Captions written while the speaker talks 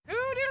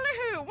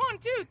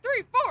2,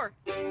 3, 4.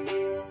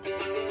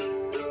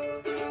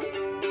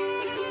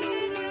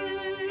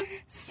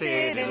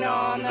 Sitting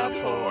on the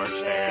porch,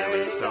 there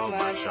is so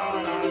much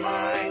on our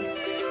minds.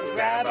 We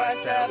grab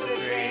ourselves a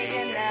drink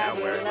and now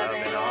we're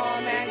loving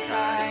all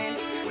mankind.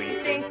 We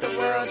think the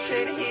world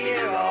should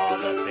hear all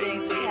the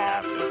things we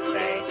have to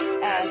say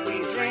as we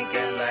drink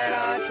and let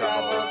our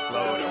troubles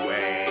float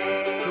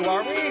away. Who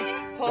are we?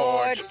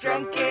 Porch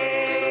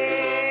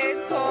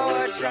Drunkies,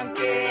 Porch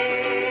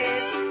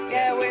Drunkies.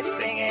 Yeah, we're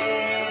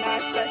singing our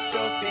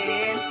special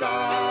theme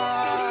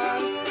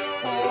song.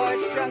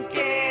 Porch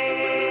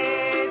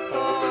Drunkies,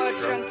 Porch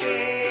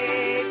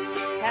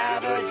Drunkies.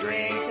 Have a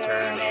drink,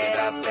 turn it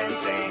up and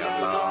sing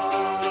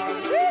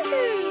along.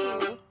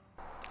 Woo-hoo!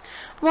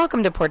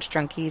 Welcome to Porch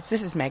Drunkies.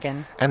 This is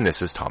Megan. And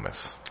this is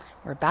Thomas.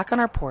 We're back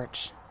on our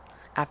porch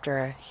after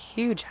a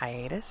huge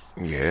hiatus.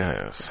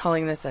 Yes.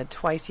 Calling this a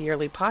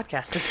twice-yearly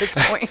podcast at this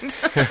point.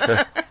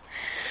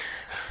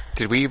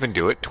 Did we even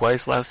do it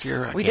twice last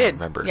year? I We can't did.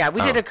 remember. Yeah,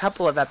 we did a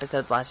couple of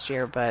episodes last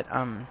year, but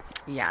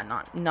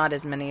yeah, not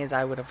as many as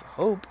I would have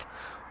hoped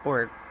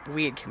or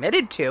we had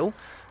committed to.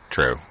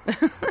 True.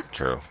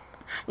 True.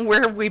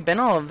 Where have we been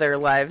all of their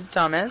lives,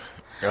 Thomas?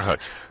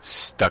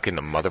 Stuck in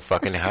the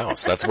motherfucking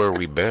house. That's where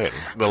we've been.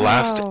 The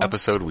last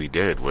episode we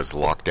did was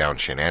Lockdown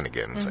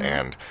Shenanigans,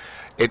 and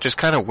it just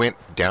kind of went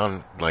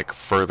down like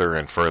further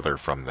and further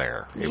from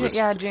there. It was,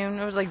 June.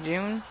 It was like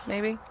June,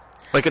 maybe.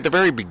 like at the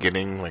very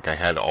beginning, like I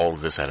had all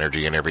of this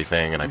energy and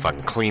everything, and I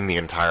fucking cleaned the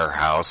entire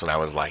house, and I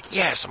was like,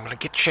 yes, I'm gonna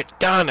get shit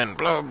done, and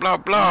blah, blah,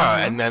 blah.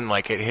 And then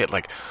like it hit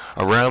like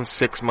around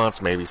 6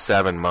 months, maybe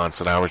 7 months,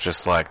 and I was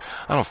just like,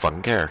 I don't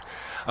fucking care.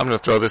 I'm gonna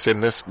throw this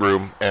in this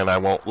room, and I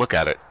won't look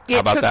at it. How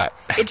about that?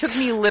 It took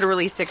me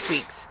literally 6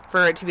 weeks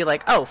for it to be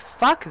like, oh,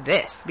 fuck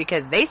this.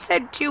 Because they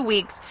said 2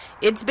 weeks.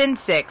 It's been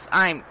 6.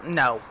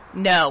 No.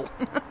 I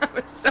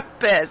was so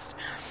pissed.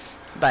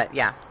 But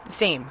yeah,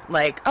 same.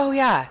 Like, oh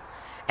yeah.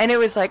 And it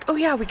was like, oh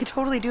yeah, we could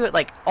totally do it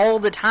like all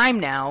the time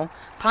now,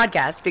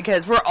 podcast,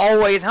 because we're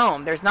always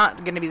home. There's not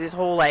going to be this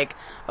whole like,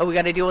 oh, we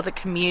got to deal with a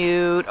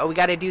commute. Oh, we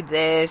got to do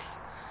this.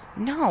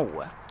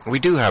 No. We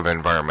do have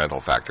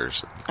environmental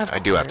factors. Of I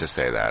do have to course.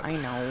 say that. I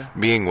know.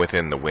 Being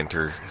within the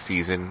winter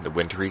season, the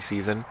wintry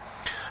season.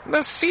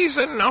 The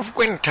season of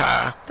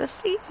winter. The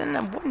season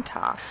of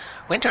winter.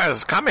 Winter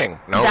is coming.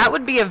 No, That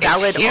would be a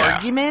valid it's here.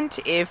 argument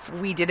if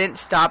we didn't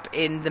stop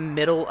in the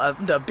middle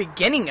of the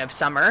beginning of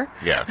summer.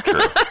 Yeah,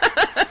 true.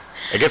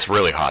 It gets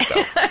really hot,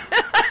 though.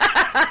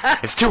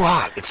 It's too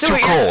hot. It's So too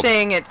what cold. you're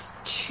saying it's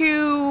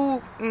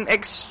too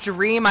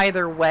extreme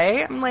either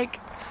way? I'm like,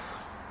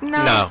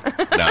 no.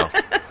 No.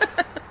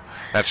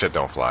 That shit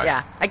don't fly.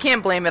 Yeah, I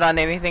can't blame it on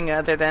anything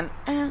other than,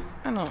 I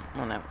don't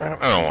want it.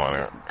 I don't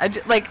want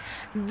it.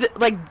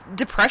 Like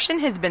depression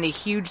has been a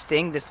huge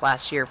thing this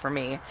last year for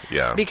me.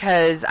 Yeah.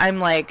 Because I'm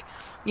like,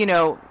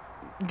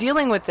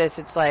 dealing with this,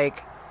 it's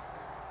like,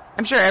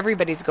 I'm sure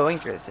everybody's going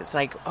through this. It's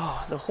like,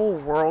 oh, the whole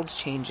world's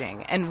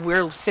changing, and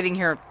we're sitting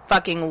here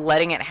fucking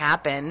letting it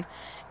happen.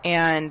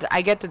 And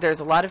I get that there's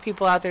a lot of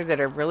people out there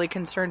that are really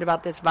concerned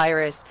about this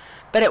virus,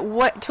 but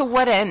to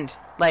what end?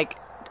 Like,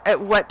 at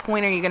what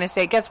point are you going to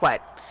say, guess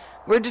what?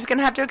 We're just going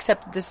to have to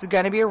accept that this is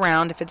going to be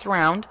around if it's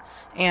around,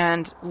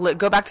 and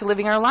go back to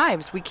living our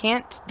lives. We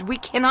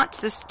cannot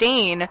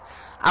sustain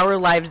our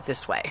lives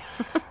this way.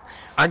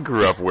 I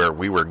grew up where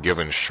we were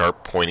given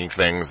sharp, pointy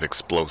things,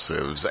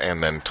 explosives,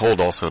 and then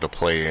told also to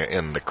play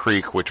in the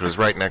creek, which was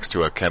right next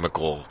to a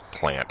chemical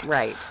plant.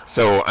 Right.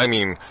 So, I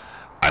mean,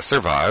 I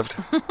survived.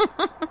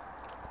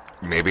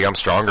 Maybe I'm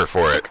stronger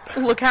for it.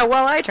 Look how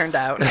well I turned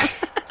out.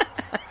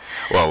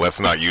 Well, let's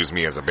not use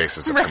me as a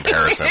basis of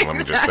comparison. Let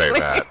me just say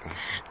that.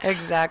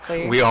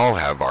 Exactly. We all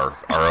have our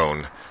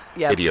own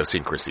Yep.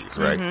 idiosyncrasies,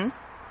 right?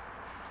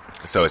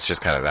 So it's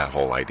just kind of that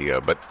whole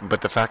idea. But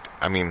the fact,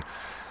 I mean,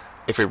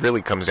 if it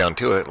really comes down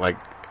to it, like,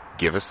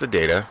 give us the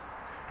data,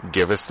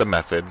 give us the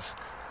methods,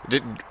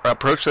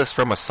 approach this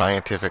from a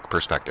scientific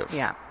perspective.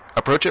 Yeah.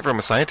 Approach it from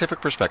a scientific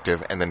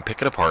perspective and then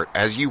pick it apart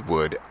as you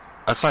would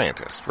a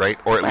scientist, right?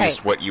 Or at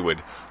least what you would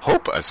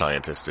hope a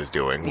scientist is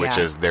doing, which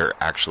is they're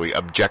actually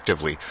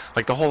objectively,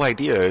 like the whole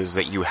idea is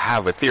that you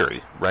have a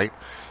theory, right?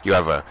 You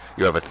have a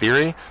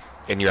theory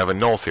and you have a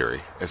null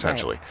theory,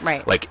 essentially.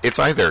 Right. Like it's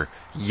either,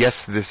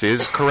 yes, this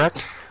is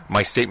correct,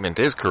 my statement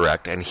is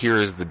correct, and here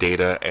is the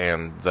data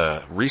and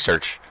the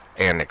research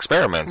and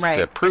experiments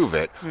to prove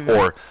it,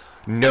 or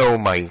no,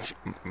 my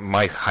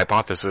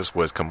hypothesis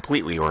was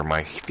completely, or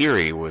my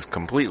theory was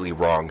completely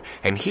wrong,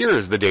 and here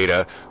is the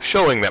data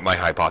showing that my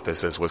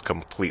hypothesis was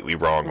completely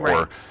wrong,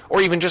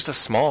 or even just a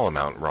small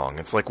amount wrong.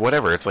 It's like,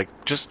 whatever. It's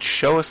like, just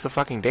show us the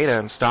fucking data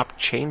and stop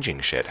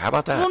changing shit. How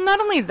about that? Well, not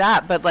only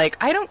that, but like,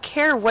 I don't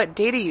care what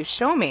data you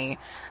show me.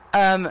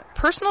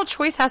 Personal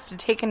choice has to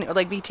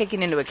be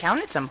taken into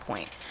account at some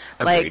point.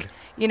 Agreed. Like,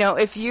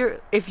 if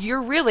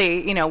you're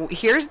really,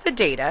 here's the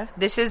data.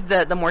 This is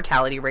the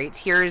mortality rates.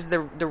 Here's the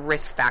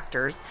risk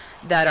factors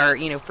that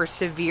are, for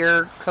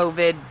severe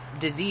COVID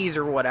disease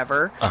or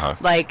whatever.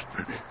 Like,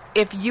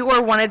 if you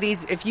are one of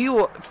these, if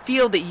you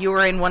feel that you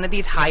are in one of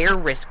these higher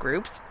risk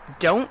groups,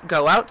 don't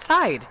go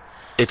outside.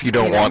 If you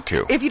don't want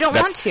to. If you don't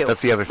want to.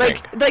 That's the other thing.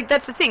 Like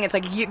that's the thing. It's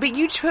like, but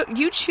you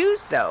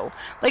choose though.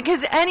 Like,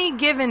 because any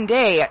given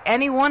day,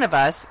 any one of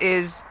us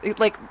is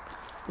like,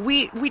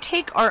 we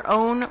take our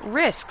own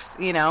risks,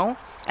 you know,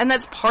 and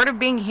that's part of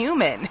being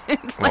human.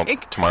 It's well,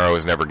 like, tomorrow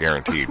is never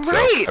guaranteed.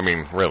 Right. So, I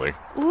mean, really.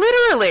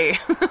 Literally.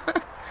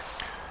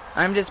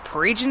 I'm just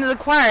preaching to the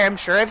choir. I'm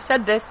sure I've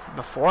said this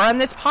before on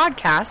this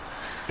podcast.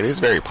 It is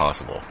very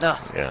possible.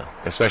 Ugh. Yeah.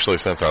 Especially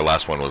since our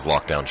last one was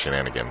lockdown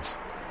shenanigans.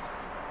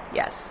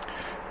 Yes.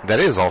 That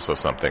is also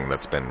something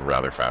that's been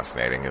rather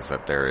fascinating, is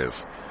that there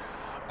is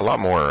a lot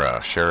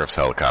more sheriff's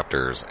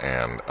helicopters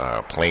and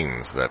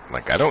planes that,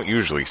 like, I don't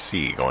usually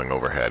see going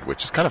overhead,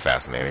 which is kind of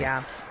fascinating.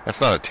 Yeah.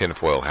 That's not a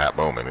tinfoil hat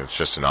moment. It's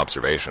just an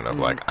observation of,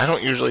 like, I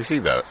don't usually see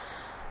that.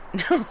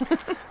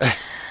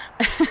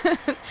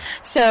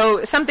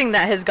 So, something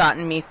that has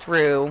gotten me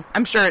through,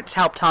 I'm sure it's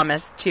helped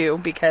Thomas, too,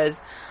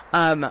 because,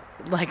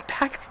 like,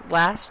 back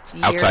last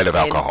year... Outside of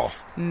alcohol.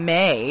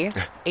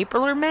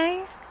 April or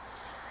May?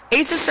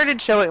 Asa started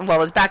showing, well,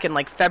 it was back in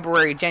like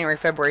January,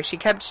 February. She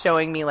kept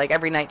showing me, like,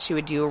 every night she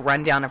would do a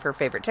rundown of her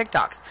favorite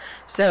TikToks.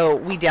 So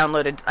I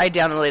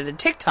downloaded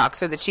TikTok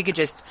so that she could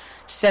just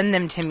send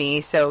them to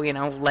me. So, you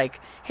know, like,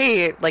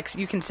 hey, like,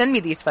 you can send me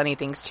these funny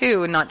things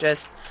too, and not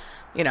just,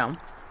 you know,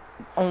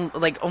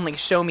 only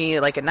show me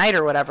like a night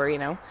or whatever, you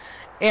know.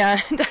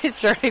 And I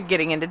started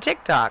getting into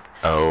TikTok.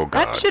 Oh,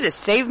 God. That shit has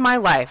saved my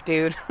life,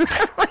 dude.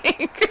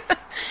 Like,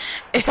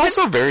 it's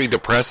also very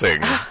depressing.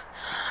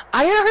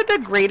 I heard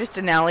the greatest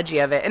analogy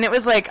of it, and it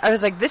was like, I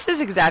was like, this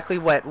is exactly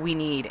what we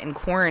need in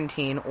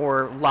quarantine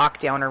or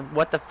lockdown or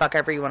what the fuck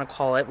ever you want to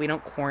call it. We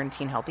don't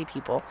quarantine healthy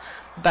people,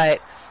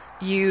 but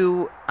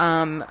you,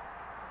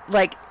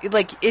 like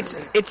it's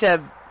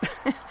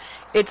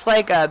it's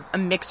like a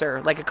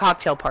mixer, like a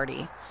cocktail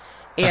party.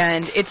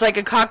 And it's like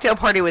a cocktail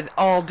party with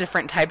all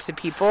different types of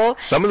people.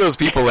 Some of those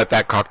people at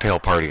that cocktail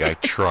party I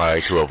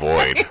try to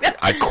avoid.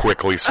 I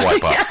quickly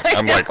swipe up.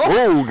 I'm like,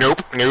 oh,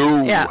 nope,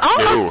 no. Yeah,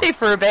 I'll stay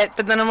for a bit,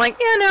 but then I'm like,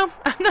 yeah, no,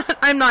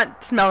 I'm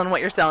not smelling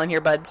what you're selling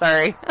here, bud.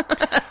 Sorry.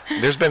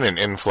 There's been an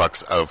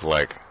influx of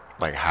like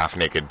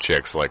half-naked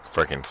chicks like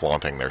freaking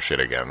flaunting their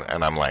shit again.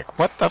 And I'm like,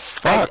 what the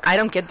fuck? I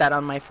don't get that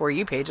on my For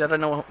You page. I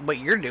don't know what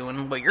you're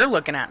doing, what you're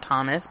looking at,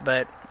 Thomas,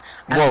 but...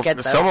 Well,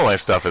 some of my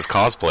stuff is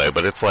cosplay,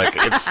 but it's like,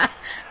 it's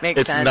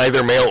sense.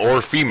 Neither male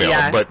or female,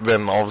 Yeah. but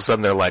then all of a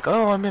sudden they're like,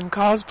 oh, I'm in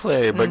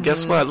cosplay, but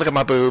guess what? Look at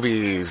my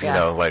boobies, Yeah. you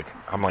know, like,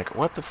 I'm like,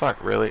 what the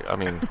fuck, really? I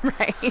mean,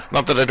 Right.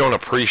 not that I don't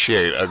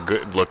appreciate a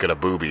good look at a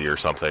boobie or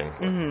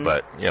something,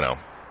 but, you know,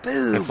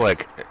 Boobs. it's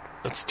like,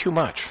 it's too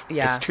much.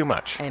 Yeah. It's too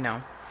much. I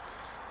know.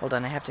 Hold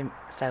on, I have to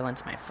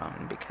silence my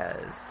phone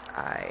because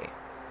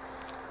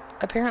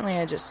apparently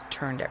I just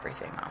turned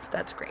everything off.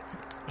 That's great.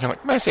 You're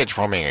like, message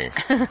for me.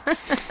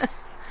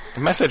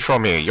 Message for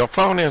me. Your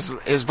phone is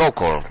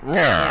vocal.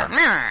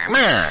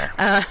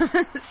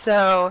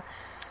 So...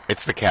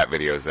 It's the cat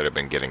videos that have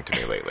been getting to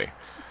me lately.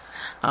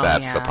 Oh,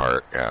 That's yeah. the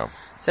part, yeah.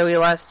 So we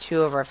lost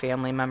 2 of our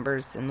family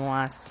members in the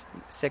last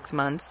 6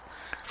 months.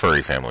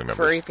 Furry family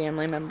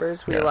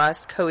members. We Yeah.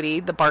 lost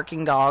Cody, the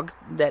barking dog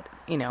that,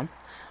 you know,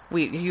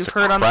 you've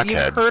heard on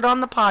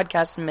the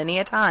podcast many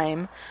a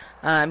time.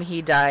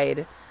 He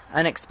died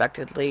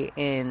unexpectedly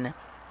in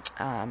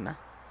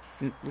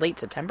late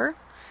September,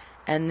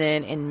 and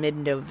then in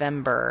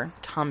mid-November,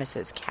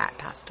 Thomas's cat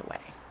passed away.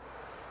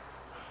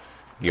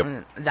 Yep.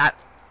 And that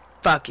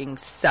fucking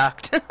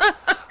sucked.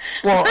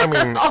 Well, I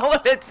mean, all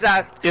of it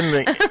sucked.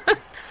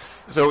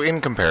 So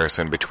in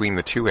comparison between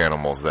the two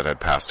animals that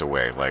had passed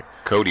away, like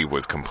Cody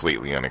was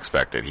completely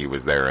unexpected. He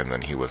was there and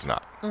then he was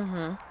not.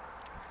 Mm-hmm.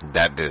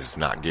 That does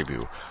not give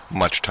you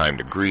much time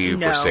to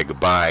grieve or say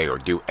goodbye or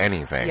do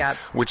anything, Yep.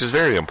 which is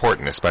very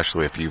important,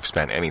 especially if you've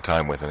spent any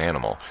time with an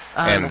animal.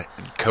 And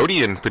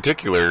Cody in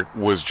particular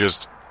was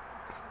just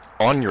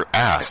on your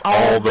ass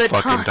all the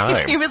fucking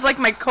time. He was like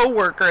my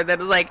coworker that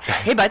was like,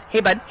 hey bud,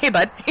 hey bud, hey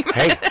bud, hey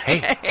bud.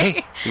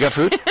 Hey, you got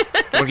food? You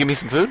want to give me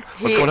some food?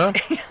 What's going on?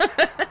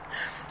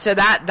 So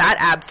that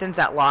absence,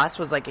 that loss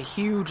was like a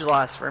huge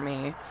loss for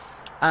me.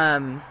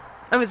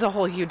 It was a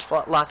whole huge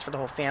loss for the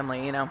whole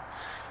family, you know.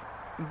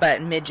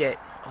 But Midget.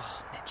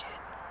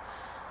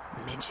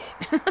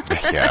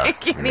 Yeah, I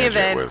can't Midget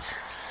even. was...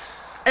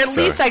 At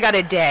least I got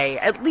a day.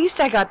 At least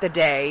I got the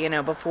day, you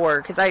know, before,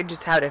 because I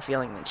just had a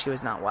feeling that she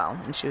was not well,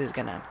 and she was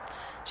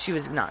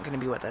not gonna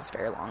be with us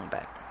very long,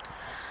 but.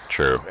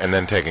 True. And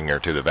then taking her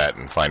to the vet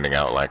and finding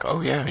out, like,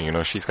 oh yeah, you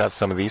know, she's got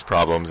some of these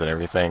problems and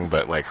everything,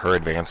 but like her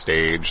advanced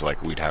age,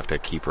 like we'd have to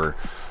keep her,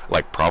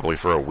 like, probably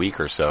for a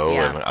week or so.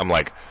 Yeah. And I'm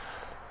like,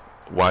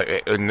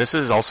 why? And this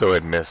is also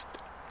amid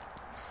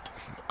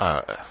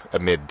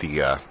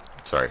the,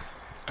 sorry,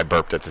 I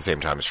burped at the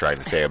same time as trying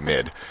to say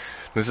amid.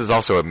 This is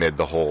also amid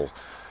the whole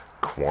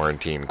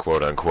quarantine,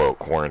 quote unquote,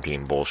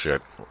 quarantine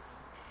bullshit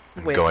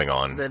going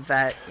on The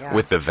vet, yeah.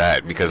 with the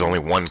vet, because only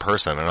one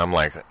person, and I'm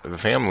like, the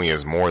family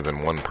is more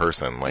than one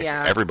person. Like,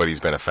 everybody's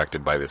been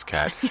affected by this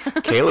cat.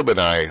 Caleb and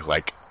I,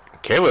 like,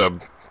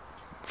 Caleb,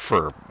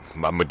 for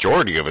a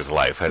majority of his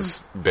life,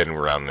 has been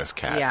around this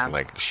cat. Yeah.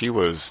 Like, she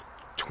was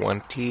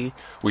 20.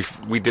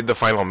 We did the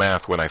final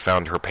math when I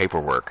found her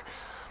paperwork.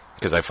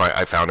 Because I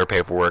found her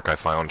paperwork, I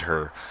found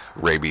her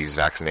rabies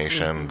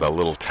vaccination, the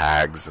little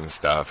tags and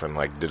stuff, and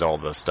like did all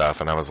the stuff,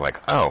 and I was like,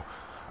 oh,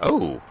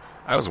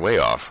 I was way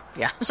off.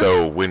 Yeah.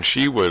 So when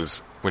she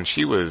was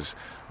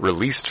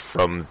released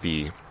from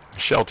the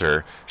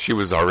shelter, she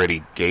was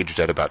already gauged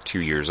at about 2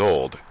 years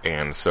old,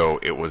 and so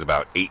it was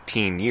about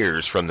 18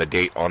 years from the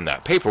date on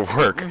that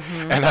paperwork,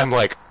 and I'm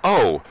like,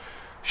 oh,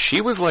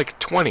 she was like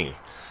 20,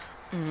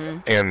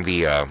 and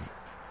the.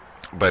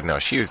 But no,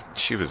 she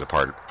was a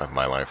part of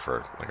my life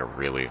for like a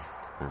really,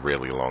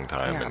 really long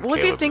time. Yeah. And well, if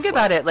you Caleb's think as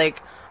well. about it,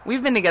 like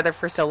we've been together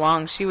for so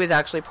long, she was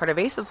actually part of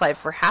Ace's life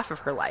for half of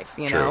her life.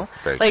 You know,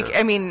 Very like true.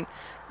 I mean,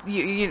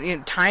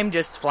 you time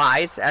just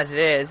flies as it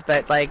is,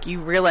 but like you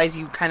realize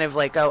you kind of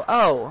like go,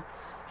 oh,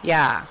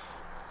 yeah,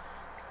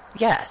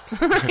 yes,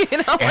 you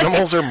know,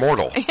 Animals are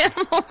mortal.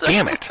 animals.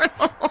 Damn it!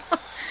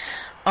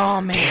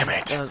 Oh man, Damn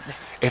it! Those-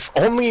 If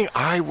only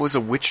I was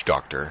a witch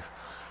doctor,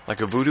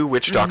 like a voodoo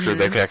witch doctor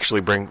that could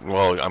actually bring.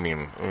 Well, I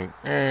mean,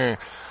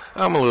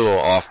 I'm a little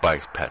off by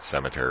Pet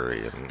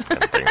Cemetery and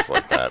things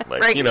like that.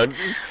 Like Right. you know,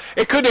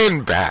 it could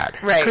end bad.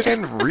 Right. It could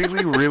end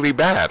really, really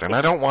bad, and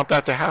I don't want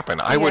that to happen.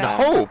 I would Yeah.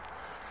 hope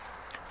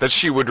that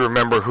she would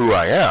remember who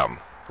I am,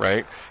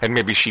 right? And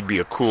maybe she'd be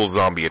a cool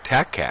zombie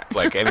attack cat,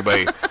 like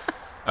anybody.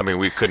 I mean,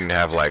 we couldn't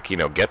have like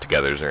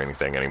get-togethers or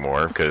anything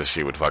anymore because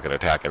she would fucking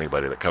attack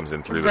anybody that comes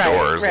in through the Right,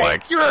 doors. right.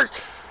 Like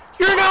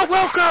you're not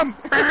welcome.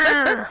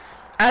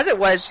 As it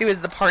was, she was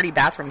the party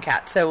bathroom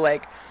cat. So,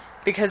 like,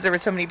 because there were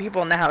so many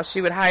people in the house,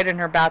 she would hide in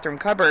her bathroom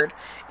cupboard.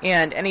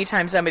 And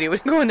anytime somebody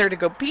would go in there to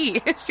go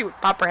pee, she would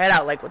pop her head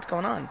out like, what's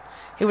going on?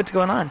 Hey, what's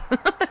going on?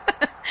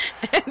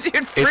 And she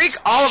would freak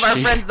all of our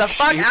friends the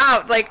fuck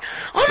out. Like,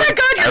 oh my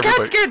God, your cat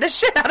everybody- scared the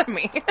shit out of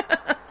me.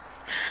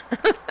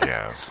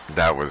 Yeah,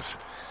 that was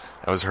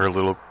her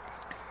little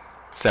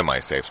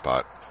semi-safe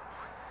spot.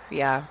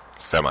 Yeah.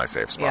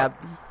 Semi-safe spot. Yep.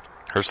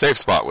 Her safe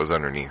spot was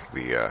underneath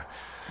the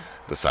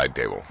side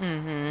table.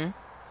 Mm-hmm.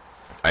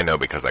 I know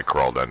because I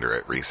crawled under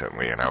it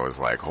recently, and I was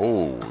like,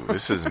 "Oh,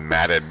 this is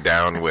matted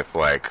down with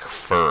like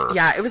fur."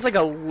 Yeah, it was like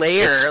a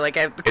layer, like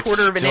a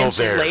quarter of an still inch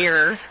there.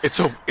 layer.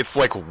 It's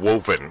like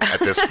woven at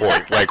this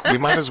point. Like we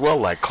might as well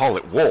like call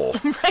it wool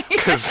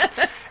because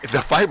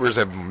the fibers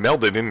have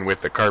melded in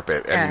with the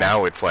carpet, and Yeah.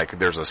 now it's like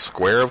there's a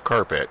square of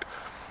carpet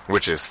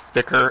which is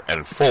thicker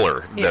and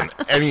fuller than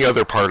any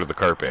other part of the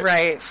carpet.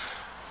 Right.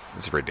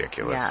 It's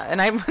ridiculous. Yeah,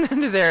 and I went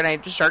under there and I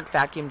shark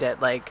vacuumed it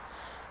like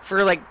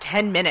for like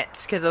 10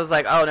 minutes because I was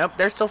like, oh nope,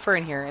 there's still fur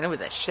in here, and it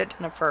was a shit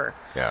ton of fur.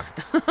 Yeah.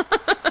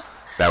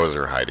 That was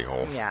her hiding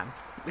hole. Yeah,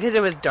 because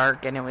it was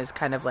dark and it was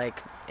kind of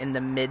like in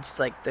the midst,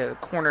 like the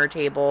corner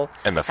table,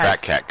 And the has-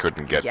 fat cat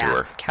couldn't get to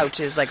her.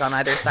 couches like on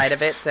either side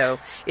of it, so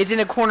it's in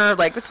a corner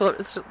like it's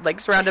like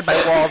surrounded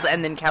by walls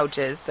and then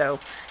couches. So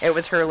it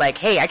was her like,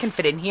 hey, I can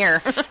fit in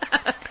here.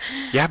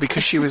 Yeah,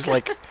 because she was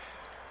like,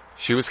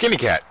 she was skinny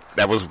cat.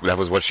 That was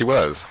what she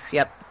was.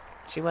 Yep,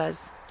 she was.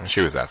 And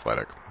she was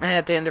athletic. And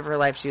at the end of her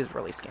life, she was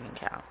really skinny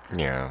cat.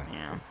 Yeah.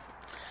 Yeah.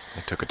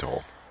 It took a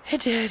toll. It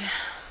did.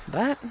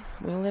 But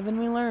we live and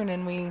we learn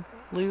and we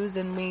lose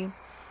and we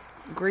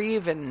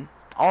grieve and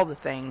all the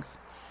things.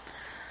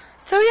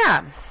 So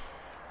yeah.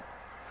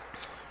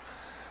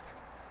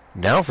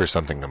 Now for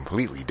something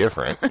completely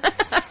different.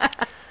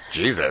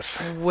 Jesus.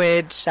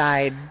 Which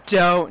I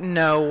don't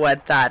know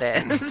what that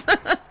is.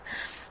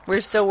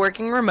 We're still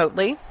working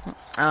remotely.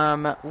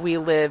 We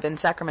live in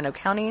Sacramento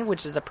County,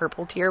 which is a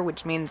purple tier,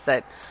 which means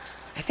that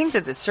I think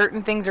that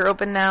certain things are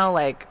open now.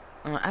 Like,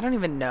 I don't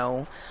even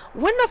know.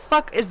 When the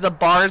fuck is the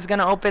bars going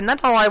to open?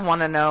 That's all I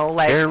want to know.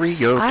 Like,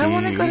 Karaoke. I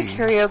want to go to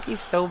karaoke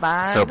so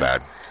bad. So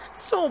bad.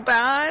 So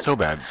bad. So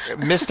bad.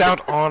 Missed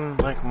out on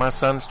like my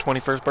son's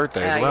 21st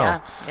birthday as well. Yeah.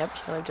 Yep.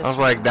 Kayla just I was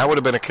like, that would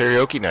have been a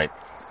karaoke night.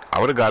 I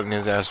would have gotten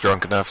his ass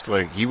drunk enough to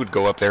like he would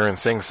go up there and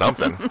sing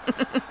something.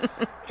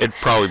 It'd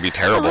probably be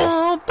terrible.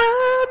 all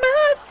by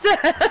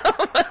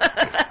myself.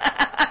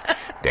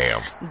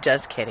 Damn.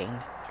 Just kidding.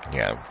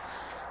 Yeah.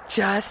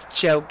 Just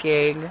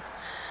joking.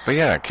 But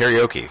yeah,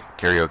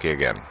 karaoke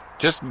again.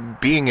 Just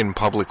being in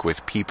public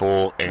with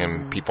people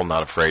and people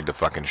not afraid to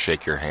fucking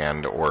shake your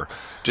hand, or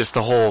just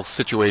the whole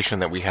situation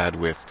that we had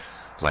with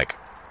like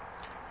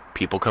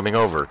people coming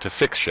over to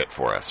fix shit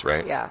for us,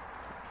 right? Yeah.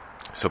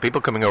 So people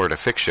coming over to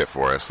fix shit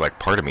for us, like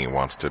part of me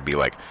wants to be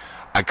like,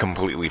 I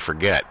completely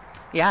forget.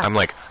 Yeah. I'm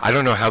like, I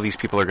don't know how these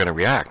people are going to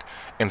react.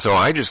 And so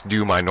I just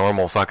do my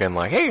normal fucking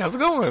like, hey, how's it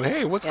going?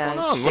 Hey, what's Yeah, going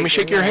on? Let me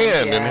shake shake your your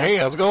hand. hand, And yeah. hey,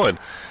 how's it going?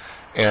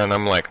 And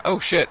I'm like, oh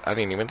shit, I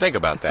didn't even think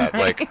about that.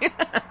 Like,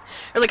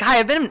 You're like, hi,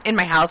 I've been in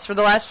my house for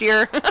the last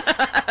year.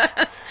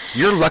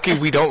 you're lucky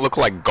we don't look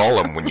like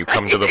Gollum when you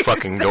come to the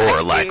fucking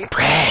door. Like,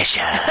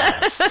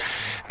 precious.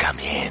 Come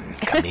in.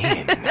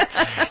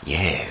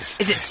 Yes.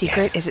 Is it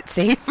secret? Yes. Is it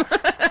safe?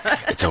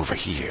 It's over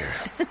here.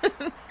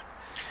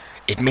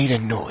 It made a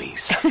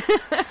noise.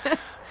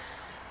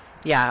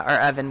 Yeah, our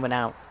oven went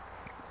out.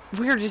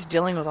 We were just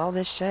dealing with all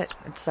this shit.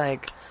 It's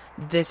like,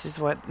 this is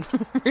what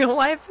real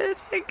life is,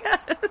 I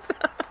guess.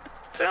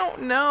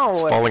 don't know.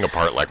 It's falling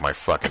apart like my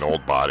fucking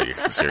old body.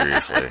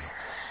 Seriously.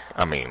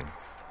 I mean.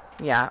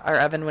 Yeah, our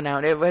oven went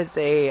out. It was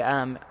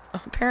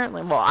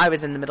apparently, well, I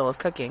was in the middle of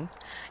cooking.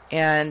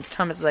 And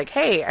Thomas is like,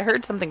 hey, I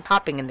heard something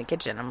popping in the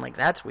kitchen. I'm like,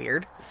 that's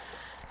weird.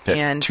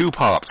 And 2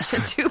 pops.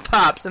 2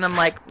 pops. And I'm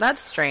like,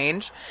 that's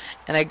strange.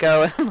 And I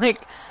go, and I'm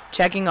like,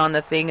 checking on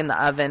the thing in the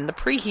oven. The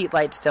preheat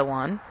light's still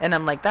on. And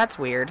I'm like, that's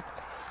weird.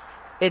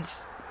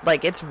 It's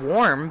like, it's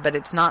warm, but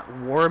it's not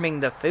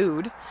warming the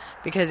food.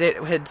 Because it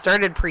had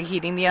started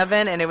preheating the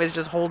oven, and it was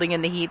just holding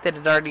in the heat that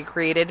it already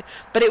created.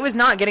 But it was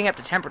not getting up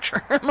to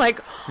temperature. I'm like,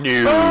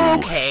 no.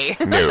 Okay.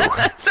 No.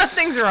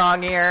 Something's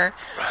wrong here.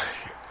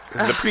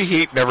 The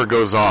preheat never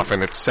goes off,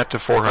 and it's set to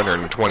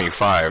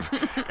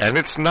 425, and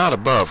it's not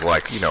above,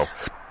 like, you know.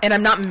 And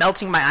I'm not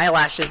melting my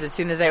eyelashes as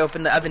soon as I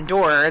open the oven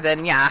door,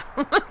 then yeah.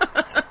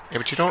 Yeah,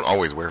 but you don't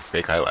always wear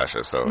fake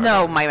eyelashes, so.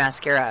 No, my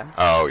mascara.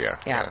 Oh, yeah.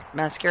 Yeah.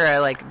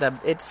 Mascara, like,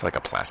 it's like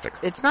a plastic.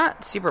 It's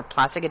not super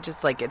plastic, it's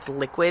just, like, it's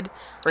liquid,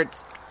 or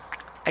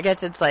I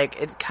guess it's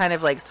like, it kind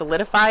of, like,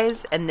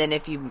 solidifies, and then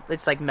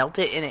it's like, melt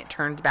it, and it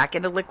turns back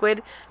into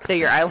liquid, so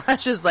your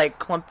eyelashes, like,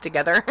 clump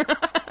together.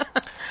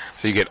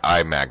 So you get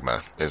eye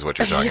magma, is what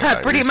you're talking about.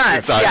 Yeah, pretty much.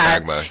 It's eye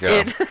magma,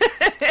 yeah.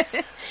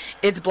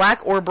 It's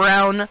black or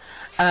brown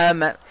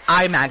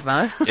eye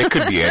magma. It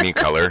could be any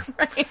color.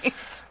 Right.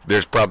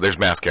 There's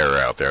mascara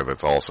out there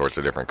that's all sorts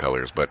of different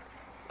colors, but...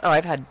 Oh,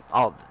 I've had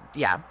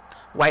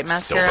white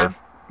mascara, Silver.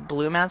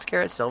 Blue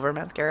mascara, silver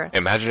mascara.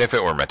 Imagine if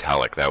it were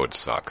metallic, that would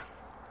suck.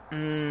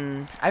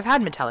 I've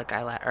had metallic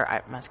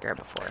eye mascara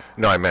before.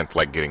 No, I meant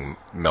like getting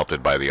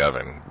melted by the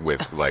oven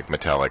with like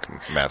metallic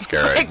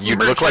mascara. Like You'd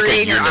look like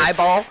in your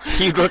eyeball.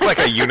 You'd look like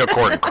a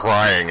unicorn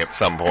crying at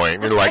some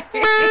point. You're like,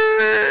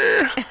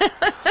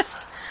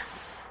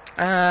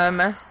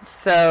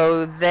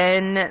 So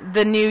then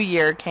the new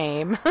year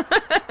came.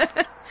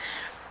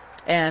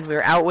 And we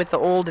were out with the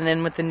old and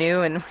in with the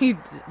new, and we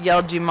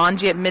yelled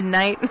Jumanji at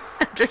midnight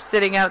after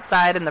sitting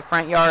outside in the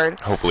front yard.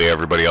 Hopefully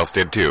everybody else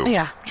did too.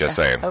 Yeah. Just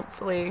saying.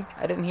 Hopefully.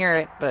 I didn't hear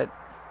it, but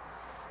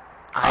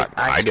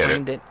I did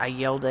screamed it. I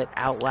yelled it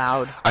out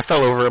loud. I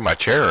fell over in my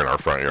chair in our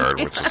front yard,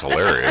 which is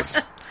hilarious.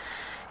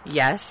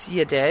 Yes,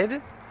 you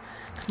did.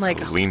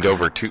 Like, I leaned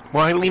over too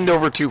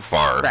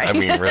far. Right. I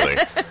mean, really.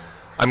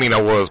 I mean,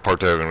 I was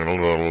partaking in a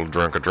little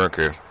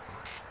drinky.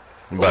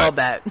 A little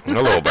bit. A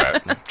little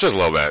bit. Just a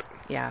little bit.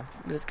 Yeah,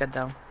 it was good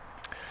though.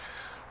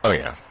 Oh,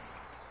 yeah.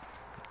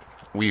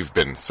 We've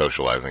been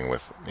socializing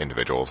with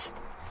individuals.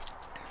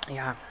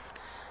 Yeah.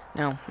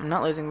 No, I'm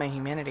not losing my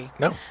humanity.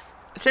 No.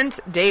 Since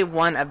day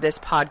one of this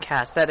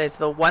podcast, that is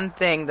the one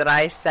thing that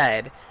I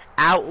said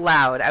out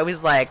loud. I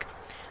was like,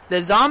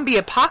 the zombie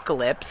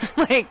apocalypse,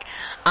 like,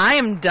 I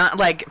am done,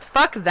 like,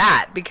 fuck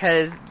that,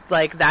 because,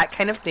 like, that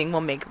kind of thing will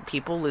make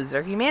people lose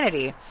their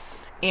humanity.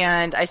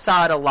 And I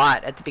saw it a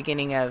lot at the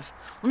beginning of,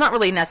 well, not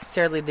really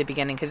necessarily the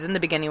beginning, because in the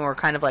beginning we were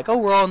kind of like, oh,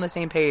 we're all on the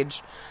same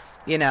page,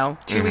 you know,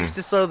 2 weeks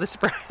to slow the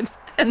spread.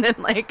 And then,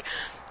 like,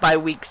 by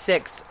week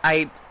 6,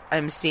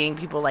 I'm seeing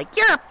people like,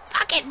 you're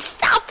fucking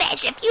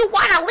selfish if you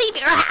want to leave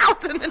your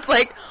house. And it's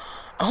like,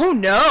 oh,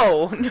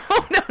 no.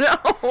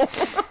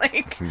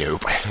 Like,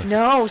 nope.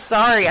 No,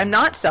 sorry, I'm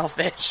not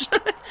selfish.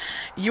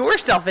 You're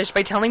selfish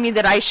by telling me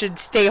that I should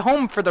stay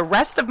home for the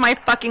rest of my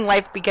fucking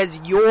life because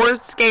you're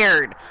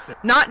scared.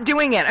 Not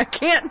doing it. I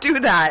can't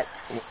do that.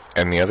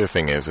 And the other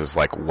thing is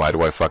like, why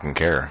do I fucking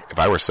care? If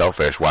I were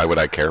selfish, why would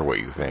I care what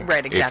you think?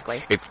 Right,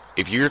 exactly.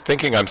 If you're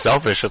thinking I'm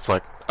selfish, it's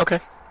like, okay.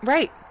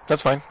 Right.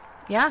 That's fine.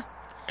 Yeah.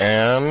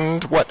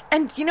 And what?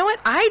 And you know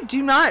what? I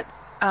do not,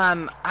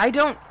 I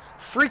don't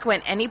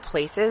frequent any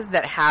places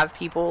that have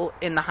people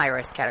in the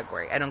high-risk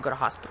category. I don't go to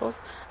hospitals.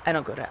 I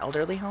don't go to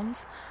elderly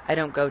homes. I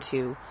don't go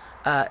to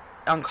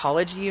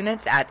oncology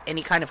units at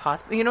any kind of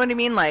hospital. You know what I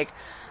mean? Like,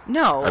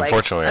 no.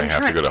 Unfortunately, I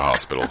have to go to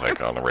hospital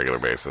like on a regular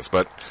basis,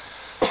 but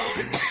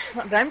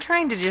I'm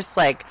trying to just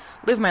like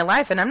live my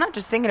life, and I'm not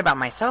just thinking about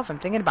myself. I'm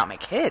thinking about my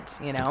kids.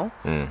 You know,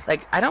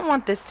 like I don't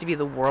want this to be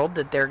the world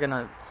that they're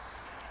gonna.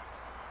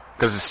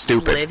 Because it's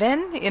stupid. Live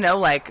in, you know,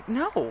 like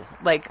no,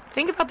 like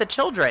think about the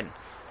children.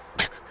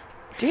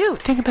 Dude,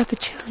 think about the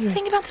children.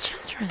 Think about the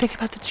children. Think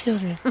about the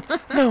children.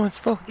 No, it's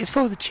for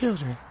the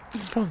children.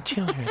 It's for the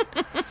children.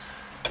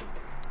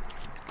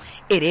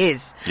 It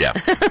is. Yeah.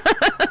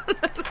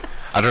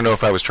 I don't know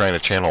if I was trying to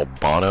channel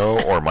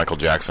Bono or Michael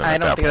Jackson at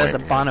that point. I don't think it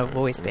was a Bono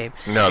voice, babe.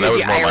 No, that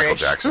was more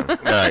Irish. Michael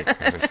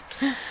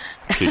Jackson.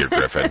 Peter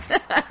Griffin.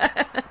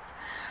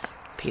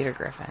 Peter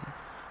Griffin.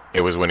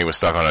 It was when he was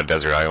stuck on a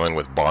desert island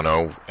with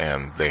Bono,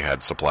 and they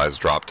had supplies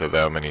dropped to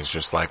them, and he's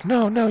just like,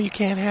 no, you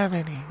can't have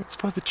any. It's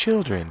for the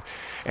children.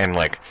 And,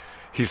 like,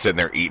 he's sitting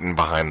there eating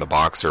behind the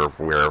box or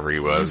wherever he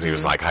was. Mm-hmm. He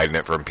was, like, hiding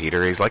it from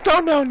Peter. He's like,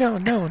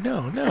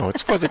 no,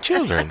 it's for the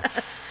children.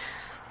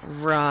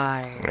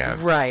 Right. Yeah.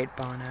 Right,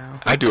 Bono.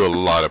 I do a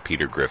lot of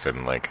Peter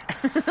Griffin, like,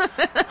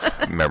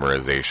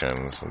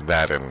 memorizations.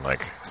 That and,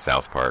 like,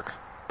 South Park.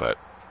 But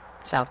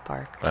South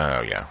Park.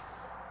 Oh, yeah.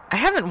 I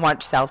haven't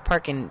watched South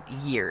Park in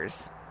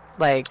years.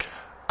 Like,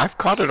 I've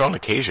caught it on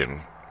occasion.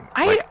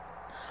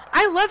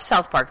 I love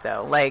South Park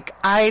though. Like,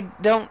 I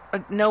don't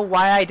know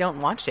why I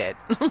don't watch it.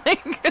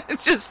 Like,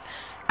 it's just,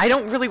 I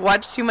don't really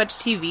watch too much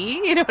TV.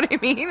 You know what I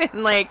mean?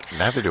 And like,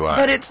 neither do I.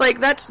 But it's like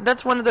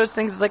that's one of those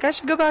things. It's like I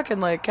should go back and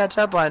like catch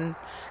up on,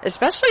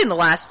 especially in the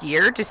last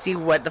year, to see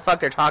what the fuck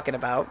they're talking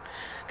about.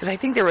 Because I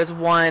think there was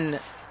one.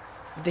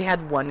 They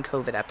had one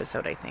COVID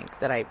episode, I think,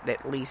 that I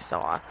at least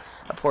saw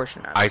a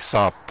portion of. I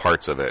saw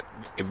parts of it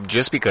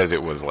just because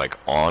it was like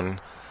on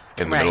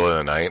in the middle of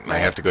the night, and I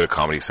have to go to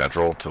Comedy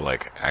Central to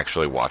like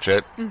actually watch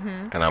it.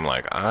 Mm-hmm. And I'm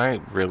like, I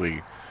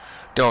really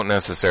don't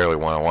necessarily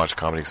want to watch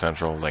Comedy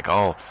Central. Like,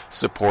 I'll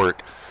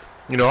support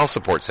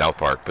South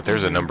Park, but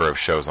there's a number of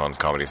shows on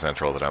Comedy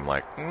Central that I'm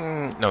like,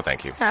 no,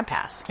 thank you. I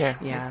pass.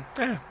 Yeah.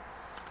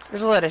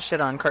 There's a lot of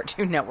shit on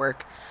Cartoon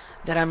Network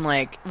that I'm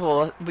like,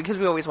 well, because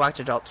we always watch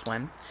Adult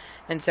Swim.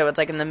 And so it's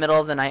like in the middle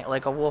of the night,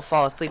 like we'll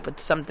fall asleep with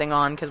something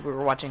on because we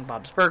were watching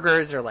Bob's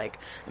Burgers or like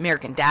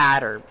American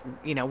Dad or,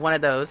 one of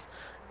those.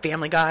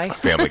 Family Guy.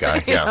 Family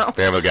Guy, yeah.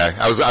 Family Guy.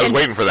 I was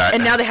waiting for that.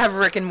 And now they have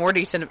Rick and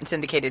Morty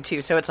syndicated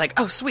too. So it's like,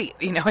 oh, sweet.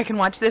 I can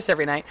watch this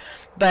every night.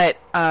 But,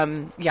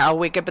 I'll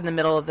wake up in the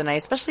middle of the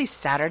night, especially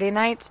Saturday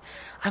nights.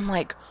 I'm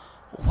like,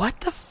 what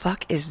the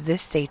fuck is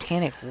this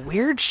satanic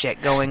weird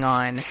shit going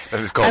on?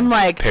 And it's called I'm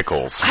like,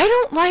 pickles. I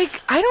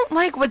don't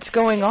like what's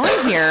going on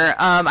here.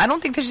 I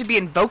don't think this should be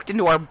invoked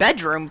into our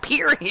bedroom,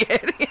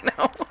 period.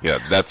 Yeah,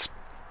 that's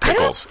pickles. I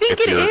don't think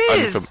it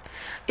is.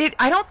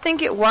 I don't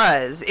think it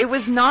was. It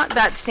was not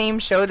that same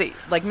show that,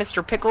 like,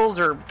 Mr. Pickles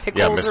or Pickles.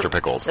 Yeah, Mr.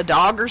 Pickles. The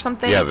dog or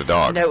something? Yeah, the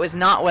dog. No, it was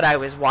not what I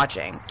was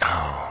watching.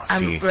 Oh,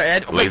 see.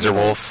 Laser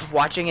Wolf?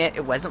 Watching it.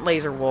 It wasn't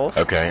Laser Wolf.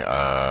 Okay,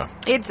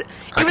 It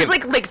was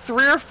like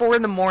 3 or 4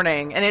 in the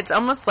morning, and it's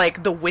almost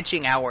like the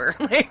witching hour.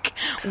 Like,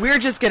 we're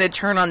just gonna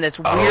turn on this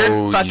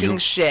weird fucking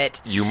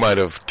shit. You might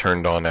have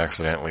turned on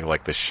accidentally,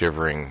 like, the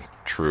Shivering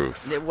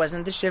Truth. It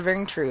wasn't the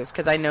Shivering Truth,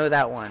 because I know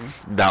that one.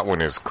 That one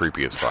is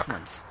creepy as fuck.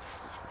 It's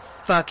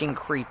fucking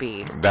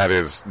creepy. That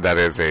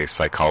is a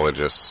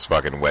psychologist's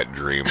fucking wet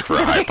dream for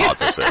a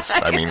hypothesis.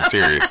 I mean,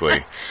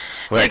 seriously.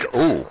 Like,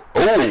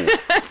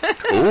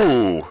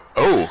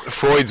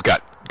 Freud's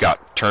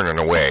got turning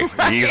away.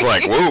 Right. He's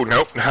like, whoa,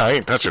 nope, I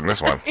ain't touching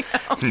this one.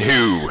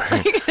 No.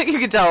 You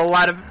can tell a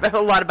lot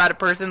about a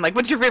person. Like,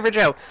 what's your favorite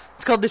show?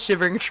 It's called The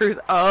Shivering Truth.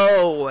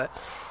 Oh,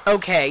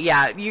 okay,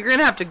 yeah, you're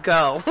gonna have to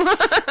go.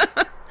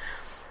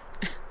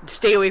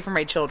 Stay away from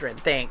my children,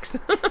 thanks.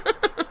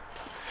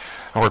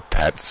 Or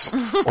pets,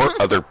 or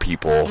other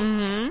people.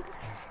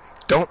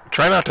 Mm-hmm.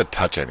 Try not to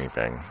touch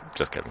anything.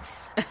 Just kidding.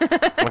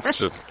 Let's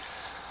just,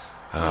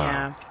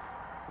 yeah.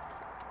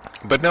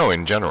 But no,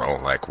 in general,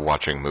 like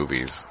watching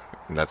movies,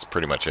 that's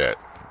pretty much it.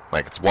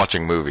 Like, it's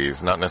watching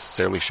movies, not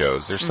necessarily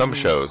shows. There's some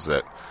shows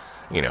that,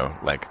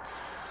 like,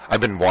 I've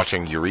been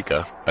watching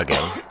Eureka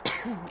again.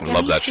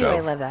 Love that show.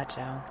 I love that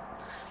show.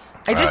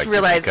 I just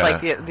realized,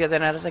 like, the other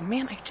night, I was like,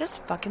 man, I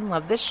just fucking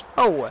love this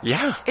show.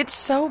 Yeah. It's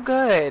so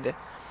good.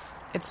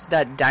 It's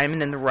that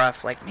diamond in the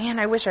rough. Like, man,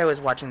 I wish I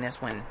was watching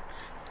this when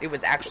it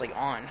was actually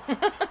on.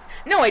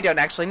 No, I don't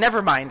actually.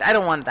 Never mind. I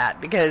don't want that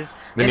because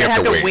then I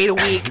have to wait a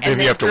week and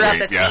then throughout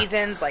the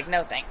seasons, like,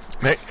 no thanks.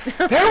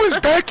 That was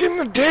back in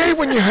the day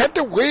when you had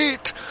to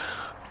wait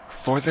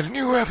for the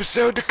new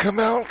episode to come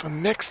out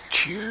on next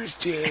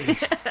Tuesday.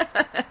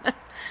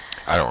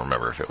 I don't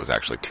remember if it was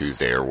actually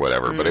Tuesday or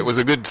whatever, but it was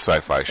a good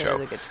sci-fi show. It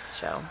was a good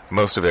show.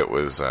 Most of it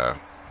was,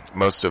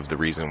 most of the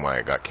reason why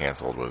it got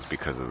canceled was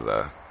because of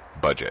the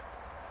budget.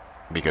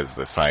 Because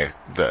the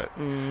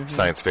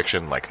science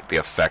fiction, like the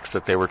effects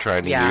that they were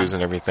trying to use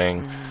and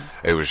everything,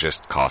 it was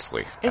just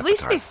costly. At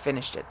least they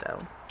finished it,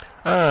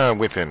 though.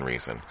 Within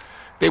reason.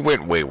 They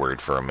went wayward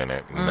for a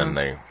minute, and then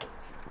they...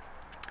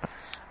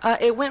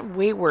 it went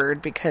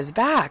wayward because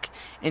back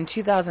in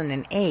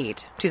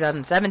 2007,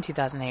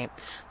 2008,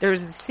 there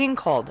was this thing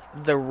called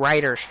the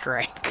writer's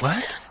strike.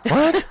 What?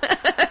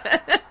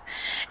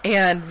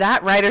 And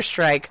that writer's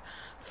strike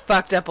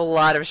fucked up a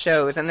lot of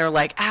shows, and they're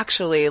like,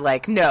 actually,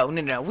 like, no,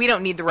 we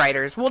don't need the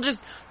writers. We'll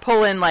just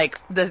pull in, like,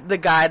 the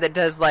guy that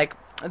does, like,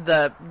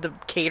 the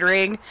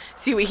catering,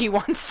 see what he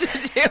wants to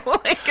do.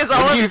 Because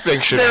all of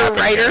the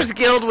Writers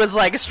Guild was,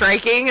 like,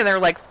 striking, and they're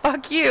like,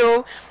 fuck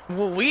you.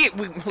 Well, we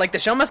like, the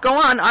show must go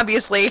on,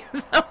 obviously.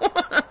 So,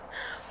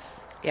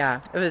 yeah,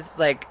 it was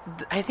like,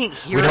 I think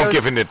Heroes... We don't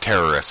give in to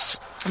terrorists.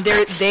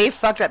 They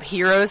fucked up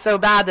Heroes so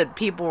bad that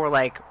people were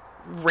like,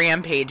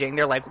 rampaging.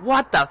 They're like,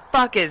 what the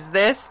fuck is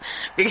this?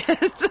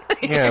 Because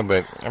yeah,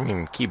 but I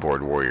mean,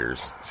 Keyboard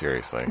Warriors,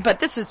 seriously. But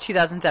this was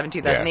 2007,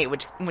 2008,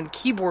 which when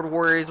Keyboard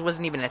Warriors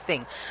wasn't even a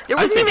thing. There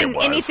wasn't even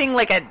anything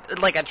like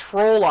a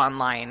troll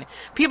online.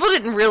 People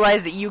didn't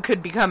realize that you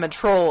could become a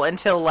troll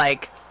until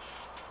like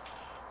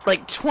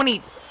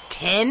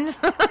 2010.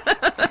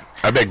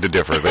 I beg to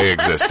differ. They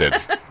existed.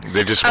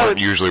 They just weren't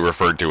usually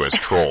referred to as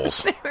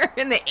trolls. They were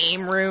in the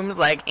AIM rooms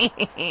like,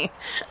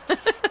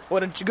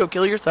 why don't you go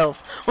kill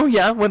yourself? Oh,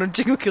 yeah, why don't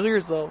you go kill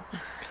yourself?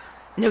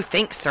 No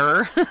thanks,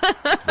 sir.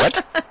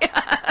 What?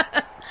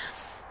 Yeah.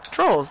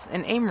 Trolls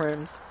in AIM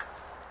rooms.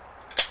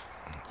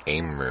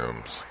 AIM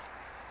rooms.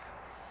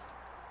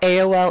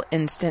 AOL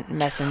Instant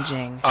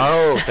Messaging.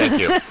 Oh, thank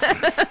you.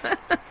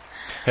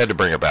 Had to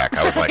bring it back.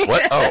 I was like,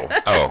 what?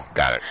 Oh,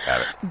 got it.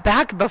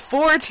 Back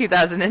before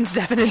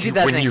 2007 and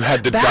 2008. When you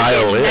had to back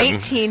dial in.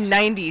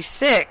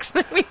 1996,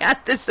 we had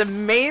this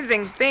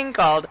amazing thing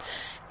called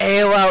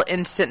AOL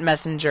Instant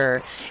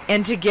Messenger.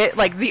 And to get,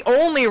 like, the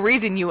only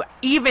reason you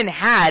even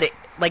had,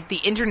 like, the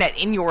internet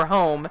in your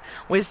home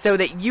was so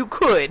that you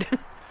could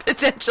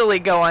potentially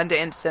go on to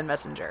Instant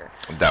Messenger.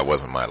 That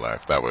wasn't my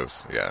life. That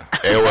was, yeah.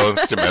 AOL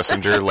Instant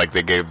Messenger, like,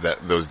 they gave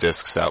those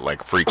discs out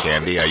like free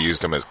candy. I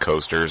used them as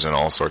coasters and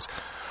all sorts.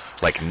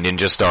 Like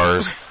Ninja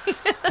Stars.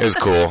 It was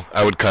cool.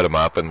 I would cut them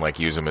up and, like,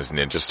 use them as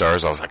Ninja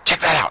Stars. I was like, check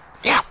that out.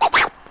 Yeah.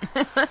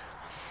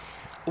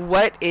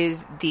 What is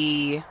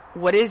the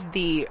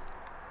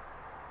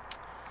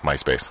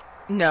MySpace.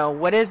 No,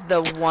 what is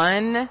the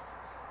one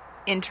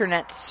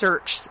internet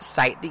search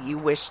site that you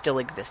wish still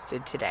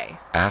existed today?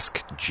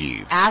 Ask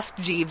Jeeves.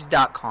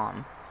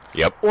 AskJeeves.com.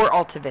 Yep. Or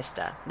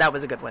AltaVista. That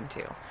was a good one,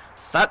 too.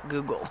 Fuck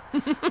Google.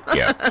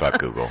 Yeah, fuck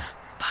Google.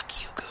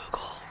 Fuck you,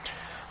 Google.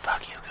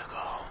 Fuck you,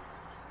 Google.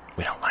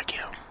 We don't like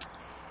you.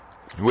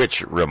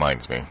 Which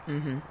reminds me.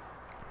 Mm-hmm.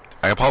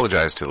 I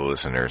apologize to the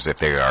listeners if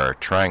they are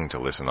trying to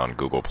listen on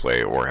Google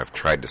Play or have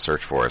tried to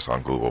search for us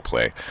on Google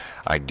Play.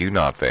 I do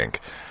not think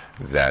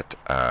that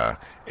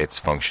it's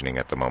functioning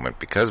at the moment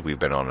because we've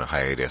been on a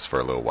hiatus for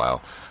a little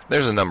while.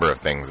 There's a number of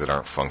things that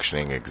aren't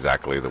functioning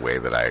exactly the way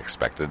that I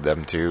expected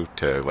them to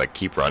like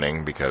keep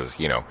running because,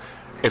 you know,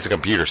 it's a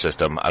computer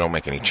system. I don't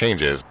make any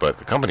changes, but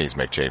the companies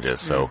make changes.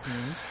 So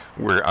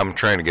I'm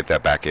trying to get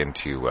that back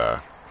into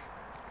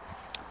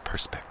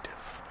perspective.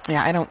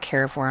 Yeah, I don't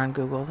care if we're on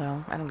Google,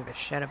 though. I don't give a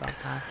shit about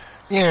that.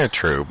 Yeah,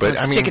 true. But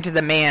I mean, stick it to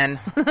the man.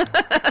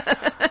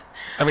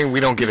 I mean, we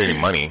don't get any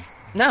money.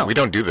 No. We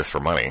don't do this for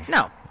money.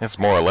 No. It's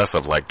more or less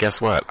of like,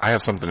 guess what? I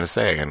have something to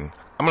say, and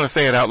I'm going to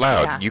say it out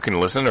loud. Yeah. You can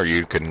listen or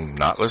you can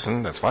not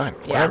listen. That's fine.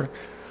 Whatever. Yeah.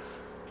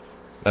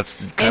 That's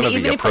kind of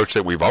the approach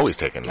that we've always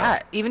taken. Yeah.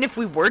 Now. Even if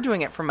we were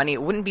doing it for money,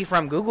 it wouldn't be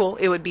from Google.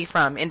 It would be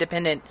from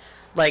independent,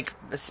 like,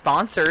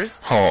 sponsors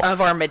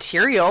of our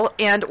material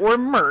and or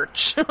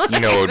merch. You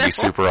know what would be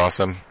super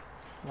awesome?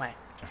 What?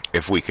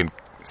 If we could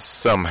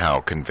somehow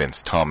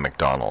convince Tom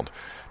McDonald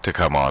to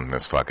come on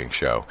this fucking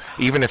show.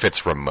 Even if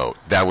it's remote.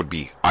 That would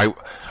be...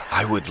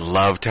 I would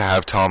love to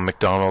have Tom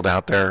McDonald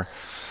out there.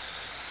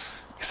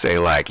 Say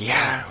like,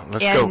 yeah,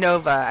 let's go. And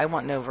Nova. I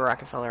want Nova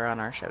Rockefeller on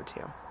our show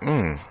too.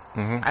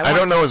 I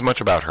don't know as much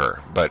about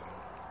her, but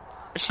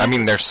I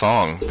mean their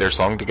song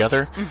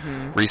together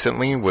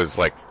recently was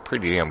like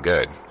pretty damn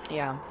good.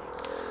 Yeah.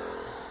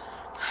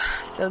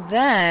 So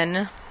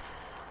then,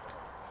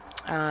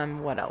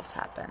 what else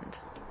happened?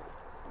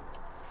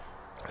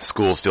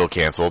 School's still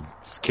canceled.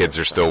 Kids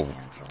are still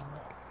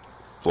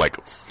like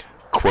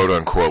quote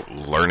unquote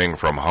learning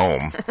from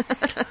home.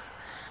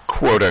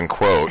 Quote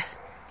unquote.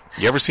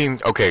 You ever seen,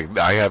 okay,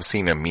 I have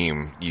seen a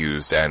meme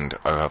used and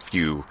a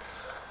few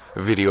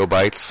video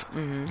bites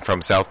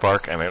from South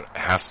Park, and it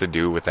has to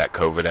do with that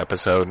COVID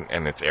episode,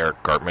 and it's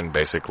Eric Cartman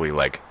basically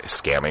like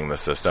scamming the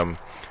system.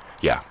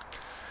 Yeah.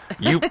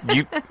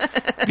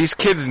 These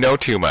kids know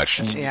too much.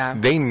 Yeah.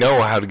 They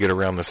know how to get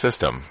around the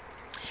system.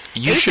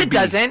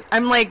 Doesn't.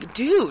 I'm like,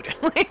 dude,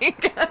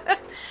 like,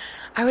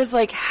 I was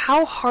like,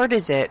 how hard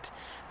is it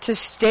to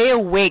stay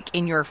awake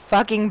in your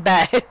fucking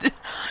bed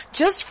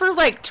just for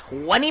like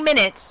 20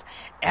 minutes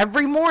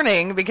every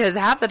morning? Because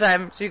half the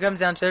time she comes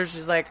downstairs,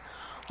 she's like,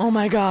 oh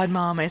my God,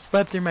 Mom, I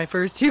slept through my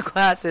first 2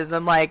 classes.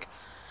 I'm like,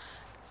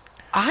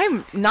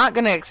 I'm not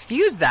going to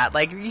excuse that.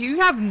 Like, you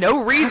have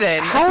no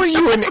reason. How are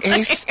you an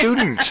A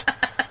student?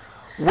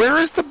 Where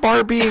is the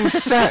bar being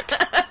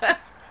set?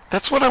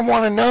 That's what I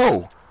want to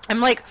know. I'm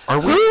like,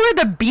 who are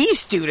the B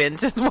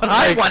students is what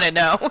I want to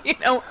know. You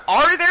know,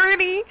 are there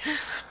any?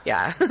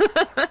 Yeah.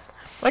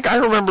 Like, I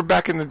remember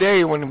back in the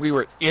day when we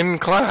were in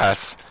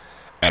class,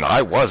 and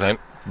I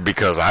wasn't,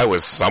 because I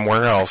was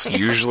somewhere else,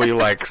 usually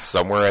like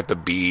somewhere at the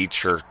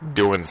beach or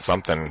doing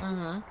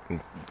something,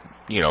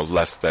 you know,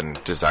 less than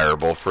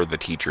desirable for the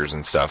teachers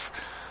and stuff.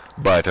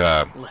 But,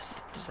 less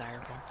than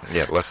desirable.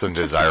 Yeah, less than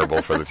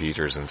desirable for the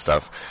teachers and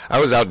stuff.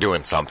 I was out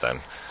doing something,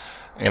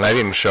 and I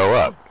didn't show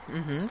up.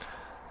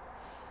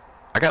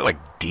 I got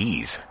like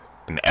D's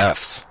and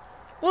F's.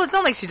 Well, it's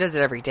not like she does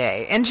it every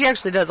day. And she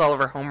actually does all of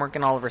her homework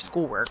and all of her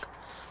schoolwork.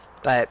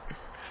 But...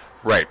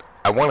 Right.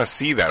 I want to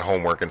see that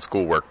homework and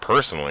schoolwork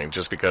personally,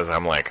 just because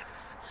I'm like,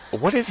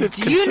 what is it?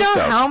 Do you know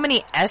how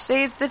many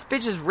essays this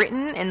bitch has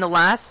written in the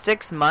last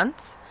 6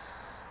 months?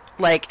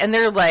 Like, and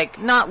they're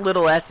like, not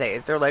little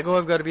essays. They're like, oh,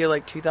 I've got to be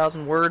like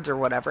 2,000 words or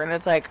whatever. And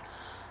it's like...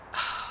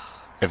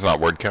 It's not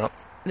word count?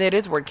 It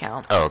is word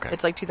count. Oh, okay.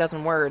 It's like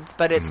 2,000 words.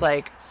 But it's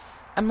like...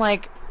 I'm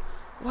like...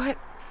 What?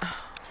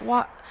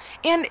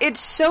 And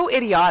it's so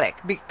idiotic.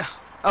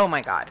 Oh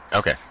my God.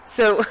 Okay.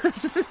 So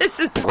this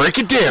is break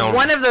it down.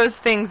 One of those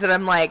things that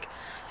I'm like,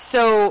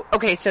 so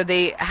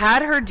they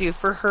had her do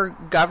for her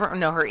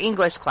her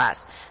English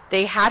class.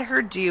 They had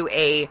her do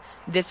a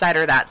this side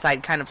or that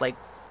side kind of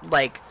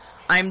like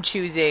I'm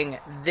choosing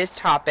this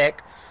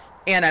topic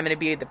and I'm going to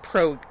be the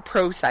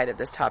pro side of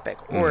this topic,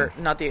 or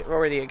not the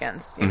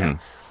against, you know.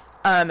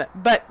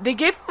 But they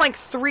gave them like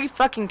 3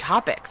 fucking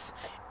topics,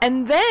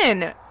 and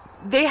then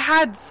they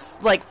had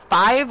like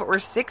 5 or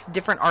 6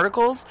 different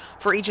articles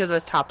for each of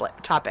those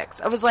topics.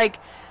 I was like,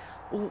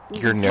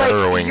 you're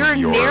narrowing. Like,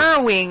 you're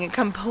narrowing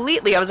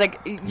completely. I was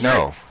like,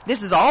 no,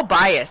 this is all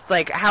biased.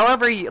 Like,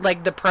 however,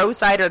 like the pro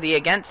side or the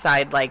against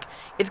side, like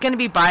it's going to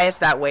be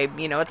biased that way.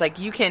 You know, it's like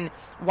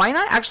why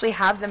not actually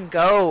have them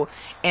go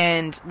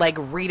and like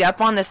read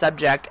up on the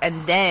subject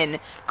and then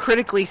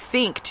critically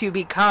think to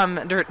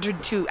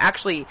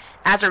actually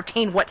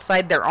ascertain what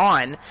side they're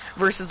on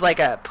versus like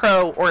a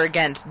pro or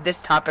against this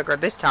topic or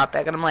this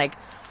topic. And I'm like,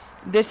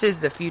 this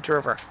is the future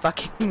of our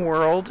fucking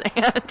world.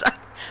 And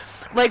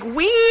like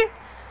we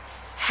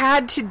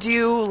had to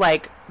do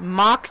like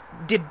mock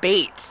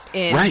debates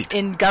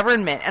in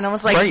government, and I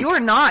was like, you are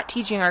not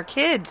teaching our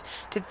kids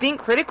to think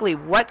critically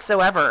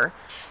whatsoever.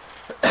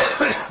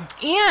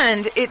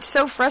 And it's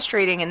so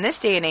frustrating in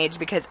this day and age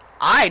because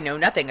I know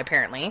nothing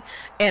apparently,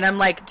 and I'm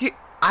like, dude,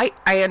 I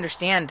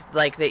understand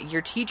like that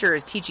your teacher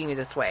is teaching you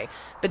this way,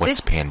 but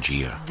what's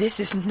Pangea? This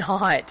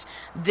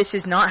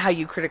is not how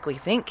you critically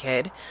think,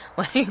 kid.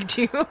 Like,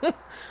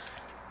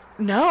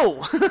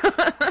 no.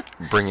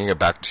 Bringing it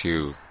back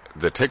to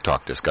the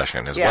TikTok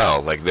discussion as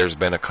well. Like, there's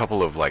been a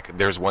couple of, like,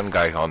 there's one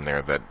guy on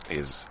there that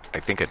is,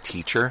 I think, a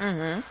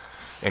teacher,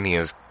 and he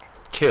has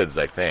kids,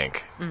 I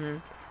think.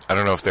 I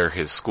don't know if they're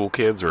his school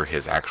kids or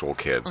his actual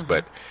kids,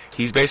 but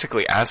he's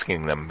basically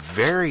asking them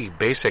very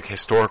basic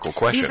historical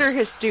questions. These are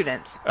his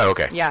students. Oh,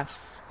 okay. Yeah.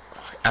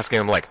 Asking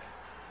them, like,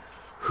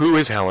 who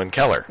is Helen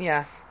Keller?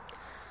 Yeah.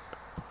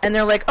 And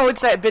they're like, oh,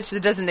 it's that bitch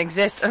that doesn't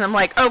exist. And I'm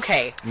like,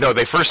 okay. No,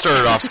 they first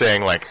started off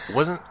saying, like,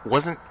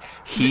 wasn't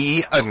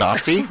he a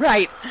Nazi?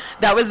 Right.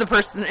 That was the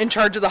person in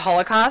charge of the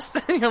Holocaust.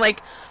 And you're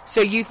like,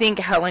 so you think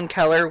Helen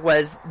Keller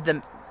was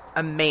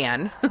a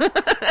man.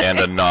 And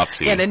a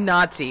Nazi. And a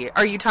Nazi.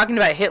 Are you talking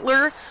about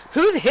Hitler?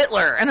 Who's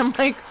Hitler? And I'm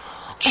like,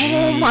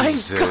 oh my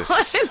God.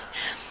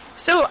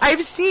 So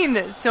I've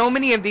seen so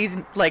many of these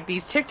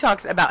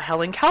TikToks about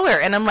Helen Keller,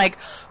 and I'm like,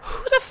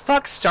 who the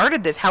fuck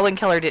started this Helen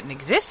Keller didn't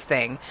exist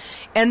thing?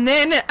 And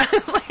then,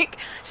 like,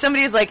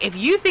 somebody's like, if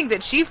you think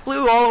that she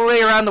flew all the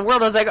way around the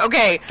world, I was like,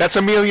 okay. That's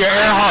Amelia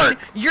Earhart.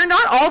 You're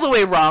not all the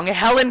way wrong.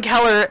 Helen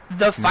Keller,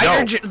 the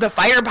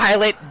fighter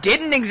pilot,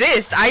 didn't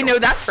exist. I know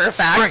that for a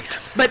fact. Right.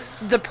 But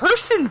the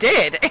person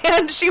did,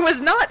 and she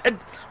was not a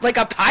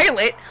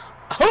pilot.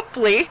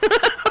 Hopefully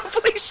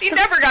she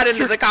never got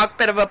into the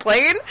cockpit of a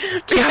plane.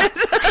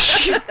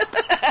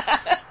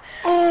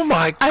 Oh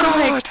my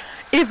God. Like,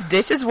 if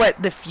this is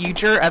what the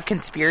future of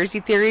conspiracy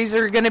theories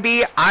are going to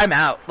be, I'm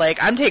out.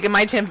 Like, I'm taking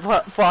my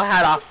tinfoil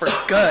hat off for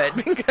good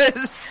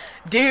because,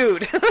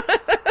 dude.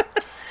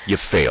 You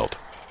failed.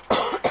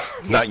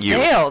 Not you.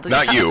 Failed.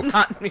 Not you.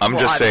 Not me. I'm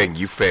just saying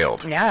you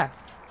failed. Yeah.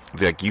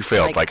 Like, you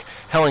failed. Like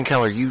Helen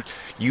Keller, you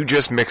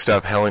just mixed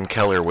up Helen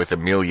Keller with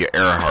Amelia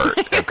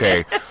Earhart.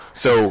 Okay.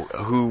 So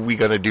who we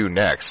gonna do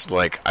next?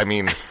 Like, I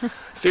mean,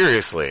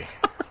 seriously.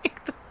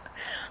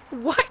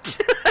 What?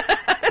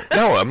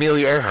 No,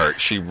 Amelia Earhart.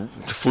 She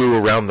flew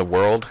around the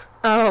world.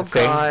 Oh,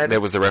 God.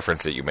 That was the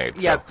reference that you made.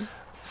 Yep.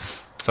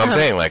 So I'm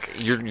saying,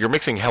 like, you're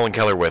mixing Helen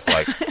Keller with,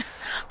 like,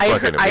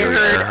 fucking Amelia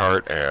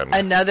Earhart and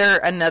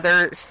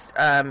another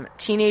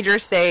teenager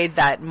say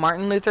that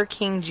Martin Luther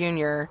King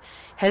Jr.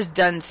 has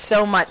done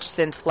so much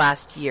since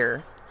last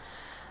year.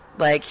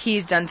 Like,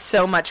 he's done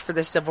so much for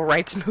the civil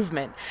rights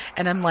movement.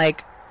 And I'm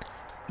like,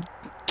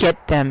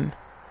 get them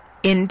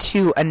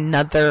into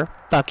another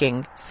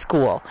fucking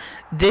school.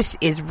 This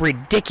is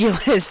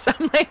ridiculous.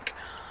 I'm like,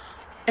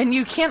 and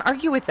you can't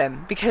argue with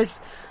them because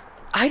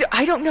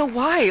I don't know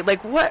why.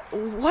 Like, what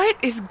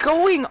is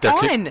going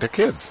on? They're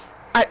kids.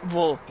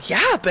 Well,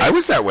 yeah, but I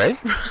was that way.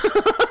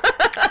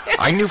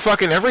 I knew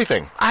fucking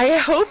everything. I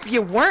hope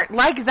you weren't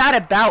like that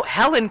about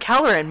Helen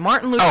Keller and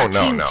Martin Luther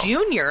King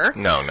Jr.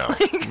 No.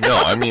 Like, no,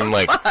 I mean,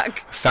 like,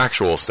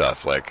 factual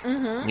stuff. Like,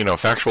 you know,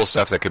 factual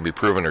stuff that can be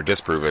proven or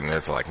disproven.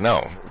 It's like,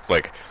 no.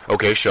 Like,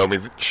 okay, show me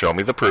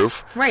the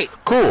proof. Right.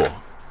 Cool.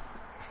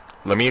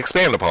 Let me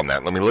expand upon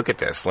that. Let me look at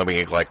this. Let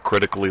me, like,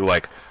 critically,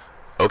 like,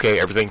 okay,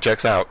 everything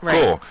checks out. Right.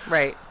 Cool.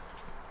 Right.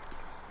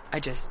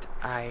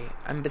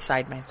 I'm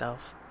beside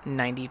myself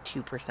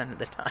 92% of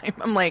the time.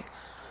 I'm like,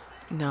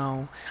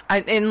 no.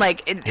 She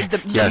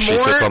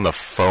sits on the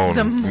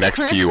phone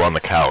next to you on the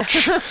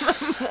couch on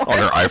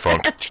her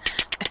iPhone.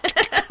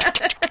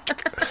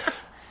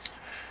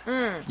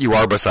 You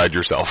are beside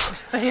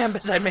yourself. I am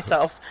beside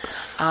myself.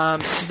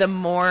 The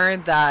more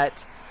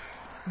that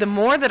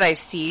I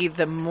see,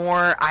 the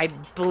more I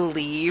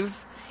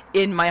believe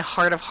in my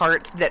heart of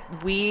hearts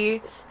that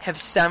we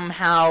have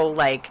somehow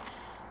like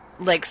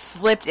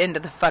slipped into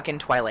the fucking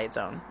Twilight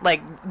Zone.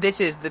 Like, this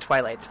is the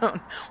Twilight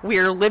Zone.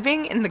 We're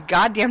living in the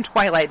goddamn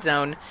Twilight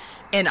Zone,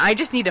 and I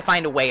just need to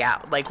find a way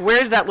out. Like,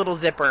 where's that little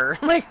zipper?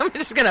 Like, I'm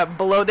just gonna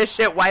blow this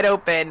shit wide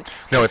open.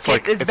 No, it's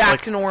like it's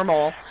back to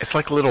normal. It's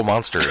like Little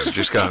Monsters. You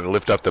just gotta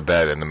lift up the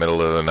bed in the middle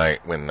of the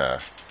night when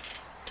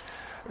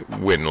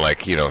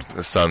like, you know,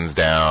 the sun's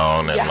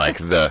down and like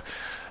the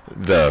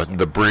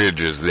the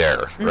bridge is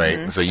there,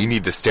 right? So you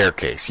need the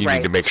staircase. You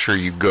need to make sure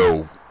you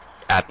go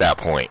at that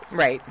point.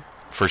 Right.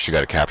 First, you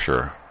got to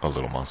capture a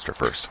little monster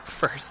first.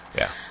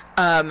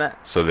 Yeah.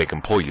 So they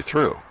can pull you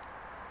through.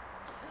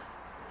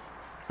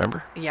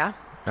 Remember? Yeah.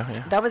 Oh,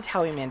 yeah. That was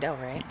Howie Mandel,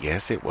 right?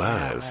 Yes, it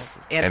was.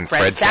 Yeah, and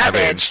Fred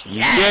Savage.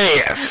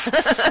 Yes.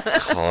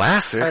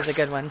 Classics. That was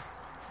a good one.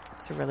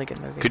 It's a really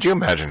good movie. Could you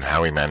imagine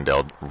Howie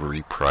Mandel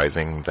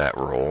reprising that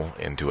role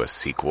into a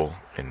sequel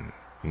in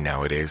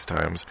nowadays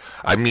times?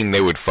 I mean, they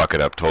would fuck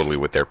it up totally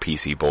with their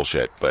PC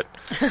bullshit, but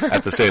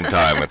at the same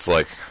time, it's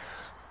like...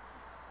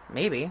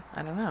 Maybe.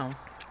 I don't know.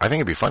 I think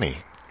it'd be funny.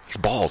 He's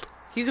bald.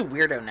 He's a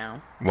weirdo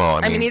now. Well,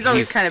 I mean he's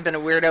always kind of been a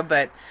weirdo,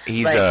 but...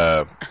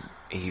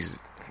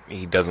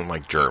 He doesn't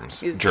like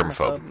germs. He's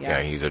germaphobe.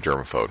 Yeah, he's a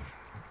germaphobe.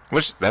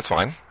 Which, that's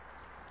fine.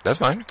 That's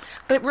fine.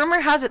 But rumor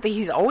has it that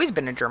he's always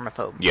been a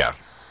germaphobe. Yeah.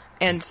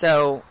 And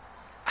so,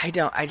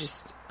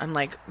 I'm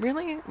like,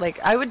 really? Like,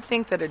 I would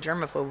think that a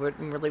germaphobe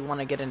wouldn't really want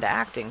to get into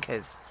acting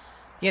because,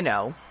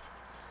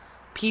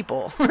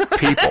 people.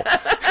 People.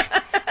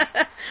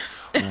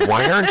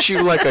 Why aren't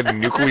you like a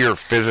nuclear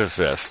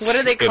physicist? What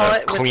do they call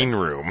it? Clean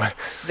room.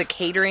 The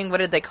catering. What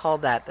did they call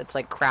that? That's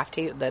like craft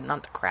table.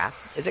 Not the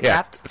craft. Is it yeah,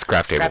 craft? It's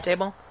craft table. Craft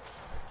table.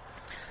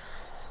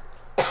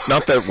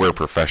 Not that we're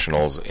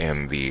professionals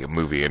in the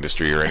movie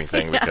industry or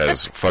anything,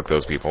 because fuck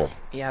those people.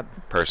 Yep.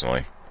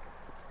 Personally,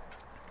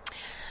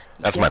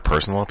 that's my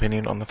personal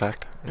opinion on the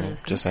fact.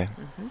 Just saying.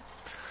 Mm-hmm.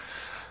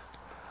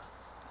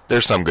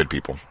 There's some good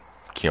people.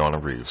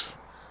 Keanu Reeves.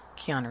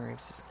 Keanu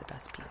Reeves is the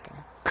best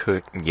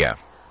people.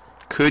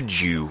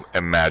 Could you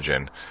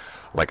imagine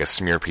like a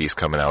smear piece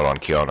coming out on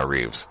Keanu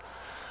Reeves?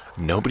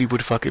 Nobody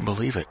would fucking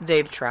believe it.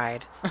 They've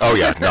tried. Oh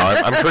yeah, no,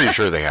 I'm pretty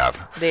sure they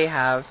have. They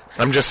have.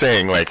 I'm just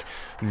saying, like,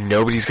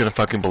 nobody's gonna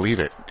fucking believe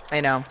it. I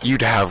know.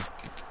 You'd have...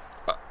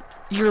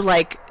 You're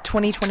like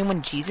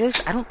 2021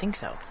 Jesus? I don't think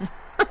so.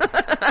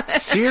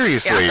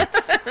 Seriously.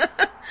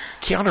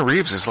 Keanu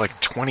Reeves is like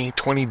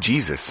 2020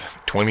 Jesus.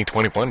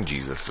 2021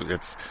 Jesus.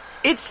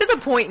 It's to the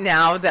point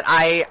now that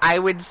I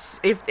would,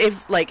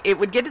 if like, it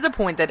would get to the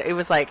point that it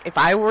was like, if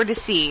I were to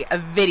see a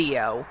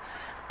video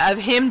of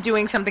him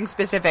doing something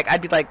specific,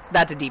 I'd be like,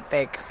 that's a deep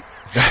fake.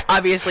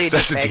 Obviously,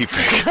 that's a deep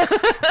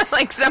fake.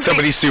 Like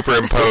somebody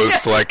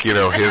superimposed, like,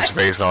 his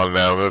face on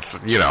them.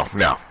 That's,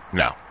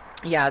 no.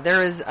 Yeah,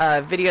 there is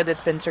a video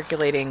that's been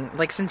circulating,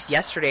 like, since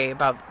yesterday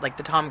about, like,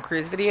 the Tom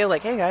Cruise video.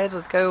 Like, hey, guys,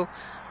 let's go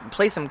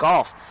play some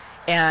golf.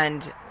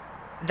 And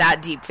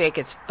that deep fake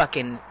is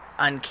fucking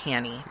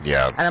uncanny.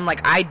 Yeah. And I'm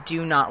like, I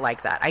do not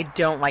like that. I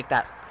don't like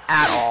that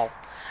at all.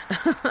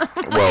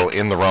 Well,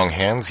 in the wrong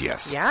hands,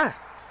 yes. Yeah.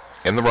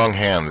 In the wrong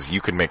hands, you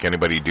can make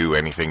anybody do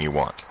anything you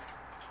want.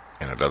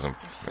 And it doesn't...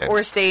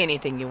 Or say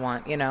anything you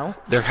want,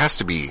 There has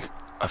to be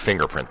a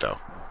fingerprint, though.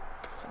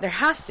 There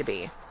has to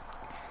be.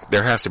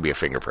 There has to be a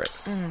fingerprint.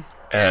 Mm.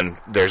 And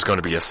there's going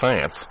to be a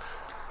science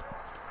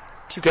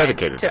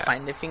dedicated to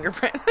find the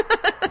fingerprint.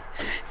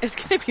 It's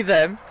going to be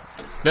the...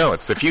 No,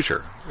 it's the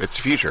future. It's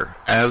the future.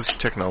 As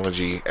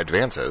technology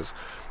advances,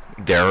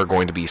 there are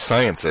going to be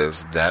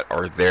sciences that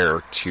are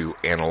there to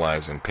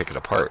analyze and pick it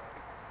apart.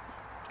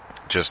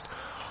 Just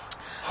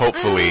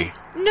hopefully...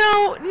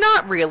 No,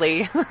 not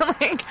really.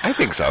 I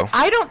think so.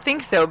 I don't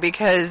think so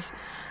because,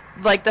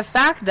 like, the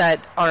fact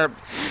that our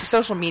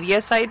social media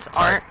sites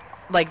aren't,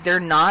 like, they're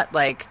not,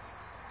 like,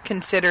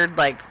 considered,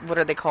 like, what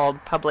are they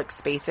called? Public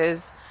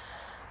spaces.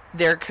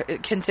 They're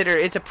considered,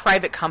 it's a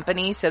private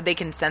company, so they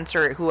can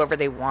censor whoever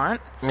they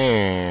want.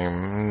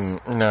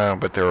 No,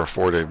 but they're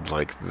afforded,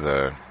 like,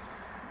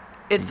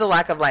 It's the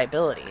lack of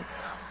liability.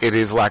 It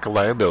is lack of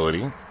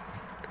liability.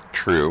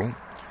 True.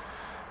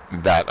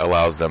 That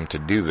allows them to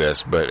do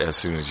this, but as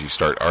soon as you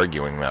start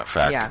arguing that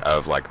fact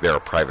of, like, they're a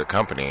private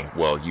company,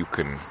 well,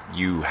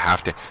 you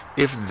have to,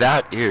 if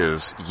that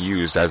is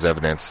used as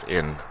evidence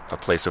in a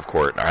place of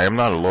court, I am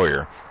not a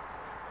lawyer.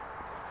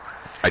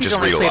 I just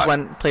read a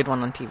lot. Played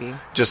one on TV.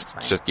 Just,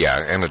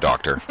 and a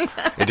doctor.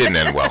 It didn't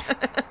end well.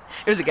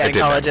 It was a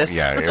gynecologist.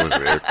 Yeah, it was.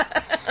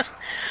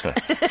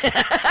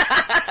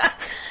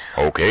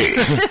 Okay.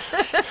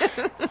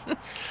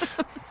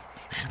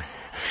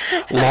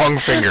 Long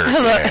finger.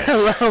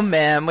 Hello,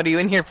 ma'am. What are you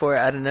in here for?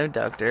 I don't know,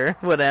 doctor.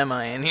 What am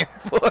I in here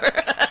for?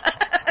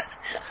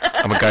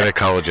 I'm a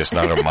gynecologist,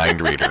 not a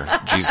mind reader.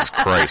 Jesus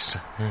Christ.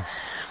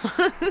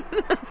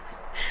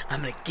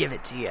 I'm going to give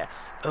it to you.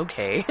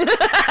 Okay.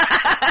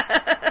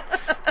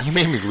 You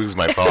made me lose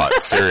my thought.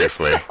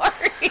 Seriously.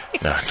 Sorry.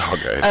 No, it's all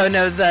good. Oh,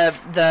 no,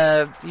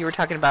 the you were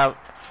talking about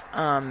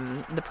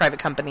the private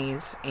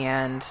companies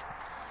and...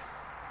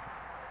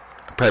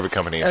 Private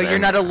companies. Oh, you're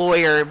not a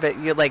lawyer, but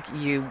you're like,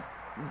 you...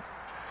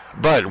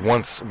 But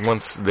once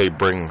they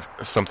bring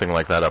something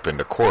like that up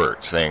into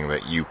court, saying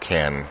that you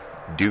can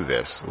do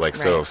this, like,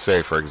 so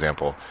say, for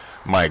example,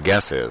 my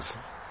guess is,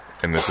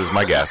 and this is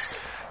my guess,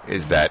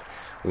 is that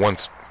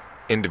once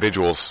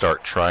individuals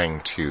start trying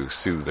to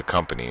sue the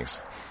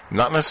companies,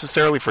 not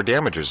necessarily for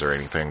damages or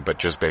anything, but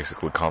just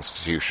basically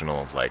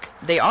constitutional, like...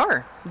 They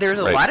are. There's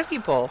a lot of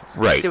people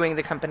suing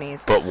the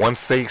companies. But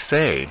once they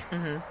say,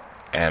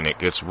 and it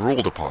gets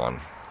ruled upon,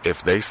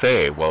 if they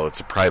say, well, it's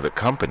a private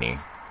company,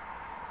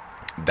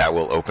 that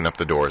will open up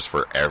the doors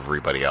for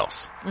everybody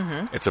else.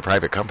 Mm-hmm. It's a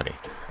private company.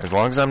 As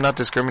long as I'm not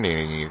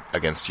discriminating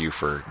against you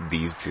for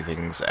these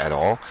things at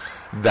all,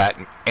 that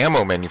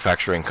ammo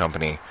manufacturing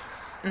company,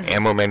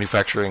 ammo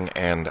manufacturing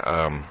and,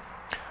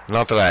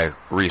 not that I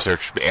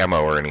researched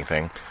ammo or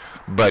anything,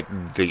 but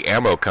the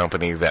ammo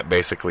company that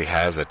basically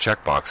has a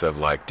checkbox of,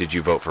 like, did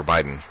you vote for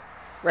Biden?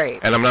 Right.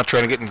 And I'm not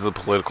trying to get into the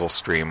political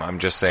stream. I'm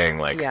just saying,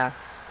 like,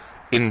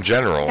 in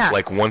general,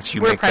 like, once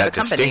you make that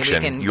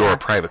distinction, you're a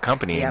private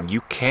company and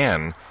you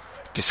can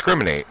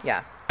discriminate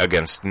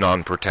against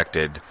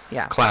non-protected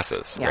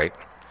classes, right?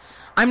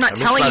 I'm not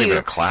telling you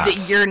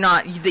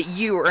that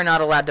you are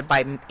not allowed to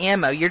buy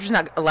ammo. You're just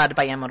not allowed to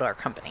buy ammo to our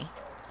company.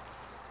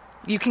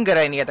 You can go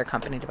to any other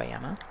company to buy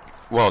ammo.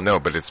 Well, no,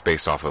 but it's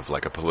based off of,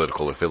 like, a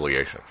political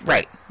affiliation.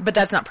 Right. But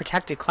that's not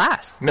protected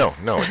class. No,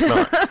 it's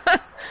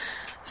not.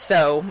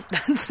 So,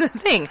 that's the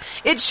thing.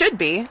 It should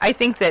be. I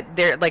think that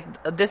they're, like,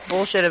 this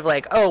bullshit of,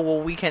 like, oh,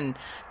 well, we can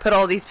put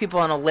all these people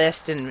on a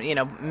list and, you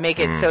know, make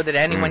it so that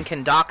anyone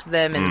can dox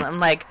them. And I'm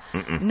like,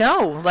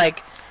 no.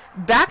 Like,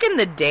 back in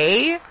the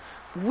day,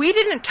 we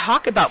didn't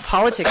talk about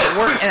politics at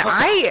work. And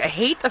I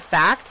hate the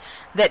fact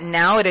that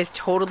now it is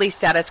totally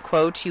status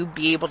quo to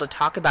be able to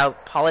talk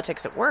about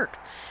politics at work.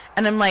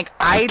 And I'm like,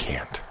 I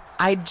can't.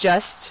 I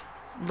just,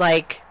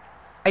 like,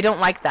 I don't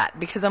like that.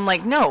 Because I'm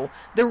like, no.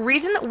 The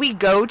reason that we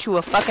go to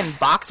a fucking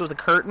box with a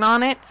curtain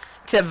on it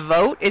to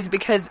vote is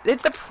because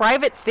it's a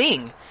private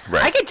thing.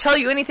 Right. I could tell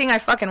you anything I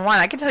fucking want.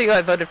 I could tell you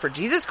I voted for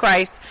Jesus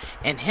Christ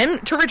and him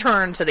to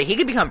return so that he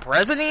could become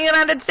president of the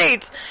United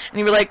States. And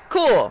you'd be like,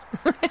 cool.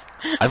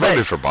 I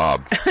voted for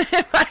Bob.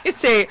 If I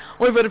say,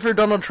 well, I voted for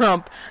Donald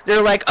Trump,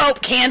 they're like, oh,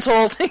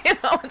 canceled. You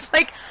know, it's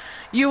like,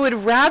 you would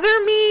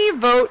rather me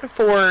vote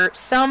for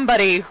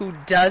somebody who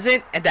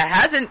doesn't, that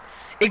hasn't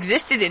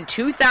existed in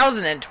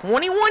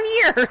 2021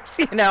 years,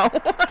 you know?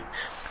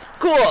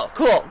 Cool.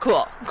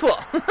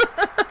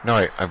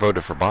 No, I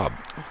voted for Bob.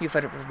 You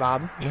voted for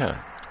Bob?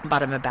 Yeah.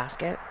 Bought him a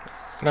basket?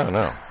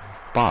 No.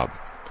 Bob.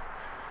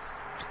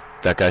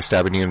 That guy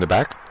stabbing you in the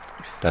back?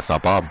 That's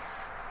not Bob.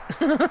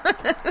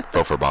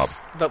 Vote for Bob.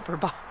 Vote for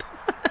Bob.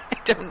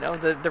 I don't know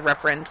the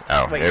reference,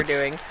 what you're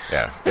doing.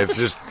 Yeah, it's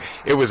just,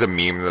 it was a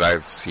meme that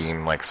I've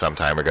seen, like, some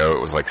time ago.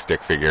 It was, like,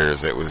 stick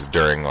figures. It was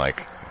during,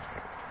 like,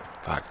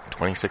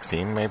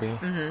 2016, maybe?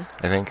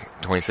 Mm-hmm. I think,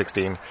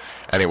 2016.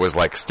 And it was,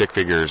 like, stick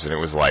figures, and it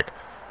was, like,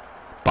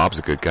 Bob's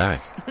a good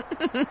guy.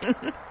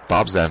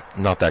 Bob's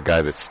not that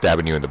guy that's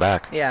stabbing you in the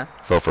back. Yeah.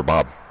 Vote for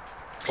Bob.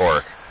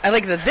 Or... I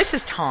like that this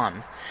is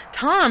Tom.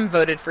 Tom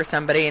voted for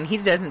somebody, and he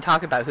doesn't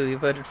talk about who he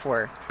voted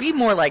for. Be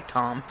more like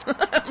Tom.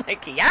 I'm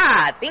like,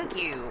 yeah,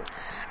 thank you.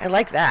 I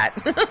like that.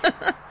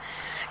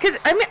 Because,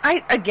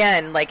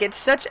 again, like, it's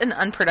such an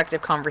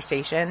unproductive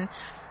conversation.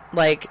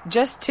 Like,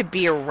 just to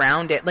be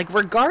around it. Like,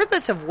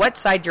 regardless of what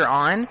side you're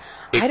on,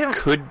 it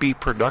could be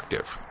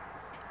productive.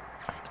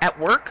 At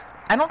work?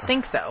 I don't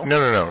think so.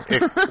 No.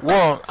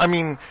 Well, I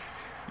mean,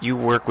 you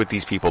work with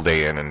these people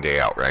day in and day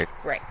out, right?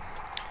 Right.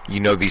 You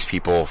know these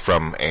people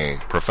from a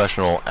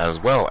professional as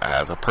well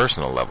as a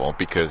personal level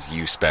because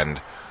you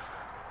spend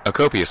a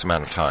copious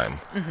amount of time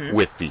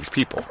with these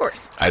people. Of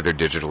course. Either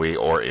digitally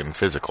or in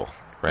physical,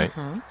 right?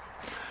 Mm-hmm.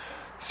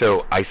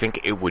 So I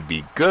think it would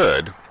be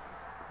good.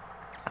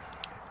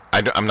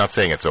 I'm not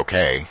saying it's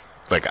okay.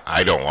 Like,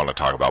 I don't want to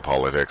talk about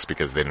politics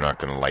because they're not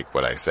going to like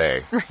what I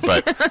say. Right.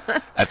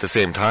 But at the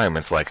same time,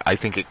 it's like, I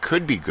think it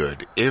could be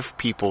good if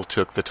people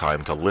took the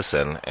time to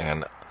listen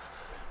and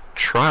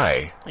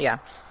try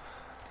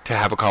to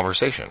have a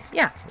conversation.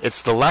 Yeah.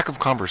 It's the lack of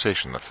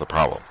conversation that's the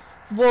problem.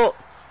 Well,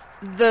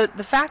 the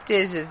fact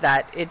is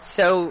that it's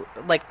so,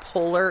 like,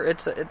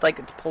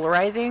 it's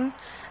polarizing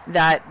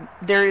that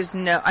there is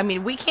no, I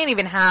mean, we can't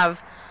even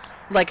have,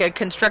 like, a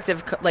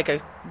constructive, like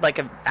a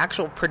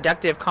actual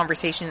productive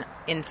conversation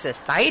in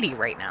society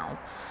right now.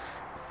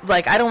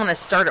 Like, I don't want to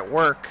start at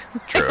work.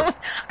 True.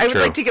 I would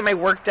like to get my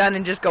work done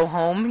and just go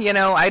home, you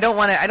know? I don't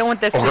want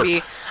this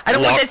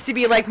to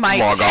be like my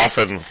log test.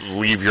 off and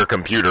leave your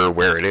computer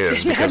where it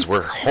is because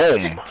we're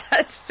home.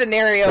 Test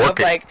scenario of,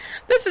 like,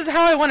 this is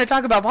how I want to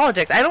talk about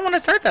politics. I don't want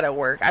to start that at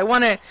work. I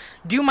want to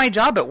do my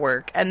job at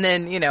work. And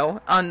then, you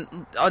know,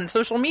 on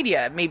social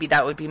media, maybe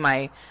that would be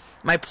my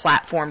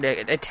platform to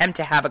attempt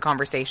to have a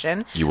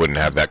conversation. You wouldn't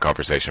have that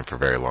conversation for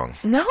very long.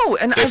 No.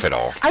 And if at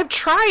all. I've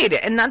tried,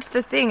 and that's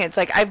the thing. It's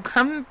like, I've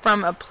come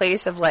from a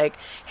place of, like,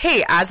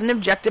 hey, as an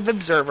objective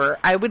observer,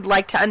 I would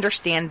like to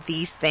understand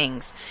these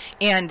things.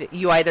 And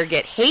you either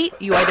get hate,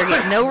 you either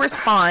get no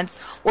response,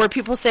 or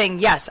people saying,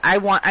 yes,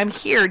 I'm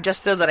here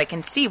just so that I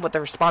can see what the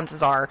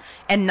responses are,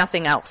 and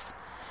nothing else.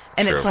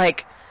 And It's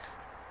like,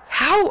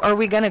 how are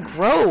we going to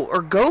grow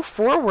or go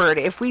forward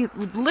if we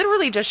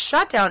literally just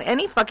shut down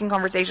any fucking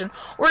conversation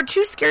or are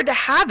too scared to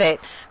have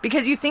it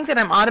because you think that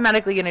I'm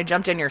automatically going to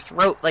jump down your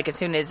throat, like, as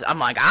soon as I'm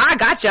like,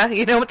 gotcha.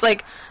 You know, it's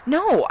like,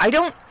 no, I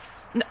don't.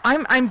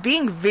 I'm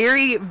being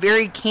very,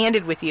 very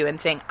candid with you and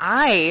saying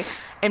I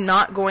am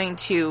not going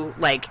to,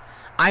 like,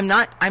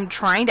 I'm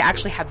trying to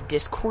actually have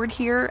discord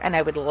here, and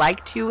I would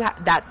like to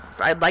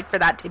I'd like for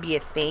that to be a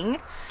thing.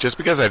 Just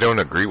because I don't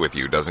agree with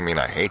you doesn't mean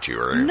I hate you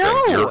or anything.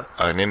 No. You're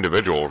an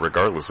individual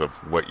regardless of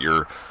what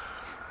your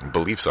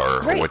beliefs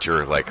are or what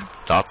your, like,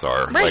 thoughts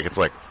are. Right. Like, it's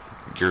like,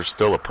 you're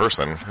still a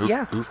person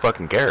who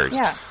fucking cares.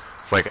 Yeah.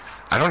 It's like,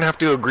 I don't have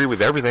to agree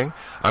with everything.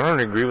 I don't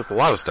agree with a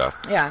lot of stuff.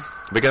 Yeah.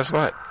 But guess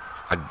what?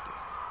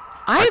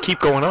 I keep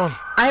going on.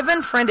 I've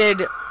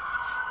unfriended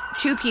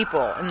 2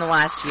 people in the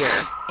last year,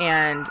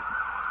 and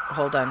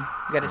hold on,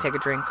 you got to take a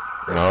drink.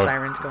 The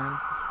siren's going.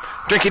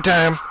 Drinky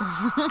time.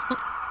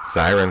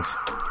 Sirens.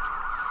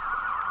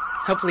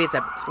 Hopefully, it's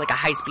a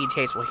high-speed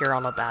chase. We'll hear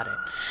all about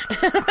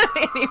it.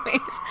 Anyways,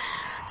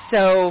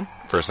 so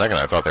for a second,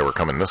 I thought they were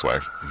coming this way.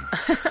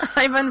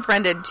 I've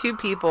unfriended 2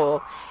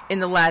 people in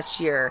the last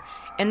year.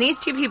 And these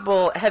 2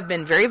 people have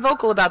been very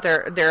vocal about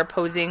their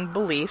opposing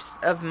beliefs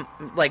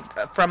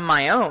from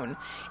my own.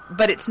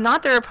 But it's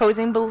not their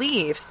opposing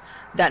beliefs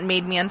that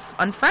made me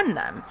unfriend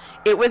them.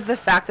 It was the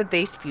fact that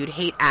they spewed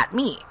hate at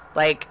me.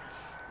 Like,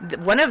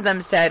 one of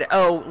them said,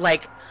 "Oh,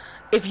 like,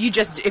 if you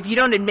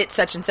don't admit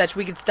such and such,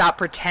 we could stop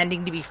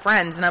pretending to be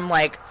friends." And I'm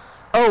like,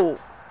 "Oh,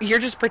 you're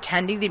just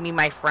pretending to be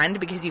my friend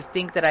because you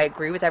think that I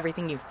agree with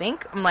everything you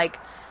think?" I'm like,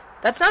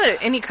 that's not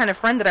any kind of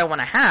friend that I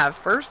want to have,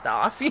 first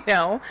off, you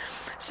know.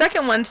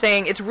 Second one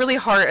saying it's really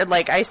hard.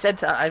 Like I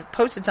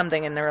posted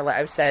something and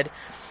I said,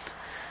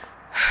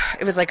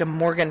 it was like a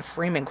Morgan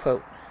Freeman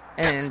quote.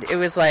 And it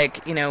was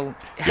like, you know,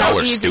 y'all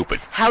are stupid.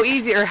 How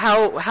easy or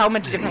how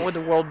much different would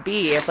the world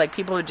be if like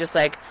people would just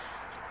like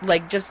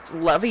just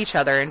love each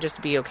other and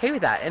just be okay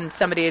with that. And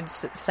somebody had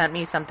sent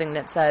me something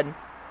that said,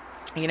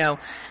 you know,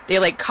 they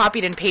like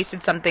copied and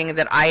pasted something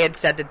that I had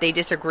said that they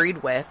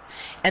disagreed with.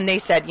 And they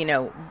said, you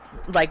know,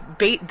 like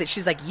that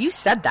she's like, you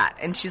said that.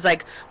 And she's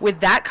like,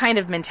 with that kind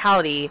of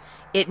mentality,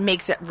 it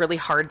makes it really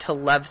hard to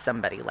love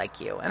somebody like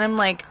you. And I'm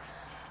like,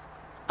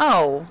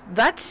 oh,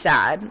 that's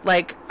sad.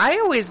 Like, I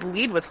always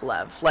lead with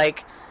love.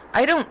 Like,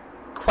 I don't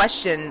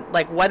question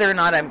like whether or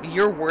not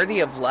you're worthy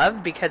of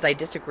love because I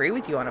disagree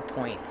with you on a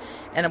point.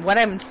 And what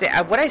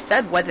I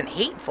said wasn't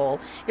hateful.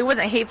 It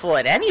wasn't hateful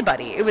at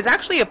anybody. It was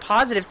actually a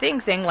positive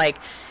thing, saying like,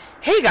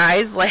 "Hey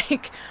guys,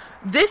 like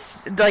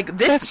this,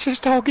 let's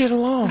just all get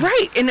along."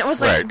 Right. And it was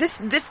like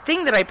this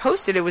thing that I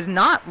posted, it was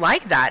not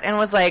like that. And it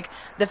was like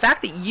the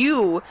fact that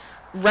you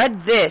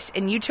read this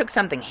and you took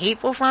something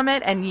hateful from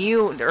it, and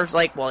you are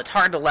like, well, it's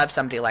hard to love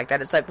somebody like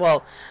that. It's like,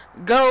 well,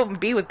 go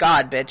be with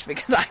God, bitch,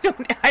 because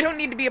I don't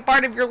need to be a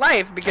part of your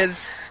life, because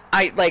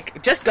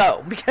just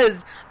go, because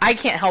I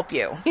can't help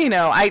you. You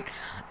know, I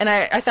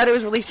thought it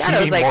was really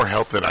sad. You need more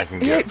help than I can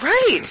get. Yeah,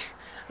 right.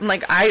 I'm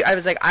like, I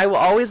was like, I will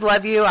always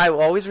love you. I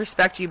will always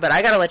respect you, but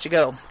I gotta let you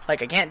go.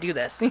 Like, I can't do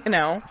this, you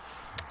know?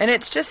 And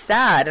it's just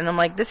sad. And I'm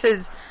like,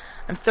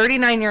 I'm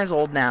 39 years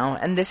old now,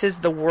 and this is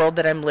the world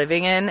that I'm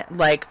living in.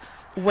 Like,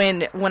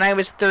 when I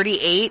was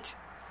 38,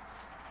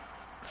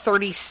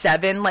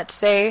 37, let's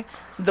say,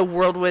 the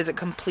world was a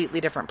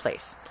completely different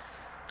place.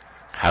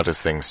 How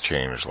does things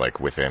change, like,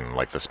 within,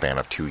 like, the span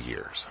of 2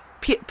 years?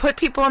 Put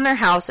people in their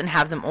house and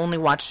have them only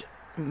watch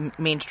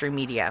mainstream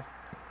media.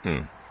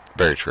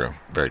 Very true.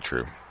 Very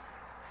true.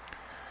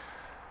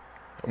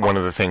 One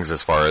of the things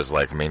as far as,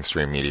 like,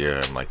 mainstream media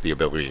and, like, the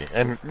ability,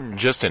 and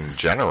just in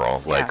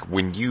general, like,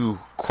 when you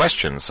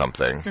question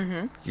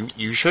something,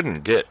 you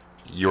shouldn't get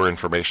your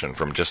information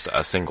from just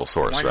a single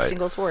source, right? One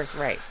single source,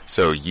 right.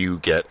 So you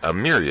get a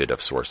myriad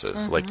of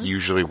sources. Like,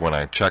 usually when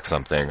I check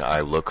something,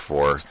 I look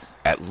for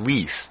at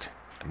least,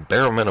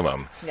 bare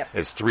minimum,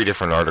 is 3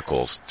 different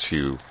articles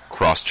to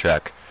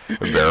cross-check,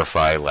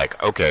 verify,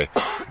 like, okay,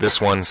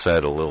 this one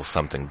said a little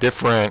something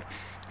different,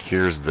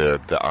 here's the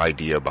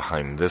idea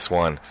behind this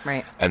one,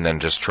 right? And then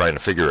just trying to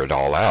figure it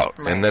all out.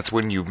 Right. And that's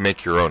when you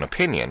make your own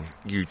opinion.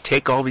 You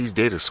take all these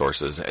data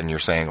sources and you're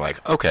saying,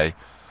 like, okay,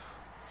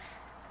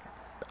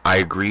 I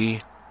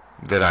agree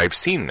that I've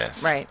seen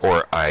this, right?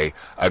 Or I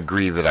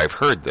agree that I've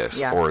heard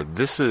this, or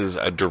this is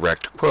a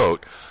direct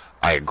quote.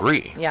 I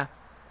agree. Yeah.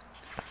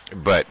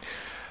 But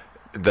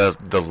the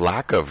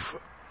lack of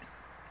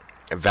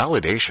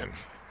validation,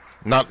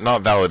 not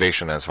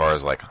validation as far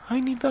as like I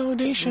need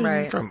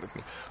validation from,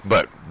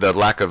 but the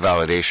lack of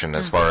validation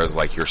as far as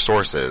like your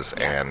sources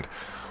and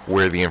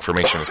where the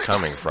information is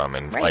coming from,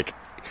 and like,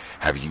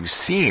 have you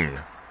seen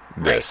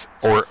this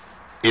or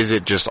is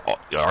it just,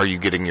 are you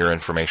getting your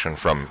information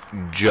from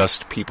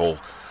just people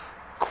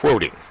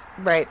quoting?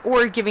 Right,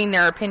 or giving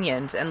their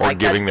opinions, and like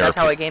that's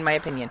how I gain my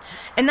opinion.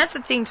 And that's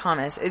the thing,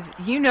 Thomas, is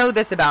you know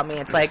this about me.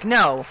 It's like,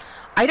 no,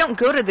 I don't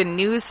go to the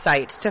news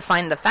sites to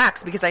find the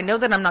facts, because I know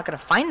that I'm not going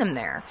to find them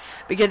there,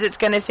 because it's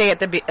going to say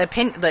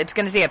it's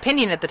going to say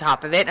opinion at the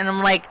top of it, and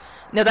I'm like,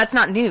 no, that's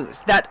not news.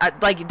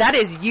 That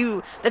is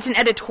you. That's an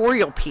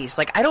editorial piece.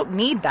 Like, I don't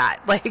need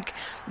that. Like,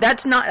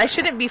 that's not. I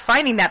shouldn't be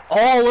finding that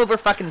all over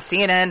fucking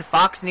CNN,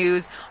 Fox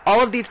News,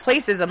 all of these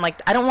places. I'm like,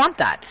 I don't want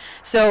that.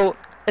 So,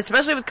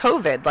 especially with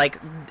COVID, like,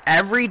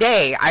 every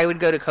day I would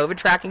go to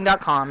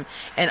covidtracking.com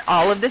and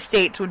all of the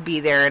states would be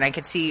there, and I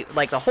could see,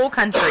 like, the whole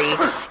country,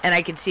 and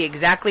I could see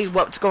exactly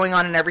what's going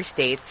on in every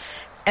state.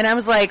 And I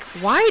was like,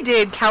 why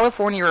did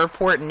California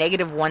report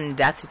 -1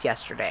 deaths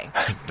yesterday?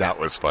 That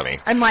was funny.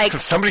 I'm like...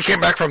 somebody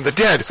came back from the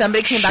dead.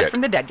 Somebody came back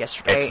from the dead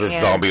yesterday. It's the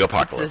zombie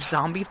apocalypse. It's the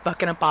zombie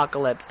fucking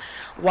apocalypse.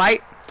 Why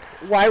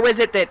was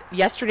it that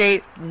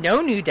yesterday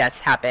no new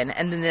deaths happened,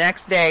 and then the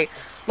next day,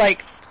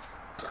 like,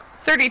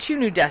 32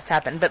 new deaths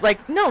happened? But,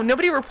 like, no,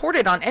 nobody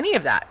reported on any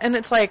of that. And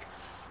it's like...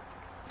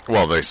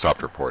 Well, they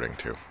stopped reporting,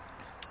 too.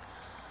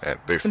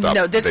 They stopped.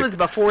 No, this was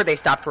before they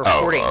stopped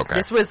reporting. Oh, okay.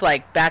 This was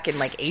like back in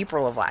like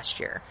April of last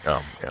year.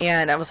 Oh,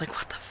 yeah. And I was like,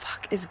 what the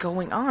fuck is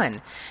going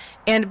on?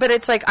 But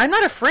it's like, I'm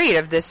not afraid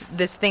of this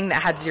thing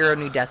that had 0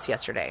 new deaths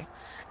yesterday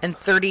and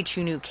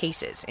 32 new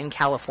cases in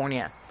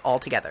California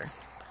altogether.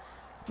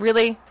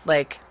 Really?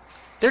 Like,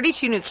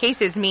 32 new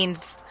cases means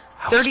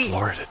 30. How's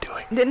Florida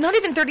doing? Not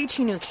even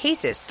 32 new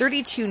cases,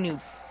 32 new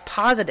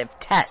positive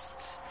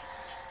tests.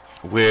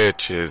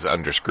 Which is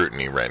under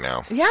scrutiny right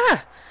now.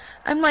 Yeah.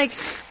 I'm like,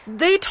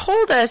 they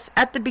told us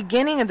at the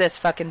beginning of this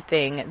fucking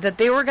thing that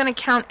they were going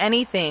to count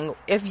anything.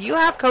 If you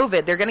have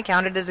COVID, they're going to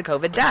count it as a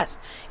COVID death.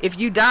 If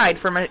you died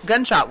from a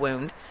gunshot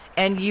wound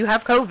and you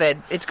have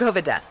COVID, it's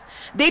COVID death.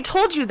 They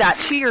told you that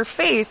to your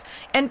face,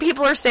 and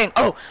people are saying,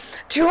 oh,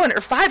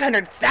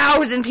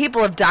 500,000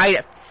 people have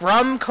died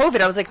from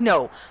COVID. I was like,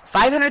 no,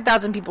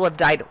 500,000 people have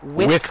died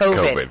with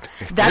COVID.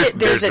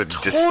 There's a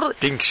total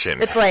distinction.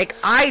 It's like,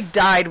 I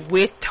died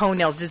with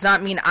toenails does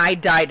not mean I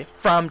died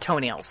from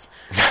toenails.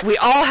 We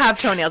all have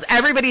toenails.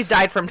 Everybody's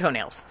died from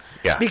toenails.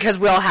 Yeah. Because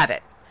we all have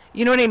it.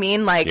 You know what I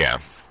mean? Like, yeah.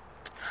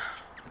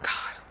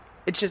 God,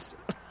 it's just,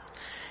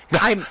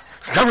 am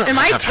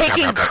I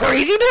taking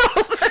crazy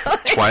pills?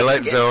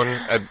 Twilight Zone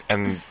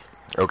and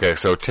okay,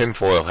 so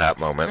tinfoil hat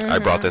moment. I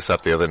brought this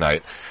up the other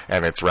night,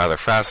 and it's rather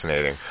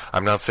fascinating.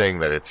 I'm not saying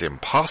that it's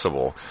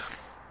impossible.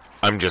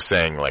 I'm just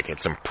saying, like,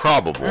 it's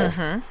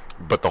improbable.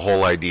 But the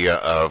whole idea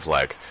of,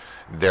 like,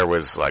 there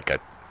was, like,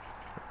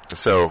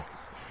 so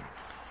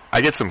I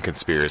get some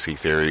conspiracy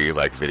theory,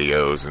 like,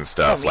 videos and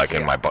stuff, like,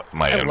 in my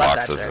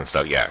inboxes and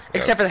stuff. Yeah.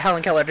 Except for the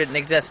Helen Keller didn't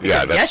exist.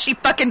 Yeah, yes, she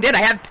fucking did.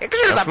 I have pictures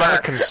of her. That's not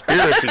a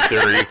conspiracy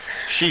theory.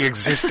 She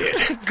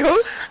existed.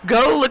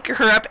 Go look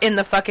her up in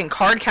the fucking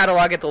card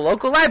catalog at the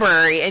local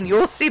library, and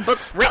you'll see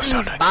books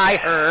written by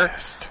her.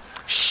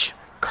 Shh.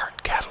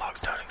 Card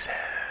catalogs don't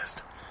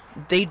exist.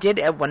 They did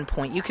at one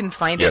point. You can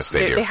find it. Yes,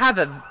 they do. They have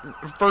a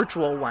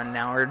virtual one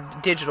now, or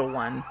digital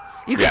one.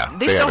 They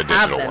still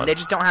have them. One. They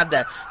just don't have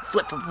the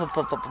flip,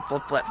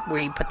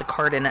 where you put the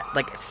card in it,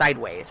 like,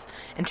 sideways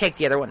and take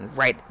the other one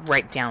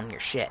right down your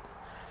shit.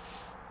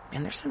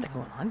 Man, there's something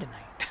going on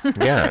tonight.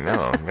 Yeah,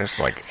 no. There's,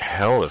 like,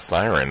 hell of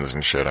sirens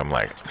and shit. I'm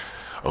like,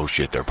 oh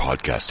shit, they're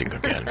podcasting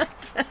again.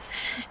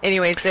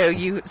 Anyway, so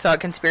you saw a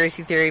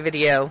conspiracy theory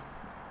video.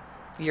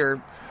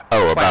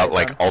 About,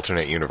 like,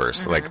 alternate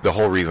universe. Like, the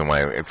whole reason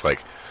why it's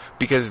like,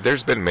 because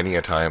there's been many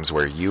a times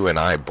where you and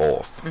I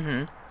both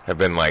have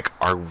been like,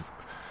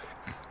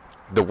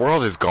 the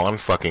world has gone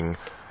fucking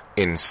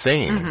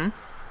insane.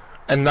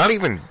 And not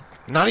even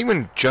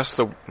just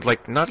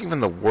not even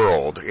the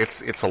world.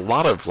 It's a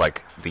lot of,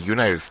 like, the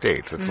United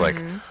States. It's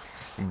like,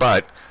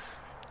 but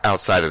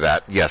outside of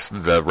that, yes,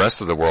 the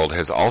rest of the world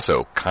has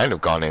also kind of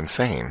gone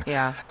insane.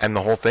 Yeah. And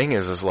the whole thing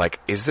is like,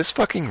 is this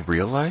fucking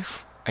real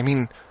life? I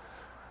mean,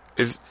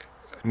 is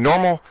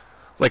normal,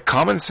 like,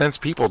 common sense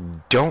people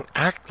don't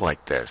act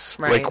like this.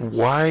 Right. Like,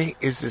 why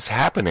is this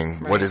happening?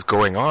 Right. What is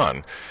going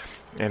on?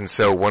 And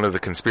so one of the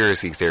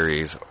conspiracy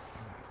theories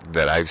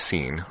that I've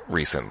seen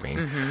recently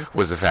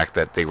was the fact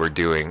that they were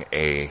doing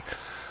a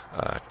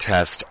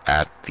test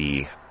at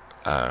the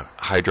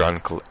Hadron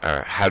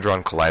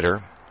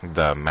Collider,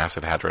 the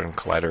Massive Hadron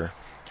Collider.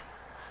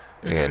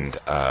 And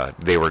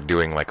they were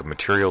doing, like, a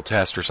material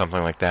test or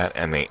something like that,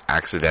 and they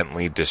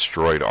accidentally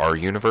destroyed our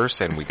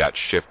universe, and we got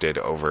shifted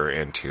over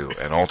into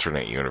an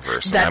alternate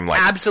universe. That and I'm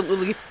like,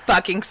 absolutely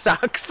fucking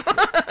sucks.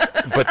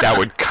 But that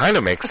would kind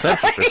of make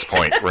sense at this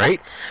point, right?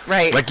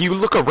 Right. Like, you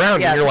look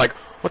around and you're like,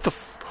 what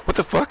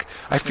the fuck?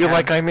 I feel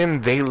like I'm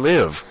in They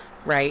Live.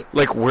 Right.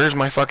 Like, where's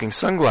my fucking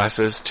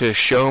sunglasses to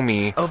show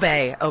me?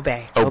 Obey.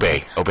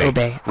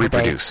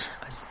 Reproduce.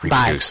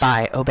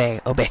 Bye.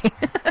 Obey.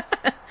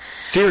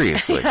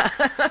 Seriously.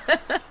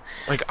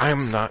 Like,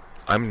 I'm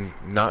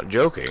not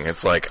joking.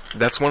 It's like,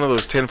 that's one of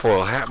those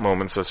tinfoil hat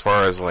moments as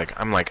far as, like,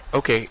 I'm like,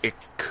 okay, it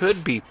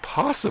could be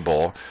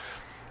possible.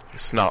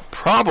 It's not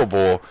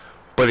probable,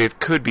 but it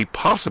could be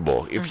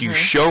possible. If you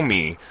show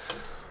me,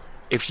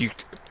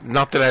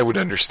 not that I would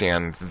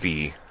understand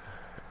the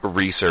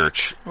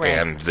research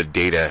and the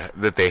data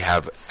that they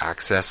have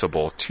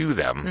accessible to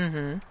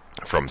them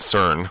from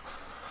CERN.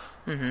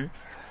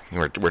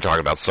 We're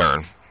talking about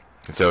CERN.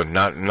 So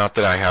not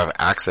that I have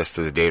access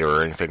to the data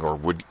or anything, or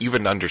would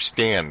even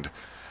understand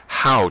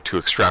how to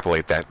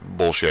extrapolate that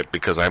bullshit,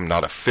 because I'm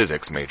not a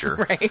physics major.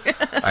 Right.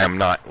 I am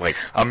not, like,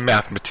 a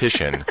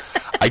mathematician.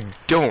 I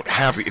don't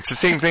have... It's the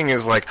same thing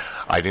as, like,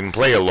 I didn't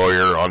play a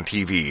lawyer on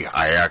TV.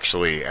 I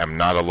actually am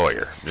not a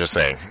lawyer. Just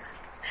saying.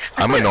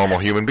 I'm a normal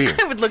human being.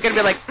 I would look at it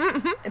and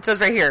be like, it says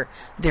right here,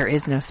 there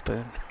is no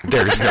spoon.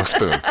 There is no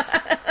spoon.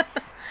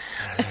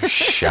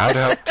 Shout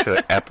out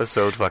to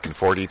episode fucking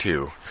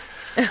 42.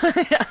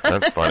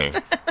 That's funny.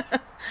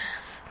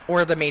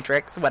 Or The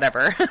Matrix,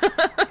 whatever.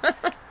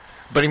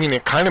 But I mean,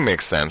 it kind of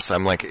makes sense.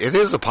 I'm like, it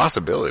is a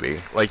possibility.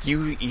 Like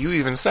you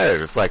even said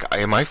it. It's like,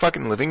 am I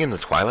fucking living in the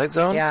Twilight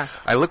Zone? Yeah.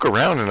 I look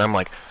around and I'm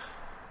like,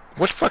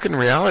 what fucking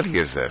reality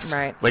is this?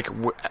 Right. Like,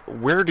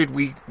 where did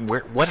we?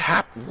 What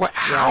happened? What?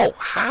 How? Yeah.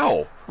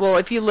 How? Well,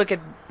 if you look at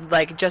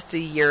like just a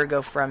year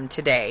ago from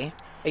today,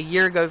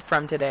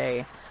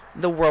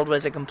 the world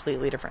was a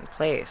completely different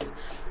place.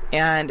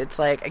 And it's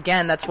like,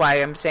 again, that's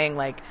why I'm saying,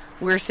 like,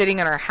 we're sitting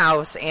in our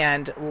house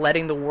and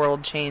letting the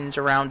world change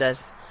around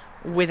us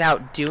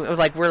without doing,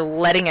 like, we're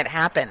letting it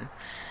happen.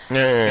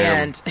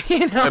 Yeah. And,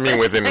 you know. I mean,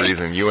 within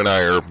reason. You and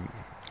I are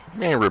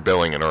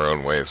rebelling in our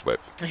own ways, but.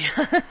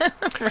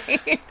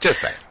 Right?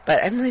 Just saying.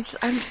 But I'm just,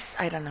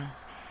 I don't know.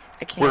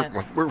 I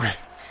can't. We're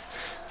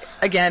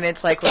Again,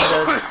 it's like one of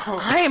those,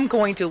 I am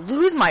going to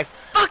lose my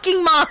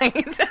fucking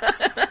mind.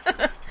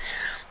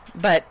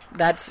 But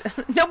that's,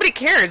 nobody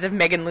cares if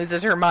Megan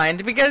loses her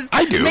mind, because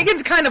I do.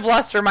 Megan's kind of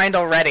lost her mind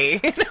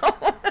already, you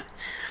know?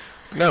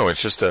 No,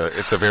 it's just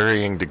it's a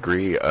varying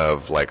degree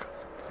of, like,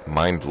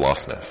 mind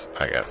lostness,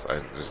 I guess.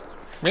 A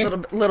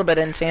little bit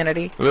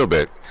insanity. A little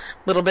bit. A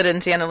little bit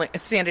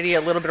insanity,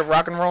 a little bit of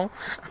rock and roll.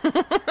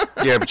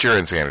 Yeah, but your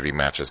insanity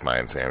matches my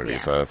insanity,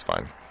 so that's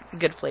fine.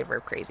 Good flavor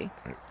of crazy.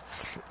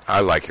 I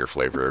like your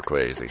flavor of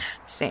crazy.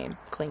 Same.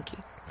 Clinky.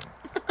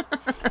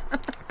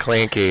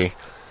 Clanky.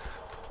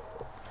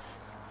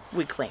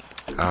 We clink.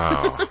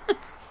 Oh.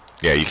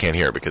 Yeah, you can't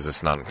hear it because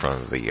it's not in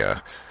front of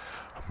the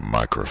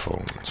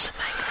microphones.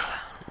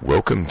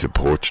 Welcome to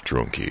Porch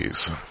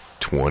Drunkies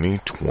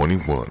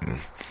 2021.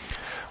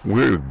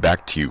 We're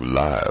back to you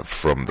live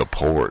from the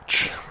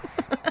porch.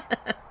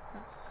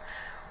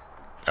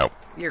 Oh.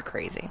 You're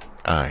crazy.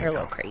 You're a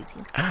little crazy.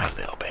 A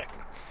little bit.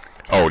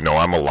 Oh, no,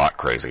 I'm a lot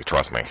crazy.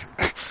 Trust me.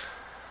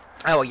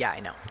 Oh, yeah, I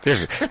know.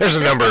 There's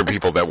a number of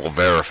people that will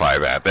verify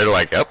that. They're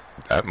like, yep,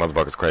 that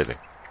motherfucker's crazy.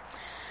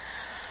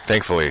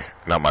 Thankfully,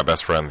 not my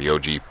best friend, the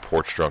OG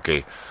Porch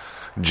Drunkie,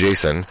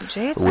 Jason.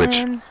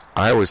 Which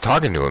I was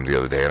talking to him the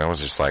other day, and I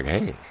was just like,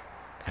 hey,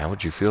 how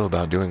would you feel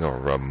about doing a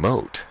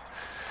remote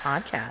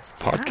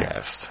podcast?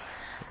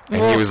 Yeah.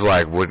 And he was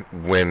like, what?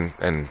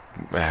 And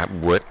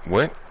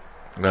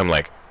I'm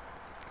like,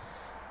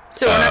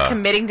 so we're not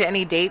committing to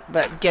any date,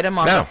 but get him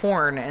on the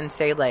horn and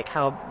say, like,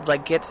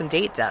 get some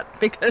dates up,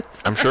 because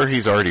I'm sure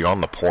he's already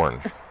on the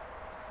porn.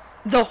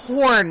 The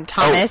horn,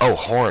 Thomas. Oh,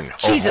 horn.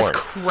 Jesus horn.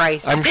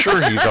 Christ. I'm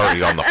sure he's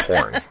already on the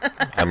porn.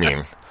 I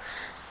mean,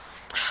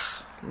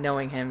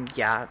 knowing him,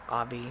 yeah,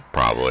 Abby.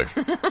 Probably.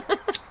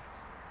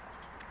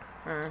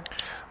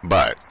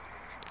 But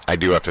I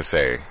do have to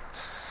say,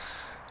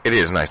 it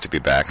is nice to be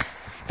back.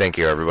 Thank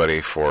you,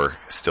 everybody, for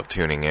still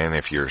tuning in.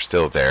 If you're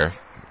still there,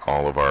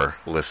 all of our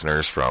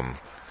listeners from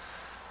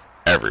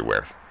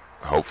everywhere.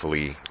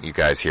 Hopefully, you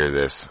guys hear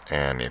this.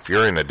 And if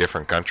you're in a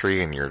different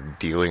country and you're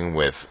dealing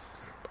with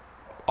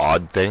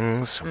odd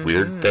things,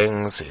 weird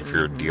things, if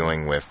you're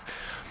dealing with,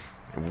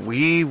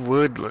 we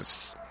would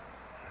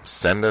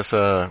send us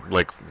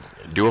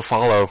do a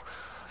follow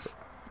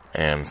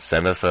and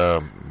send us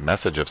a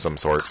message of some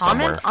sort.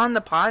 Comment somewhere. on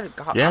the podcast.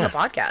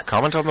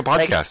 Comment on the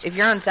podcast. Like, if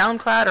you're on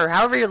SoundCloud or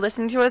however you're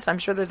listening to us, I'm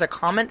sure there's a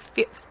comment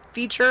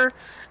feature.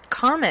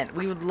 Comment.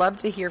 We would love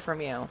to hear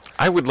from you.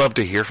 I would love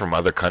to hear from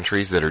other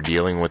countries that are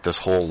dealing with this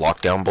whole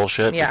lockdown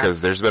bullshit, because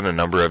there's been a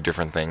number of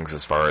different things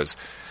as far as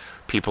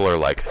people are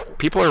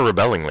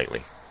rebelling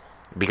lately,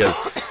 because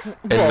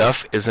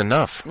enough is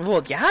enough.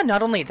 Well, yeah,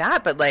 not only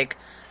that, but like,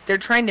 they're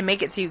trying to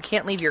make it so you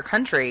can't leave your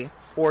country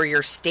or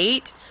your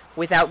state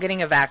without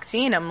getting a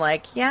vaccine. I'm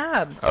like,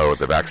 yeah. Oh,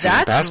 the vaccine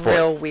passport. That's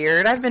real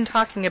weird. I've been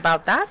talking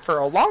about that for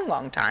a long,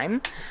 long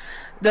time.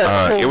 The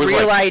whole it was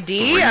Real like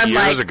ID. 3 I'm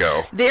years like,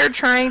 ago. They're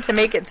trying to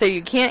make it so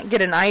you can't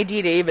get an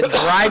ID to even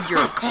drive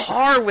your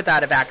car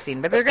without a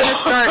vaccine. But they're going to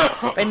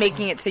start by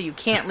making it so you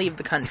can't leave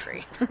the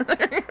country.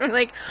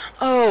 Like,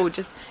 oh,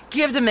 just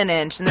give them an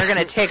inch, and they're going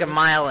to take a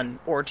mile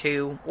or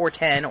 2 or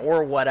 10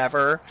 or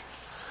whatever.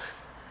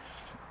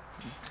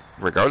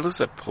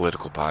 Regardless of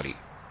political party.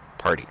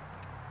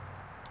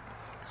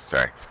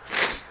 Sorry.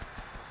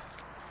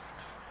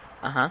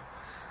 Uh-huh.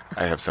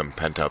 I have some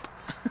pent-up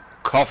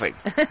coughing.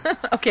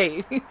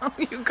 Okay,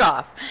 you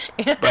cough.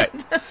 But,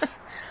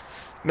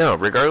 no,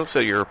 regardless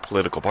of your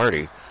political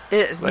party.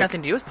 It has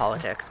nothing to do with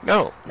politics.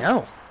 No.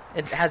 No.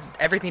 It has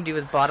everything to do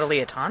with bodily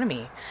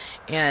autonomy.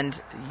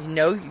 And,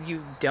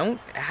 you don't,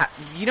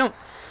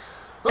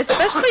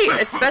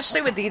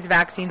 especially with these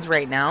vaccines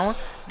right now,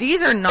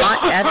 these are not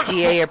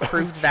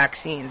FDA-approved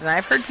vaccines. And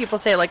I've heard people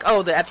say, like,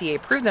 oh, the FDA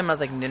approved them. I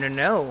was like,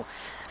 no.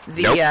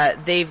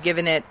 They've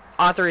given it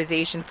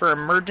authorization for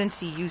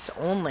emergency use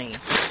only.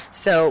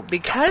 So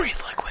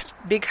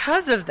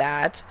because of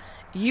that,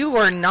 you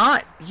are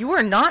not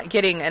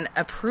getting an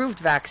approved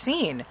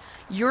vaccine.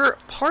 You're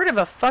part of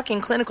a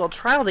fucking clinical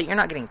trial that you're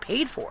not getting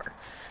paid for.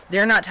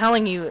 They're not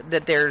telling you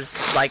that there's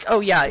like, oh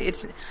yeah,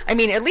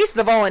 at least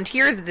the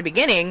volunteers at the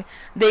beginning,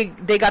 they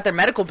got their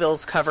medical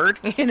bills covered,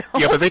 you know?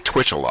 Yeah, but they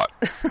twitch a lot.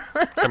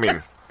 I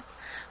mean.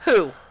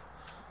 Who?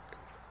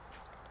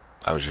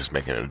 I was just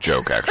making a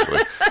joke,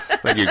 actually.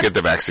 Like, you get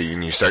the vaccine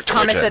and you start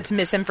twitching. Thomas, that's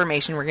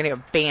misinformation. We're going to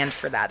get banned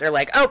for that. They're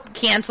like, oh,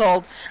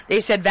 canceled.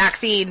 They said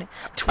vaccine,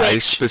 Twitch. I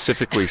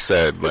specifically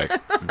said, like,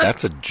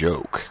 that's a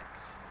joke.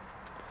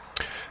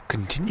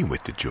 Continue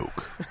with the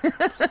joke.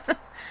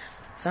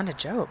 It's not a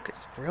joke.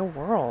 It's real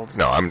world.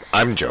 No,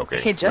 I'm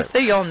joking. Hey, just so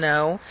you'll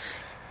know,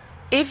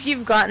 if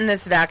you've gotten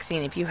this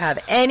vaccine, if you have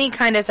any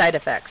kind of side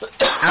effects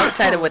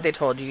outside of what they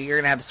told you, you're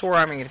going to have a sore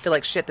arm, you're going to feel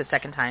like shit the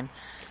second time.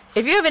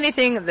 If you have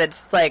anything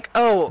that's like,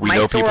 oh, we my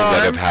know sore people arm,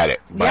 that have had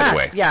it, by the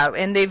way. Yeah,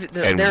 and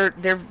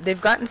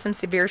they've gotten some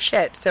severe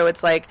shit. So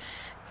it's like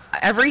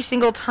every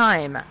single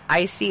time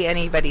I see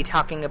anybody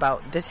talking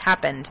about this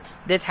happened,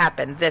 this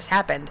happened, this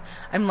happened,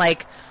 I'm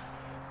like,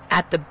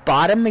 at the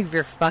bottom of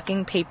your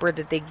fucking paper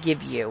that they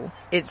give you,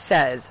 it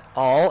says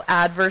all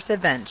adverse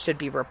events should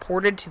be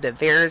reported to the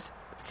VAERS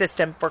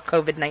system for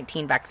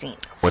COVID-19 vaccine.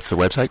 What's the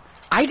website?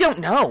 I don't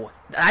know.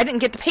 I didn't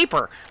get the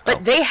paper,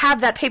 but they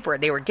have that paper.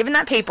 They were given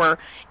that paper,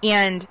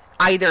 and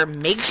either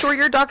make sure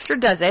your doctor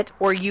does it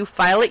or you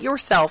file it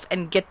yourself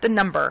and get the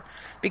number,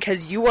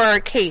 because you are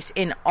a case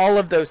in all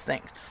of those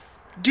things.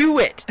 Do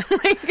it.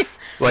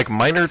 Like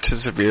minor to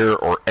severe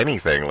or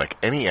anything, like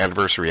any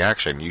adverse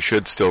reaction, you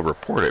should still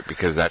report it,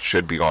 because that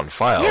should be on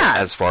file. Yeah.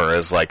 As far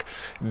as like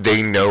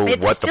they know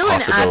It's what the still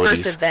possibilities. an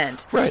adverse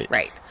event. Right.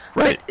 Right.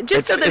 Right. But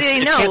just so that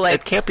they know, like,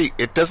 it can't be.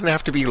 It doesn't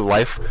have to be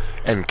life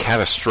and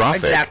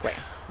catastrophic. Exactly.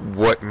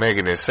 What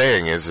Megan is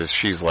saying is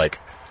she's like,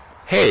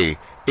 hey,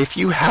 if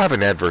you have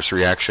an adverse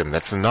reaction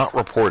that's not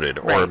reported,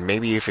 or Right.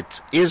 maybe if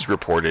it is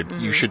reported,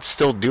 you should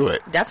still do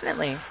it.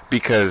 definitely.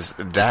 Because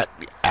that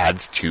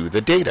adds to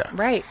the data.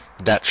 Right.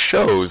 That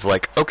shows,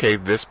 like, okay,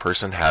 this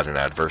person had an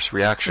adverse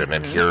reaction,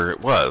 and here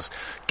it was.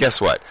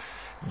 Guess what?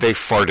 They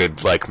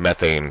farted, like,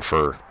 methane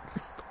for...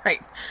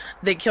 Right.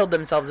 They killed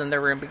themselves in their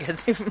room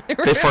because they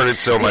farted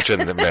so much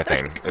in the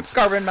methane. It's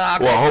carbon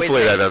monoxide. Well,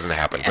 hopefully poisoning. that doesn't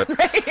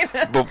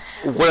happen. But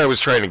what I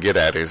was trying to get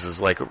at is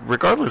like,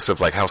 regardless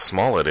of like how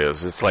small it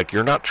is, it's like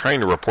you're not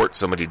trying to report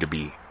somebody to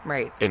be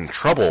Right. in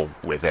trouble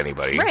with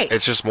anybody. Right.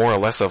 It's just more or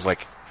less of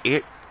like,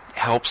 it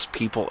helps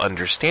people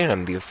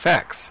understand the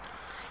effects.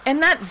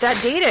 And that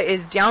data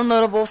is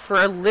downloadable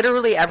for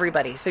literally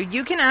everybody. So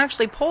you can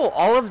actually pull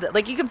all of the,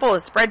 like, you can pull a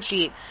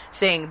spreadsheet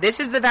saying, this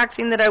is the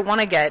vaccine that I want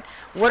to get.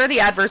 What are the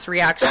adverse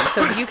reactions?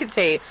 So you could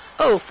say,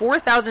 oh,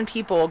 4,000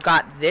 people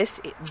got this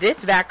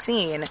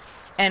vaccine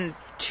and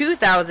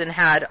 2,000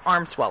 had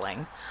arm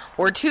swelling,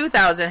 or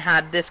 2,000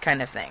 had this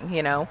kind of thing,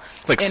 you know?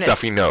 Like and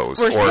stuffy nose.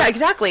 Yeah,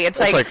 exactly. It's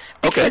like okay,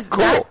 because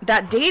cool.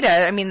 that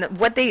data, I mean,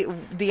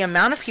 the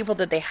amount of people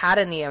that they had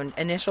in the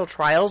initial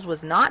trials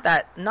was not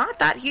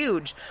that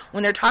huge.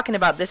 When they're talking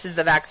about this is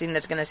the vaccine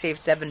that's going to save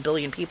 7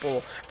 billion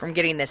people from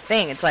getting this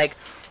thing, it's like,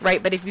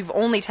 right, but if you've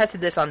only tested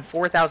this on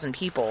 4,000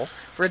 people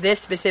for this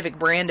specific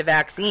brand of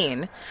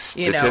vaccine,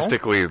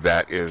 statistically,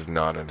 that is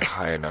not a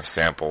high enough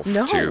sample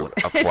No, to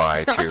apply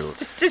it's not to.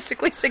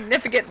 statistically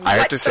significant I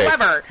have to say,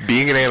 whatsoever.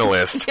 being an analyst,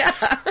 Yeah.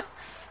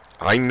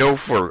 I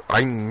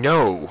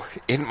know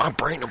in my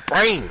brain of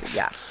brains,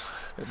 Yeah.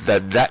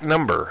 that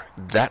number,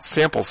 that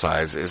sample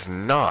size is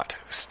not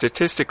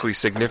statistically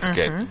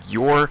significant.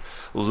 Your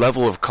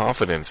level of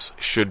confidence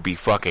should be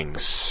fucking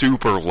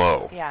super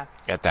low. Yeah.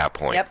 At that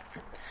point. Yep.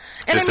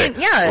 And Just I mean,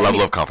 say, yeah,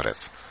 level of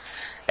confidence.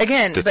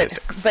 Again,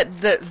 Statistics. but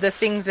the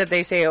things that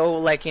they say, oh,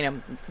 like, you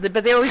know, but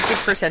they always give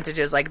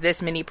percentages, like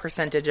this many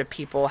percentage of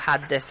people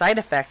had this side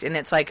effect, and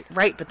it's like,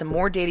 right, but the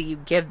more data you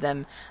give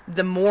them,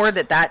 the more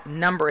that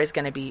number is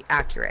going to be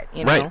accurate,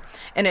 you know? Right.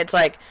 And it's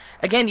like,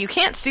 again, you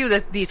can't sue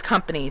these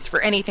companies for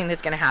anything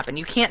that's going to happen.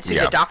 You can't sue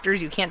Yeah. the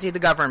doctors, you can't sue the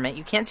government,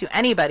 you can't sue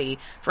anybody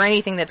for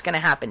anything that's going to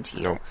happen to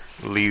you. No,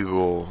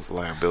 legal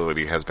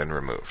liability has been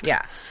removed.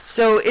 Yeah.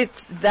 So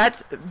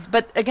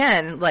but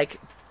again, like,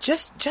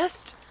 just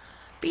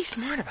be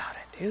smart about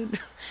it, dude.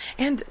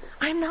 And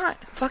I'm not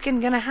fucking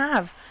gonna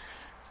have,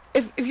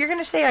 if you're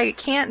gonna say I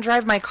can't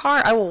drive my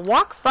car, I will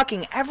walk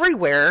fucking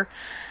everywhere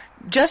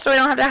just so I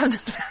don't have to have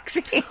this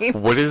vaccine.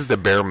 What is the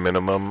bare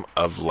minimum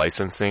of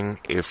licensing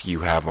if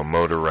you have a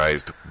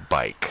motorized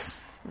bike?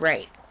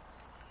 Right.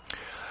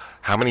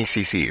 How many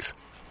cc's?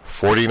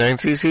 49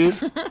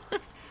 cc's?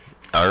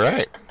 All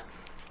right.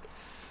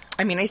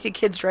 I mean, I see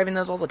kids driving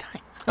those all the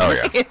time. Oh,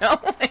 yeah. You know,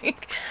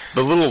 like,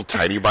 The little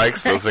tiny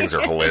bikes, those things are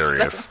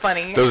hilarious. So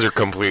funny. Those are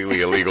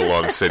completely illegal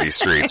on city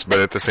streets, but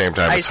at the same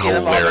time, I it's see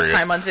them all hilarious. the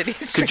time on city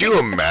streets. Could you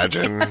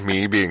imagine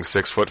me being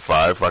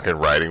 6'5", fucking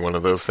riding one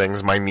of those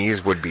things? My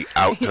knees would be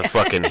out to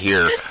fucking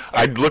here.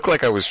 I'd look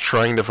like I was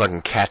trying to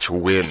fucking catch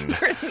wind.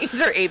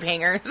 These are ape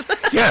hangers.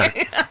 Yeah.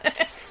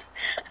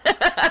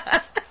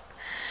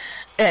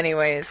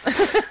 Anyways.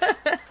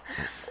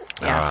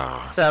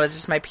 Yeah. So that was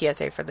just my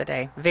PSA for the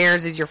day.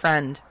 VAERS is your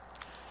friend.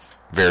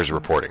 VAERS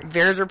reporting.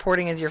 VAERS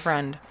reporting is your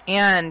friend.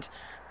 And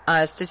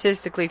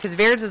statistically, because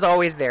VAERS is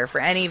always there for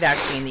any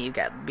vaccine that you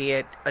get, be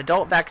it adult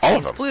All of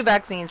vaccines, them. flu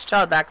vaccines,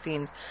 child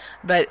vaccines.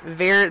 But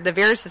the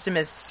VAERS system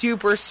is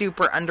super,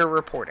 super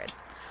underreported.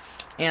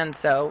 And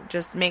so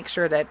just make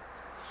sure that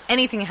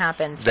anything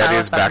happens, that file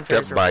is a fucking backed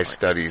up FAERS by report.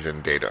 studies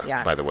and data,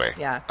 Yeah. by the way.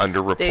 Yeah.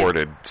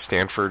 Underreported.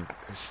 Stanford.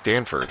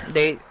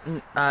 They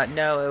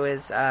no, it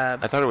was I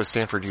thought it was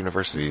Stanford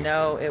University.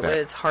 no, it That-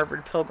 was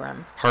Harvard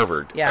Pilgrim.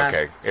 Harvard. Yeah.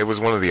 Okay. It was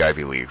one of the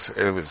Ivy Leagues.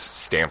 It was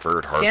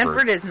Stanford, Harvard.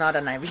 Stanford is not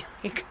an Ivy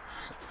League.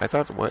 I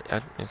thought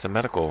it's a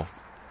medical.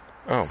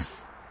 Oh.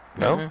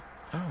 No?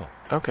 Mm-hmm.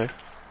 Oh. Okay.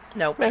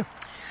 Nope. Yeah.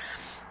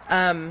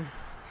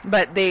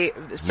 But they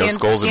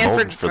skulls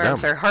involved for them.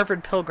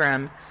 Harvard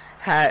Pilgrim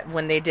had,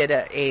 when they did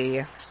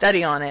a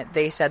study on it,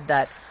 they said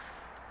that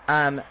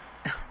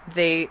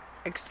they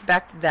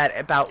expect that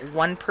about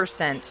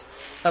 1%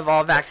 of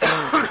all vaccine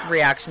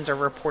reactions are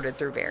reported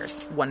through VAERS.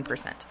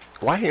 1%.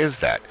 Why is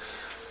that?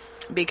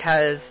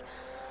 Because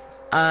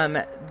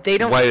they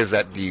don't. Why is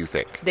that, do you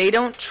think? They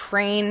don't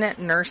train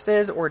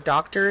nurses or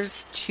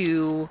doctors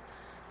to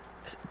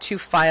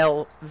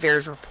file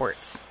VAERS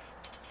reports.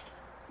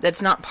 That's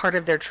not part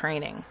of their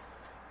training.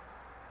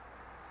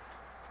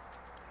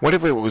 What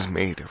if it was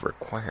made a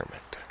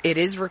requirement? It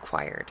is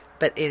required,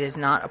 but it is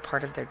not a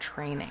part of their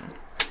training.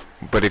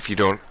 But if you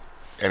don't...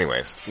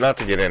 Anyways, not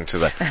to get into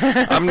that.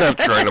 I'm not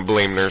trying to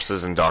blame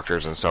nurses and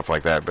doctors and stuff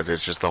like that, but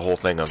it's just the whole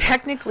thing of...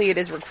 Technically, it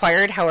is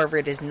required. However,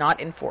 it is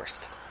not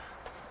enforced.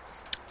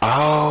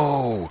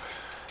 Oh!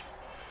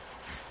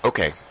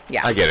 Okay.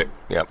 Yeah. I get it.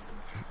 Yep.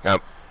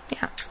 Yep.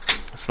 Yeah.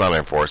 It's not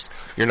enforced.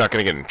 You're not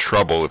going to get in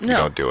trouble if you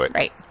don't do it.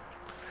 Right.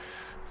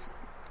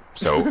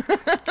 So,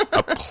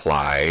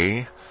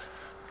 apply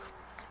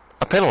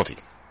a penalty.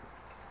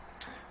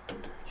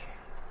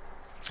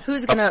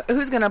 Who's gonna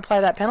apply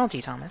that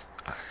penalty, Thomas?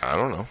 I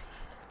don't know.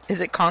 Is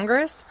it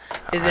Congress?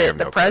 Is I it have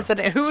the no clue.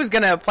 president? Who's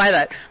gonna apply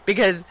that?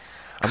 Because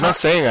I'm not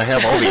saying I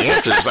have all the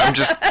answers.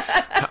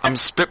 I'm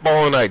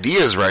spitballing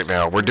ideas right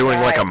now. We're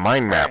doing like a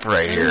mind map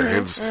right here.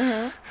 This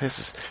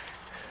is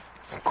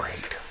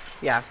great.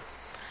 yeah.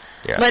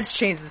 Yeah. Let's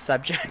change the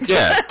subject.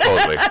 Yeah,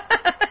 totally.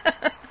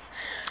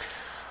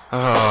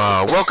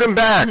 Welcome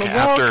back.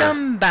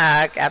 Welcome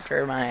back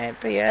after my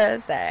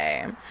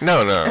PSA.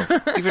 No.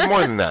 Even more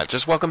than that.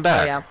 Just welcome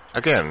back. Oh, yeah.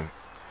 Again,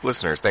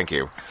 listeners, thank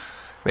you.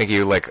 Thank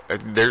you. Like,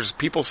 there's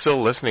people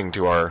still listening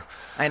to our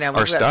I know our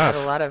we've stuff. got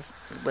a lot of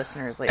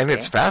listeners lately. And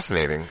it's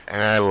fascinating,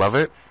 and I love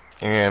it.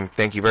 And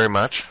thank you very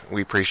much.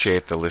 We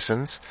appreciate the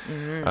listens.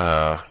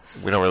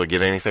 We don't really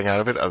get anything out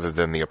of it other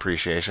than the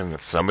appreciation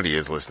that somebody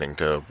is listening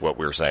to what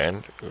we're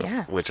saying,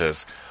 Yeah. which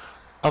is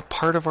a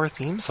part of our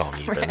theme song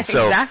even.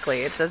 So,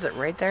 exactly. It says it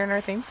right there in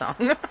our theme song.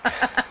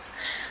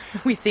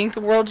 We think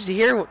the world should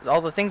hear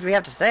all the things we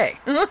have to say.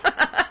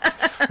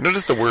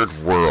 notice the word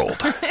world.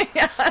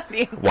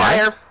 The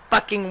entire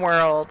fucking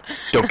world.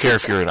 Don't care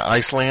if you're in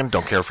Iceland.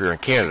 Don't care if you're in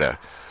Canada.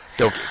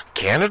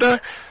 Canada?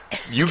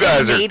 You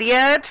guys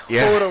Canada?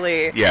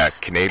 Totally. Yeah,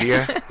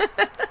 Canada.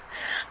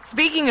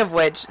 Speaking of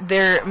which,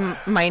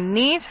 my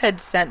niece had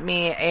sent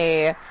me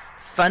a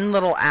fun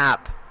little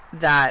app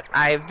that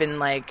I've been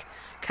like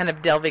kind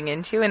of delving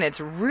into, and it's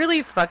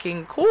really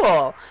fucking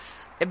cool.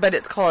 But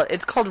it's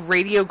called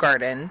Radio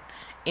Garden,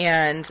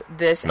 and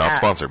this Not app,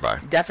 sponsored by.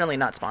 Definitely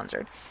not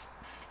sponsored.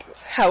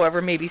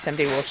 However, maybe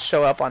someday we'll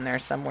show up on there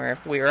somewhere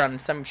if we are on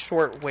some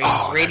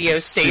shortwave radio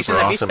station. Super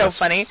That'd awesome be so if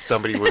funny.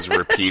 somebody was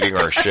repeating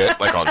our shit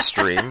like on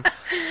stream.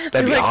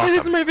 That'd be Like, awesome.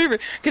 This is my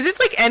favorite because it's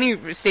like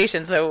any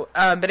station. So,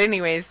 but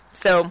anyways,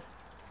 so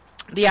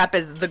the app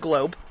is the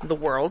globe, the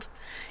world,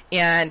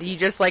 and you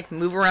just like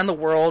move around the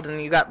world,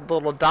 and you got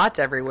little dots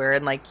everywhere,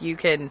 and like you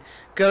can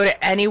go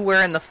to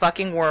anywhere in the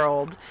fucking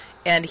world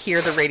and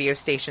hear the radio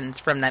stations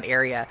from that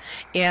area.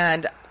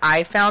 And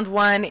I found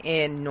one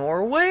in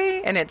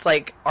Norway, and it's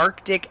like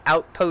Arctic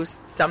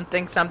Outpost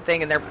something,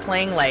 and they're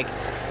playing like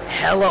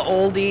hella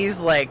oldies,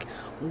 like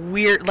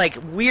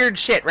weird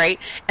shit, right?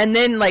 And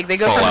then like they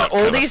go Fallout from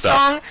an kinda oldie stuff.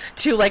 song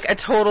to like a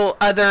total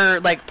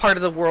other like part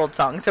of the world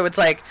song. So it's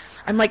like,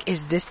 I'm like,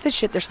 is this the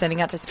shit they're sending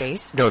out to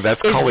space? No,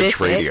 that's Is college this it?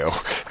 radio.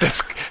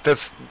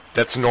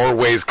 That's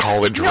Norway's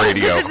college No,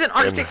 radio. this is an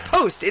Arctic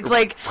Post. It's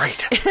like,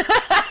 Right.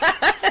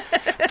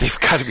 They've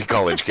got to be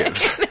college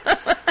kids.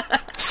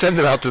 Send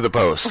them out to the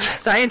post.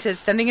 scientists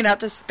sending it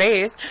out to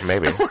space.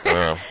 Maybe. I don't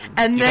know.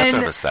 And You'd then, have to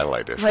have a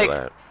satellite dish like, for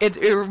that.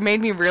 it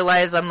made me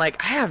realize, I'm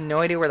like, I have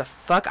no idea where the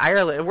fuck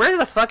Ireland, where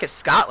the fuck is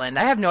Scotland?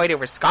 I have no idea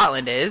where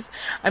Scotland is.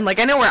 I'm like,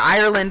 I know where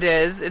Ireland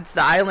is. It's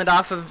the island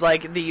off of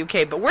like the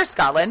UK, but where's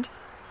Scotland?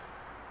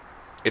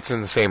 It's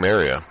in the same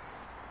area.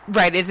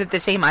 Right, is it the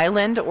same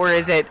island, or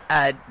is it,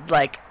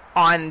 like,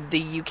 on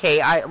the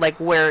UK, like,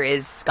 where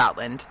is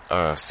Scotland?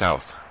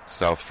 South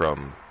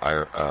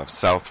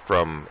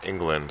from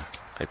England,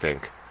 I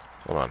think.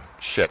 Hold on.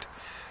 Shit.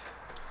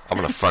 I'm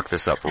gonna fuck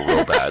this up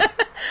real bad.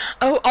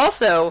 Oh,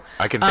 also,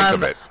 I can think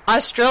of it.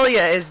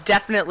 Australia is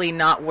definitely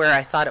not where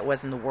I thought it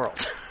was in the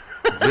world.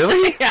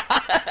 Really? Yeah.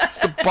 It's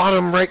the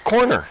bottom right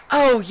corner.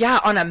 Oh, yeah,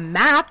 on a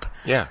map,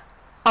 Yeah.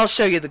 I'll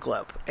show you the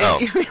globe. And Oh.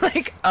 you'll be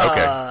like,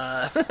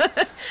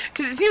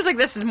 because it seems like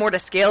this is more to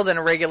scale than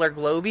a regular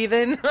globe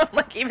even,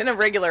 like even a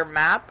regular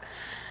map.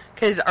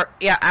 Because,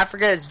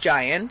 Africa is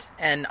giant,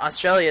 and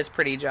Australia is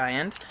pretty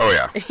giant. Oh,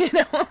 yeah. You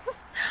know?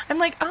 I'm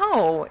like,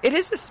 oh, it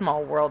is a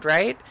small world,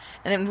 right?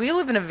 And we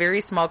live in a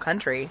very small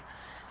country.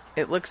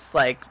 It looks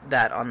like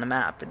that on the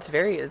map. It's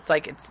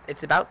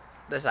about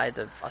the size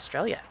of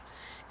Australia.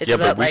 It's yeah,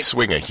 about, but we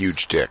swing a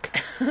huge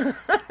dick.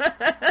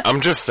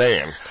 I'm just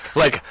saying.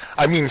 Like,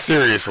 I mean,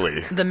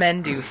 seriously. The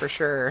men do, for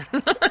sure.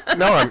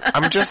 No,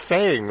 I'm just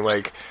saying,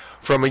 like,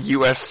 from a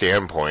U.S.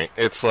 standpoint,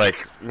 it's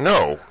like,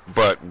 no,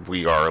 but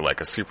we are like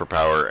a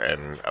superpower,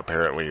 and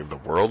apparently the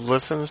world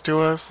listens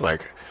to us.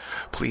 Like,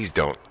 please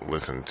don't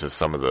listen to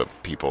some of the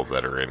people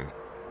that are in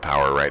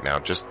power right now.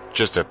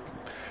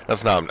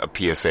 That's not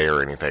a PSA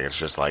or anything. It's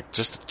just like,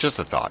 just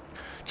a thought.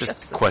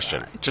 Just a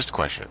question.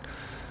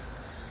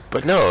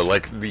 But no,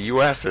 like, the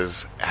U.S.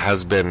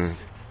 has been,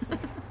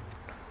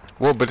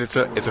 well, but it's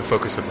a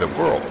focus of the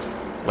world.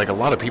 Like, a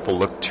lot of people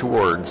look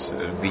towards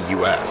the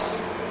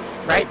U.S.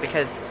 Right,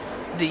 because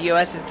the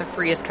U.S. is the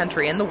freest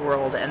country in the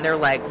world, and they're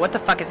like, what the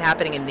fuck is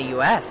happening in the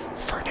U.S.?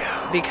 For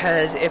now.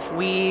 Because if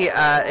we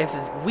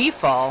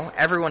fall,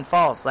 everyone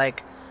falls.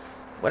 Like,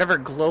 whatever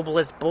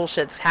globalist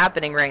bullshit's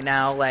happening right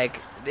now,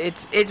 like,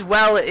 it's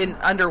well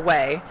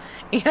underway,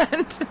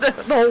 and the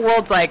whole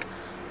world's like,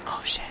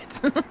 oh shit.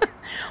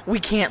 We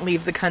can't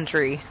leave the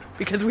country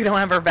because we don't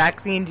have our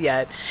vaccines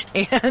yet,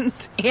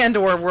 and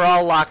or we're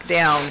all locked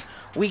down.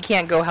 We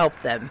can't go help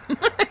them.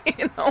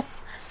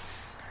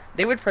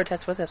 They would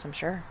protest with us, I'm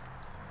sure.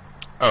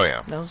 Oh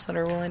yeah, those that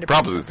are willing to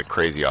probably protest. the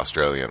crazy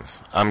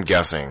Australians. I'm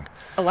guessing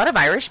A lot of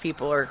Irish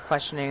people are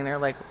questioning. They're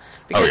like,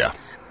 oh yeah,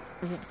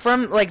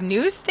 from like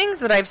news things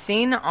that I've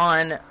seen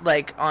on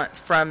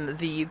from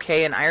the UK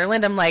and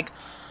Ireland, I'm like,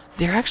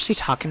 they're actually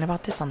talking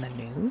about this on the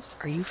news?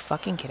 Are you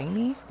fucking kidding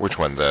me? Which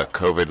one? The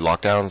COVID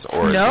lockdowns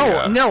or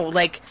no,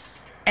 like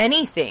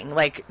anything,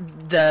 like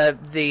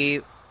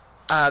the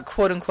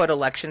quote unquote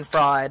election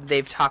fraud.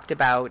 They've talked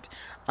about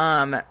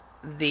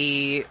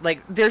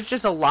there's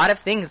just a lot of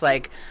things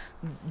like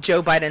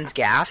Joe Biden's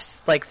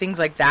gaffes, like things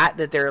like that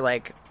they're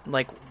like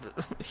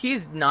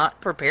he's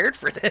not prepared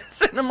for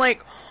this, and I'm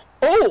like,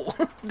 oh,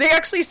 they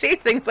actually say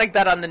things like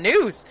that on the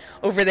news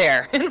over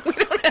there, and we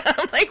don't have,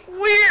 I'm like,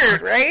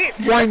 weird, right?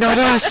 Why not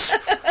us?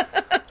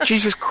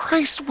 Jesus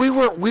Christ, we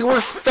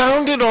were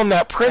founded on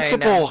that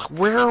principle.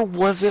 Where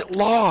was it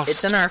lost?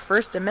 It's in our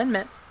First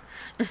Amendment.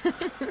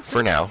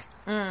 For now.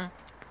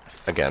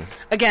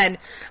 Again,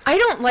 I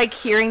don't like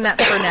hearing that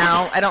for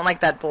now. I don't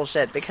like that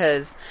bullshit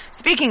because,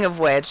 speaking of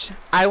which,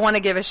 I want to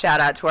give a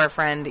shout out to our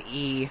friend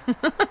E.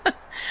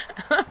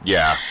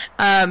 Yeah.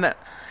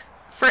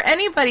 For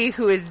anybody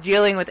who is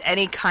dealing with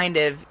any kind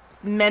of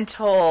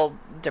mental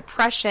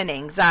depression,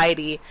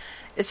 anxiety,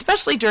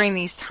 especially during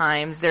these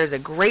times, there's a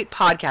great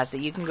podcast that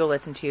you can go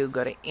listen to.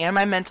 Go to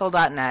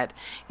amimental.net.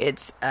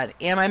 It's an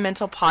Am I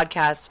Mental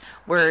podcast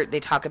where they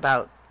talk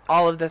about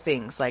all of the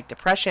things like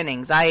depression,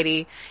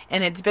 anxiety,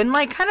 and it's been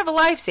like kind of a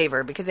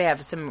lifesaver because they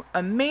have some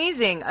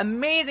amazing,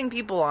 amazing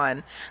people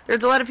on.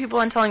 There's a lot of people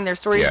on telling their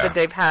stories, but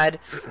they've had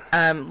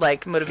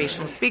like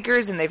motivational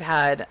speakers and they've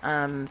had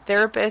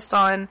therapists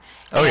on.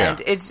 And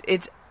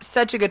it's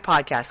such a good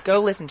podcast.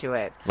 Go listen to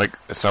it. Like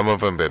some of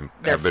them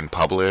have been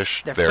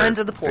published. They're friends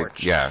of the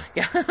porch. Yeah.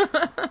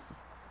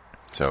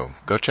 So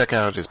go check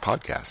out his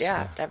podcast.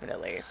 Yeah,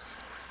 definitely.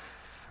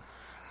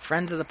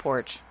 Friends of the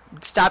porch.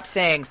 Stop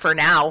saying for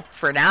now,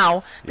 because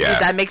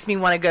that makes me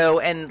want to go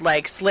and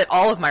like slit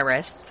all of my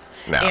wrists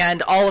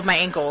and all of my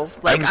ankles.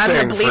 Like I'm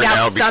going to bleed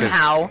out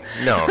somehow.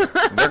 No,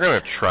 they're going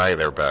to try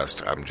their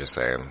best. I'm just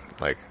saying,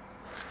 like,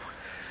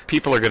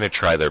 people are going to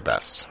try their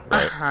best,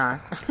 right?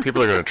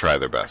 People are going to try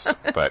their best,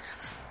 but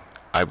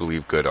I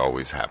believe good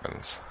always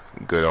happens.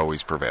 Good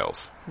always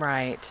prevails.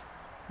 Right.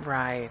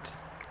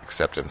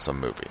 Except in some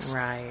movies.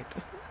 Right.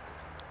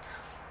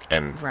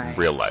 And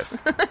real life.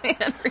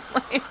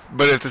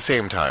 But at the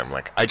same time,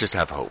 like, I just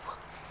have hope.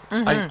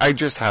 I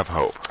just have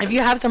hope. If you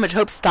have so much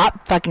hope,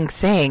 stop fucking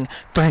saying,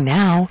 for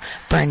now.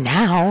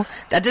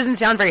 That doesn't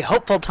sound very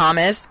hopeful,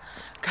 Thomas.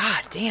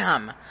 God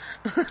damn.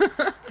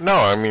 No,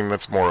 I mean,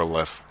 that's more or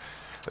less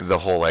the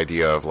whole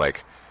idea of,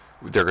 like,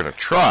 they're going to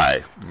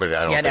try, but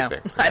I don't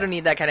think they... I don't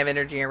need that kind of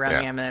energy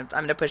around me. I'm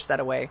gonna push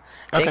that away.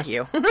 Thank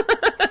you.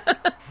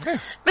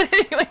 But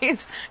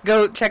anyways,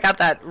 go check out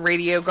that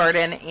Radio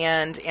Garden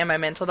and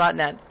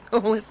amimental.net. Go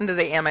listen to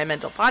the Am I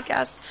Mental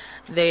podcast.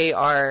 They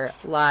are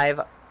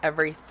live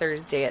every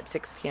Thursday at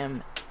 6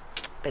 p.m.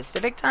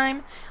 Pacific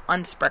time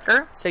on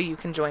Spreaker, so you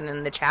can join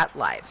in the chat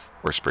live.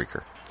 Or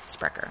Spreaker.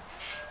 Spreaker.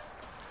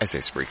 I say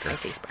Spreaker. I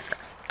say Spreaker.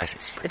 I say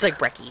Spreaker. It's like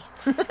Brecky.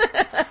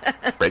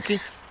 Brecky?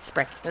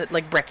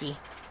 Like Brecky.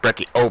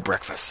 Brecky. Oh,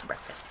 breakfast.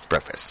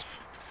 Breakfast.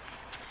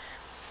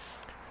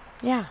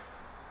 Yeah.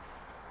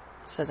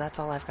 So that's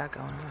all I've got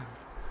going on.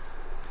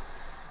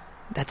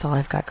 That's all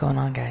I've got going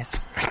on, guys.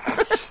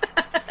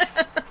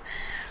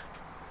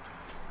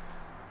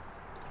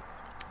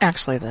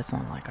 Actually, that's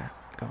not all I got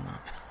going on.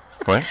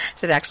 What? I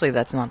said, actually,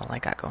 that's not all I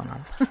got going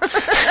on.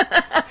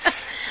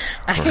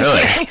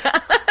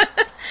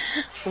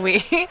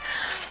 Really?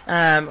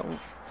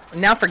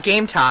 now for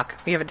game talk.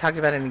 We haven't talked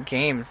about any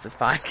games this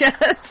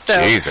podcast.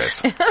 So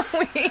Jesus.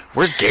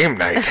 Where's game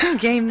night?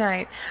 Game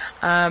night.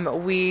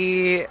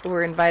 We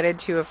were invited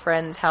to a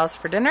friend's house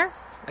for dinner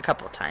a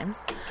couple of times.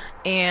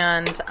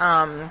 And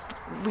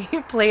we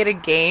played a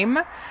game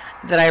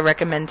that I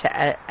recommend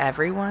to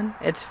everyone.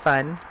 It's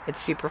fun. It's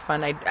super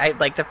fun. I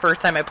like the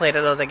first time I played it,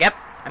 I was like, yep,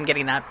 I'm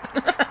getting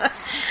that.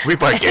 We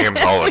play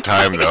games all the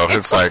time, though.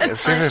 It's like, as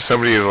soon as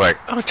somebody is like,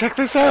 oh, check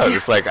this out,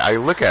 it's like, I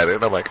look at it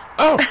and I'm like,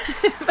 oh.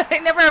 But I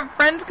never have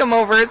friends come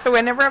over, so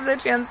I never have the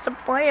chance to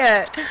play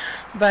it.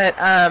 But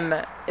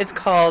it's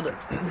called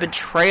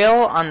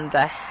Betrayal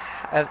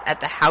at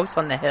the House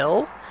on the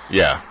Hill.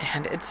 Yeah.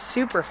 And it's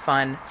super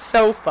fun.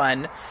 So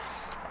fun.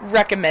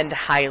 Recommend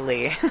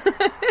highly.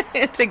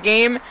 It's a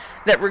game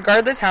that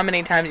regardless how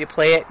many times you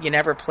play it, you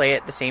never play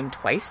it the same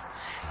twice.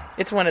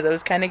 It's one of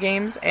those kind of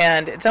games,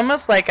 and it's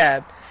almost like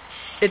a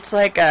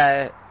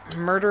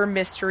murder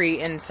mystery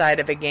inside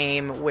of a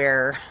game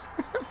where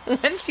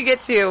once you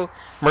get to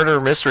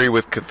Murder mystery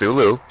with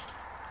Cthulhu.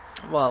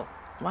 Well,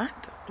 what?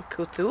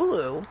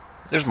 Cthulhu?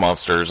 There's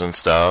monsters and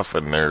stuff,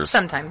 and there's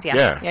sometimes,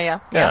 yeah,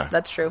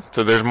 that's true.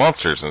 So there's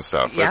monsters and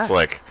stuff. Yeah. It's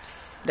like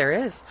there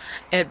is,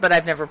 but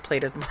I've never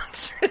played as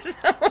monsters.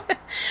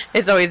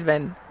 It's always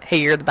been,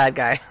 hey, you're the bad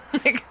guy,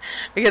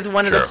 because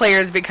one of the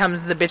players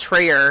becomes the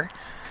betrayer,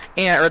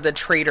 or the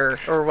traitor,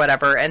 or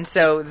whatever, and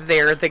so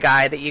they're the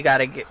guy that you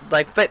gotta get,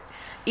 like. But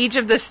each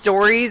of the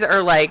stories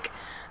are like,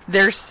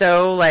 they're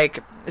so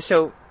like,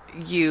 so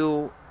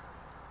you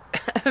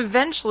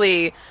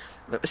eventually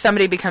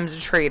somebody becomes a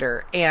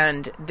traitor,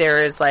 and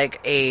there is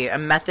like a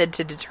method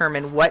to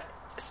determine what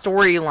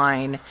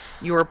storyline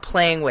you're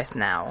playing with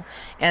now.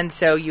 And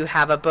so you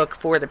have a book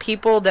for the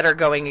people that are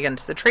going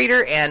against the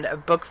traitor and a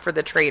book for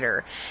the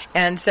traitor.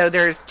 And so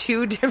there's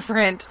two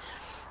different,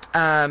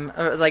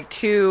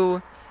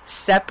 two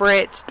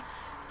separate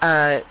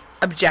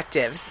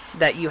objectives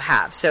that you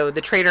have. So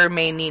the traitor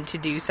may need to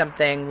do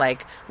something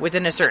like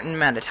within a certain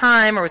amount of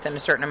time or within a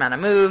certain amount of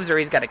moves, or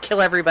he's got to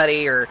kill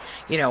everybody, or,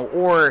 you know,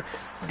 or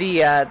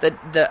the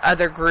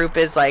other group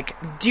is like,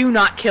 do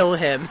not kill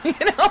him. You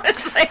know,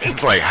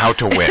 it's like how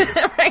to win.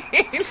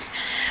 Right?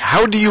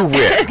 How do you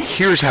win?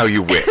 Here's how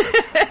you win.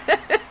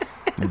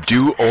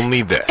 Do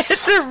only this.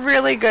 It's a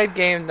really good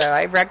game, though.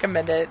 I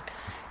recommend it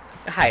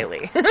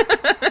highly.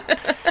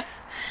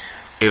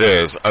 It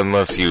is,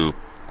 unless you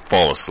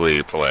fall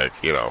asleep, like,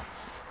 you know,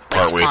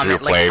 partway through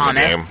playing the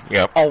game.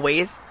 Yep.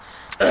 Always.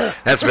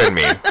 That's been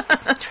me.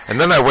 And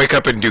then I wake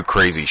up and do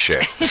crazy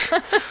shit.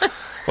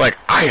 Like,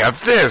 I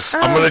have this.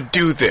 I'm going to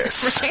do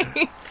this.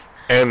 Right.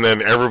 And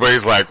then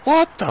everybody's like,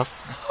 what the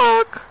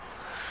fuck?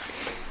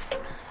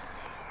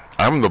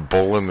 I'm the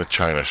bull in the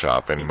china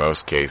shop in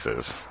most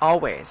cases.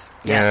 Always.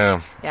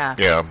 Yeah.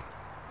 Yeah.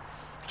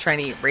 Trying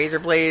to eat razor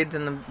blades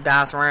in the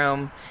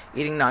bathroom,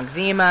 eating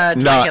Noxzema,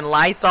 drinking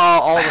Lysol,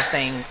 all the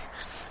things.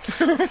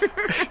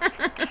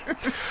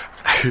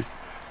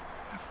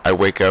 I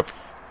wake up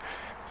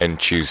and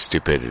choose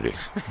stupidity.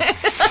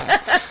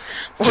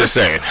 Just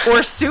saying.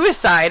 Or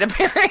suicide,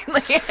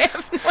 apparently.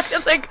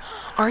 It's like,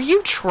 are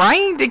you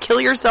trying to kill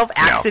yourself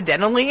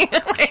accidentally? No.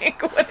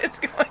 Like, what is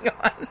going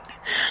on?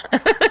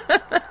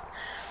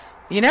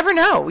 You never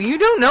know. You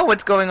don't know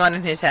what's going on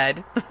in his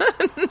head.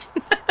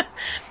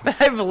 But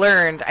I've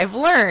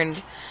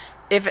learned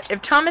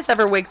if Thomas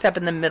ever wakes up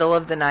in the middle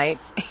of the night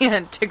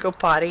and to go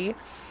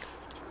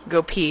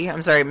pee.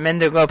 I'm sorry, men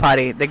don't go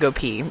potty. They go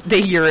pee. They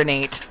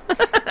urinate.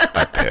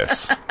 I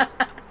piss.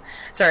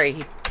 Sorry,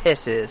 he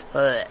pisses.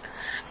 But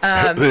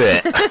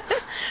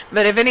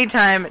if any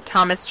time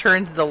Thomas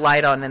turns the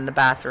light on in the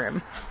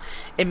bathroom,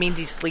 it means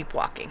he's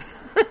sleepwalking.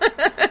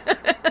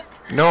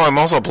 No, I'm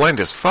also blind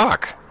as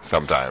fuck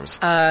sometimes.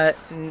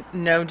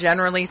 No,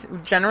 generally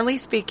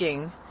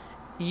speaking,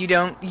 you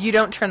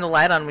don't turn the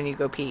light on when you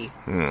go pee.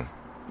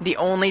 The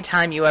only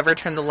time you ever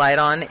turn the light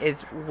on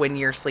is when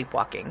you're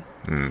sleepwalking.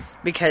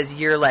 Because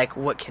you're like,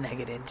 what can I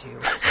get into?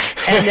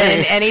 And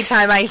then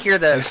anytime I hear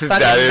the fucking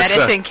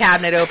medicine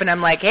cabinet open,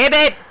 I'm like, hey,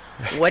 babe,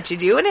 what you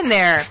doing in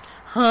there?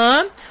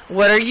 Huh?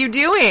 What are you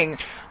doing?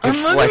 I'm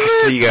looking like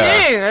at the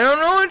thing. I don't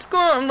know what's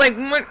going on. I'm like,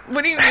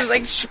 what are you doing?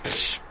 Like, shh,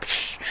 psh,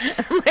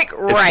 psh. I'm like,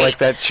 right. It's like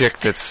that chick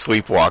that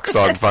sleepwalks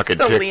on fucking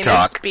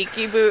TikTok.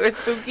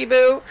 Spooky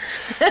Boo.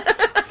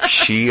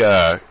 She,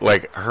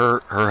 like,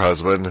 her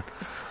husband,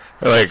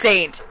 like...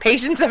 Saint.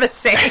 Patience of a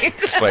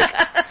saint. Like,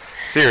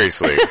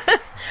 seriously.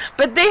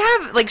 But they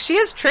have, like, she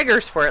has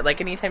triggers for it, like,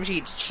 anytime she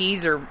eats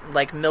cheese or,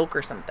 like, milk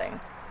or something.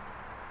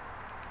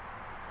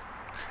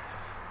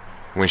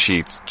 When she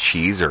eats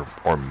cheese or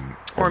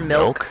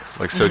milk?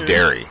 Like, so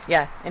dairy.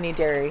 Yeah, any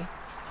dairy.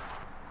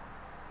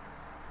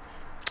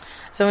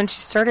 So when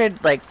she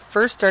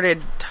first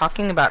started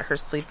talking about her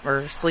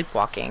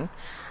sleepwalking,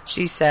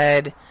 she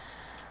said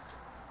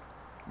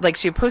like,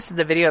 she posted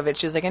the video of it.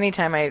 She was like,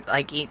 anytime I,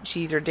 like, eat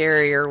cheese or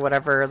dairy or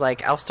whatever,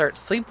 like, I'll start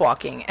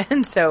sleepwalking.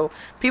 And so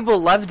people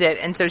loved it.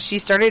 And so she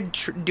started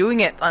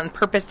doing it on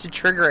purpose to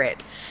trigger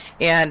it.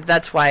 And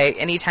that's why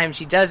anytime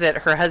she does it,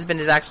 her husband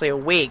is actually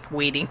awake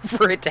waiting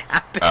for it to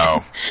happen.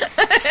 Oh.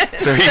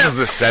 So he's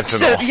the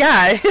sentinel. So,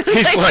 yeah.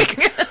 He's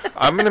like,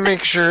 I'm going to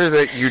make sure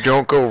that you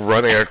don't go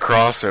running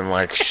across and,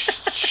 like,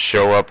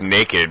 show up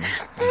naked.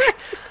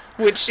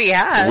 Which she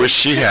has. Which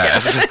she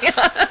has.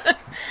 Yeah.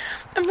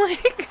 I'm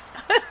like...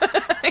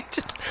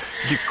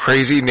 You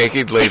crazy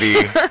naked lady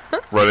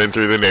running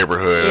through the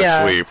neighborhood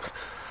asleep.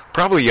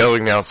 Probably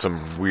yelling out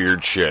some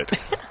weird shit.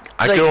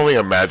 I can only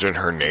imagine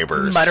her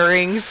neighbors.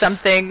 Muttering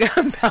something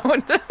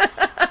about...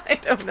 I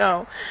don't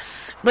know.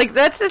 Like,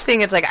 that's the thing.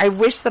 It's like, I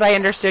wish that I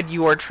understood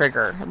your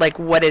trigger. Like,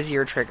 what is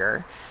your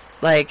trigger?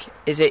 Like,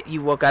 is it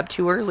you woke up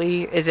too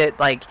early? Is it,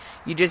 like,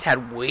 you just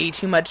had way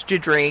too much to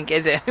drink?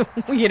 Is it,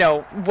 you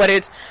know, what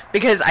it's...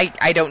 Because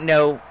I don't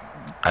know...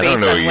 I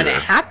don't know based on when either.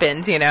 it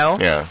happens, you know?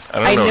 Yeah,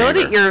 I know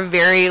that you're a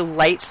very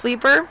light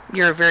sleeper.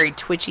 You're a very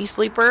twitchy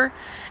sleeper.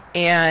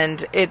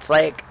 And it's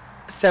like,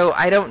 so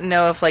I don't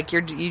know if, like,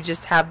 you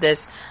just have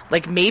this,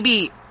 like,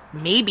 maybe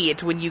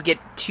it's when you get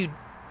to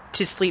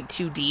sleep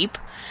too deep.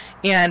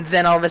 And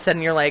then all of a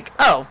sudden you're like,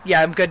 oh,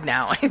 yeah, I'm good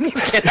now. I need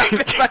to get up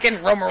and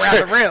fucking roam around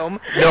the room.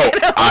 No, you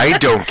know? I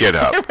don't get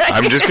up. Right?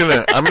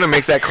 I'm gonna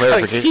make that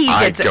clarification.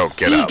 I don't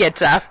get up. He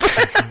gets up.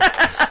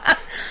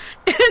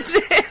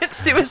 It's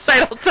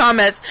suicidal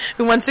Thomas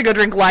who wants to go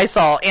drink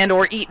Lysol and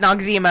or eat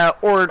Noxzema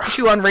or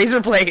chew on razor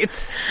blades.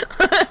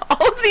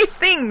 All of these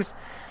things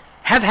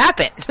have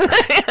happened.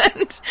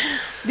 And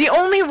the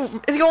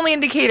only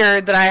indicator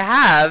that I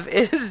have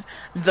is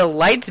the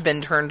light's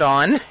been turned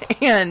on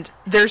and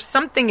there's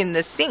something in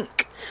the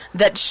sink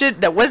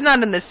that was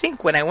not in the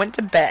sink when I went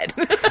to bed.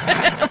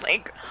 I'm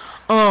like,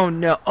 oh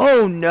no.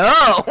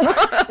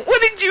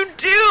 What did you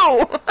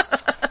do?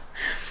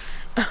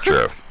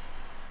 True.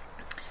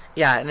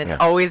 Yeah, and it's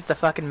always the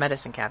fucking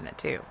medicine cabinet,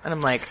 too. And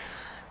I'm like...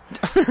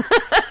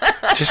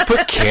 Just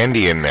put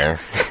candy in there.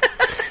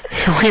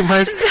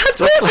 That's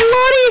what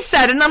Lonnie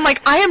said, and I'm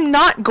like, I am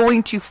not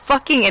going to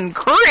fucking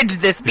encourage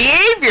this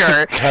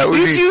behavior.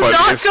 You do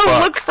not go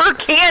look for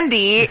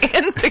candy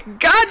in the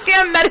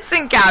goddamn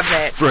medicine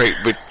cabinet. Right,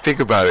 but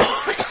think about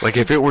it. Like,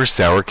 if it were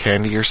sour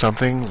candy or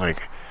something,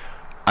 like,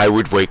 I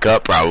would wake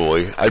up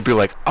probably. I'd be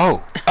like,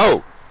 oh,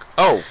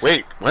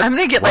 wait, what? I'm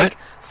gonna get, like...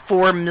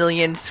 4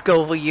 million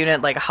Scoville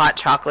unit, like, hot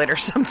chocolate or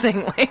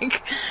something,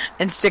 like,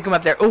 and stick them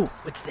up there. Oh,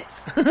 what's this?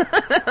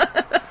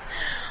 I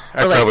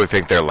probably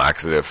think they're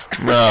laxatives.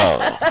 No.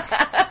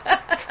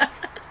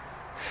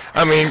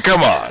 I mean,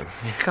 come on.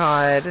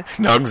 God.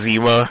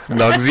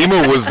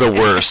 Noxzema was the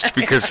worst,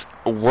 because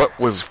what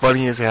was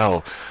funny as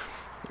hell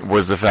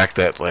was the fact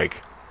that,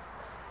 like,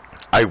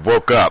 I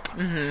woke up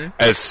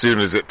as soon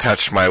as it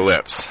touched my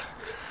lips.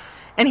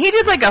 And he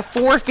did, like, a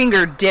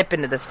 4-finger dip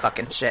into this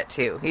fucking shit,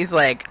 too. He's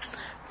like...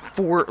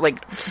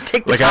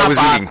 take the like top I was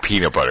off, eating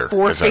peanut butter,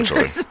 4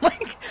 essentially.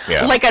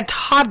 fingers, like a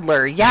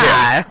toddler,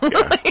 yeah.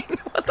 Like,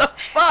 what the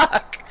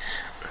fuck?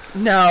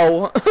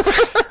 No.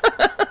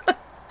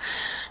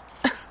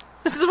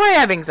 This is why I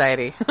have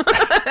anxiety.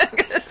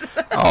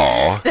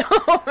 Aw.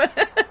 No.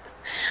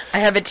 I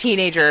have a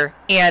teenager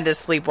and a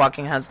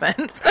sleepwalking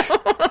husband. So.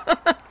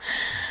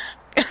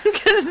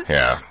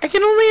 Yeah. I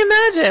can only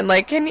imagine.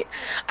 Like,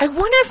 I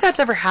wonder if that's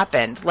ever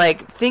happened.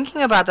 Like,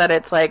 thinking about that,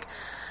 it's like,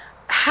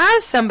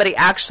 has somebody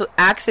actually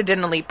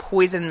accidentally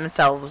poisoned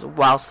themselves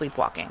while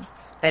sleepwalking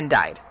and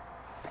died?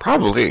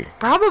 Probably.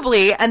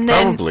 And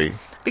then... Probably.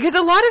 Because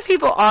a lot of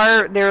people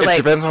it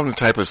depends on the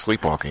type of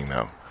sleepwalking,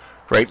 though.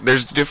 Right?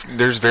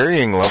 There's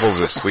varying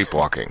levels of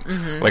sleepwalking.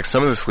 Mm-hmm. Like,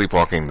 some of the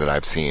sleepwalking that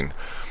I've seen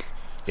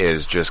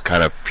is just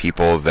kind of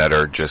people that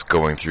are just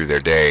going through their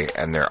day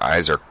and their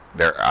eyes are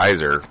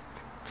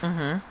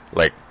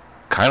like,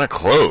 kind of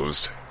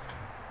closed.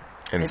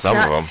 And some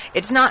of them,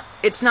 it's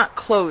not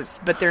closed,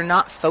 but they're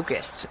not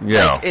focused.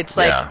 Yeah, like, it's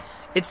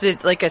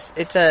like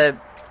it's a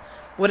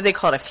what do they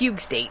call it? A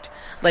fugue state,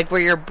 like where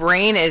your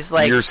brain is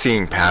like you're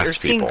seeing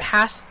past people. Seeing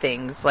past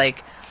things.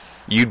 Like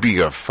you'd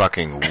be a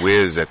fucking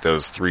whiz at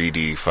those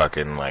 3D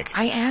fucking like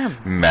I am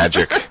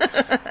magic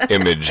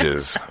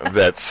images.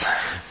 That's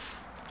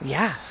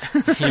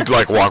You'd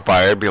like walk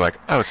by it and be like,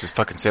 oh, it's this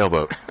fucking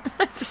sailboat.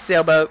 It's a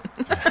sailboat.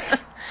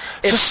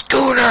 It's a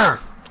schooner.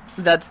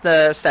 That's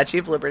the Statue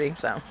of Liberty,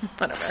 so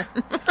whatever.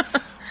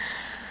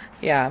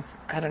 Yeah,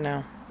 I don't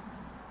know.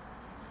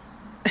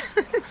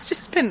 It's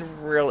just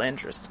been real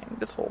interesting.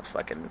 This whole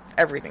fucking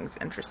everything's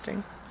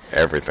interesting.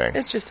 Everything.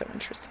 It's just so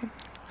interesting.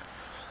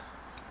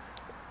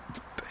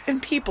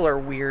 And people are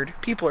weird.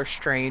 People are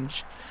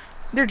strange.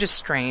 They're just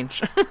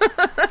strange.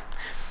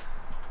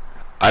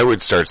 I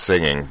would start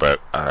singing, but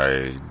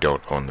I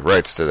don't own the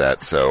rights to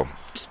that, so...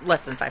 Just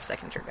less than 5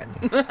 seconds, you're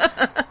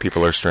good.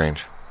 People are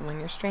strange. When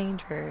you're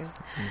strangers.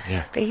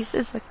 Yeah.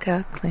 Faces look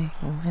ugly.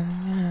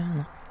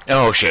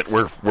 Oh, shit.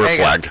 We're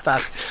flagged.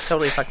 Fucked.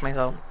 Totally fucked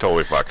myself.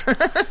 Totally fucked.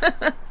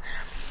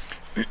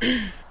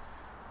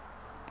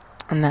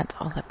 And that's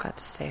all I've got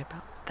to say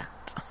about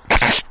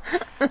that.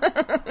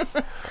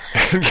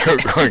 You're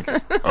going,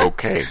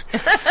 okay.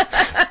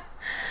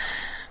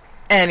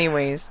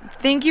 Anyways,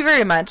 thank you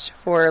very much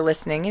for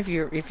listening. If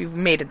you've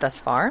made it thus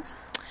far,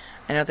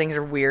 I know things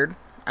are weird.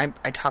 I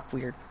talk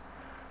weird.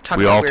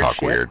 We all weird talk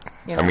shit, weird.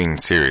 You know? I mean,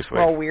 seriously.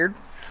 We're all weird.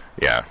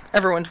 Yeah.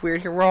 Everyone's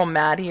weird here. We're all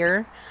mad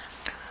here.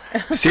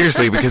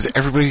 Seriously, because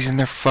everybody's in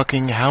their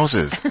fucking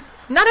houses.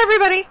 Not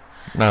everybody.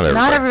 Not everybody.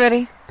 Not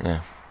everybody.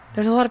 Yeah.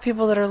 There's a lot of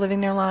people that are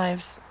living their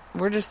lives.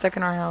 We're just stuck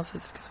in our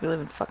houses because we live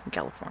in fucking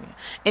California.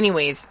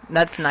 Anyways,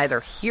 that's neither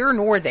here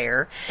nor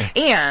there.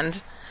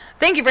 And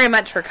thank you very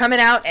much for coming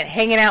out and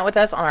hanging out with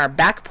us on our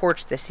back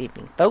porch this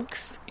evening,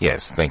 folks.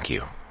 Yes, thank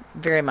you.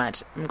 Very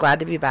much. I'm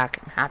glad to be back.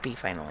 I'm happy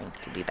finally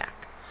to be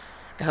back.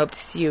 I hope to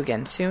see you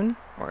again soon,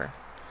 or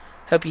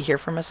hope you hear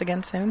from us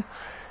again soon.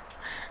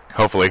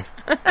 Hopefully.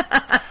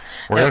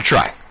 We're going to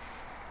try.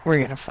 We're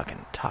going to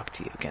fucking talk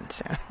to you again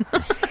soon.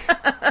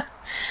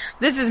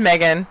 This is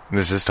Megan.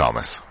 This is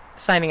Thomas.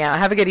 Signing out.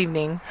 Have a good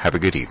evening. Have a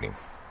good evening.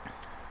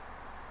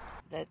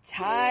 The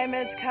time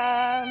has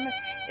come.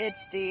 It's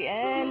the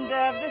end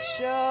of the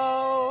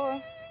show.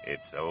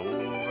 It's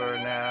over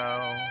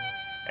now,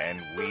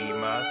 and we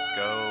must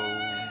go.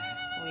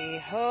 We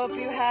hope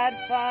you had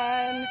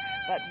fun,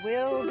 but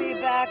we'll be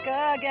back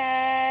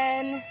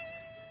again.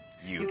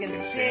 You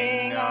can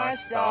sing our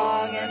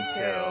song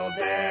until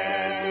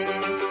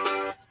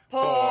then.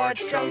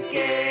 Porch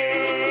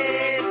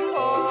Drunkies,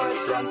 Porch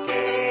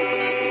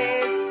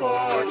Drunkies,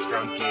 Porch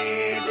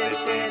Drunkies,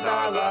 this is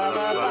our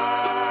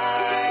lullaby.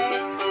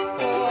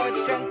 Porch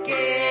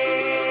Drunkies.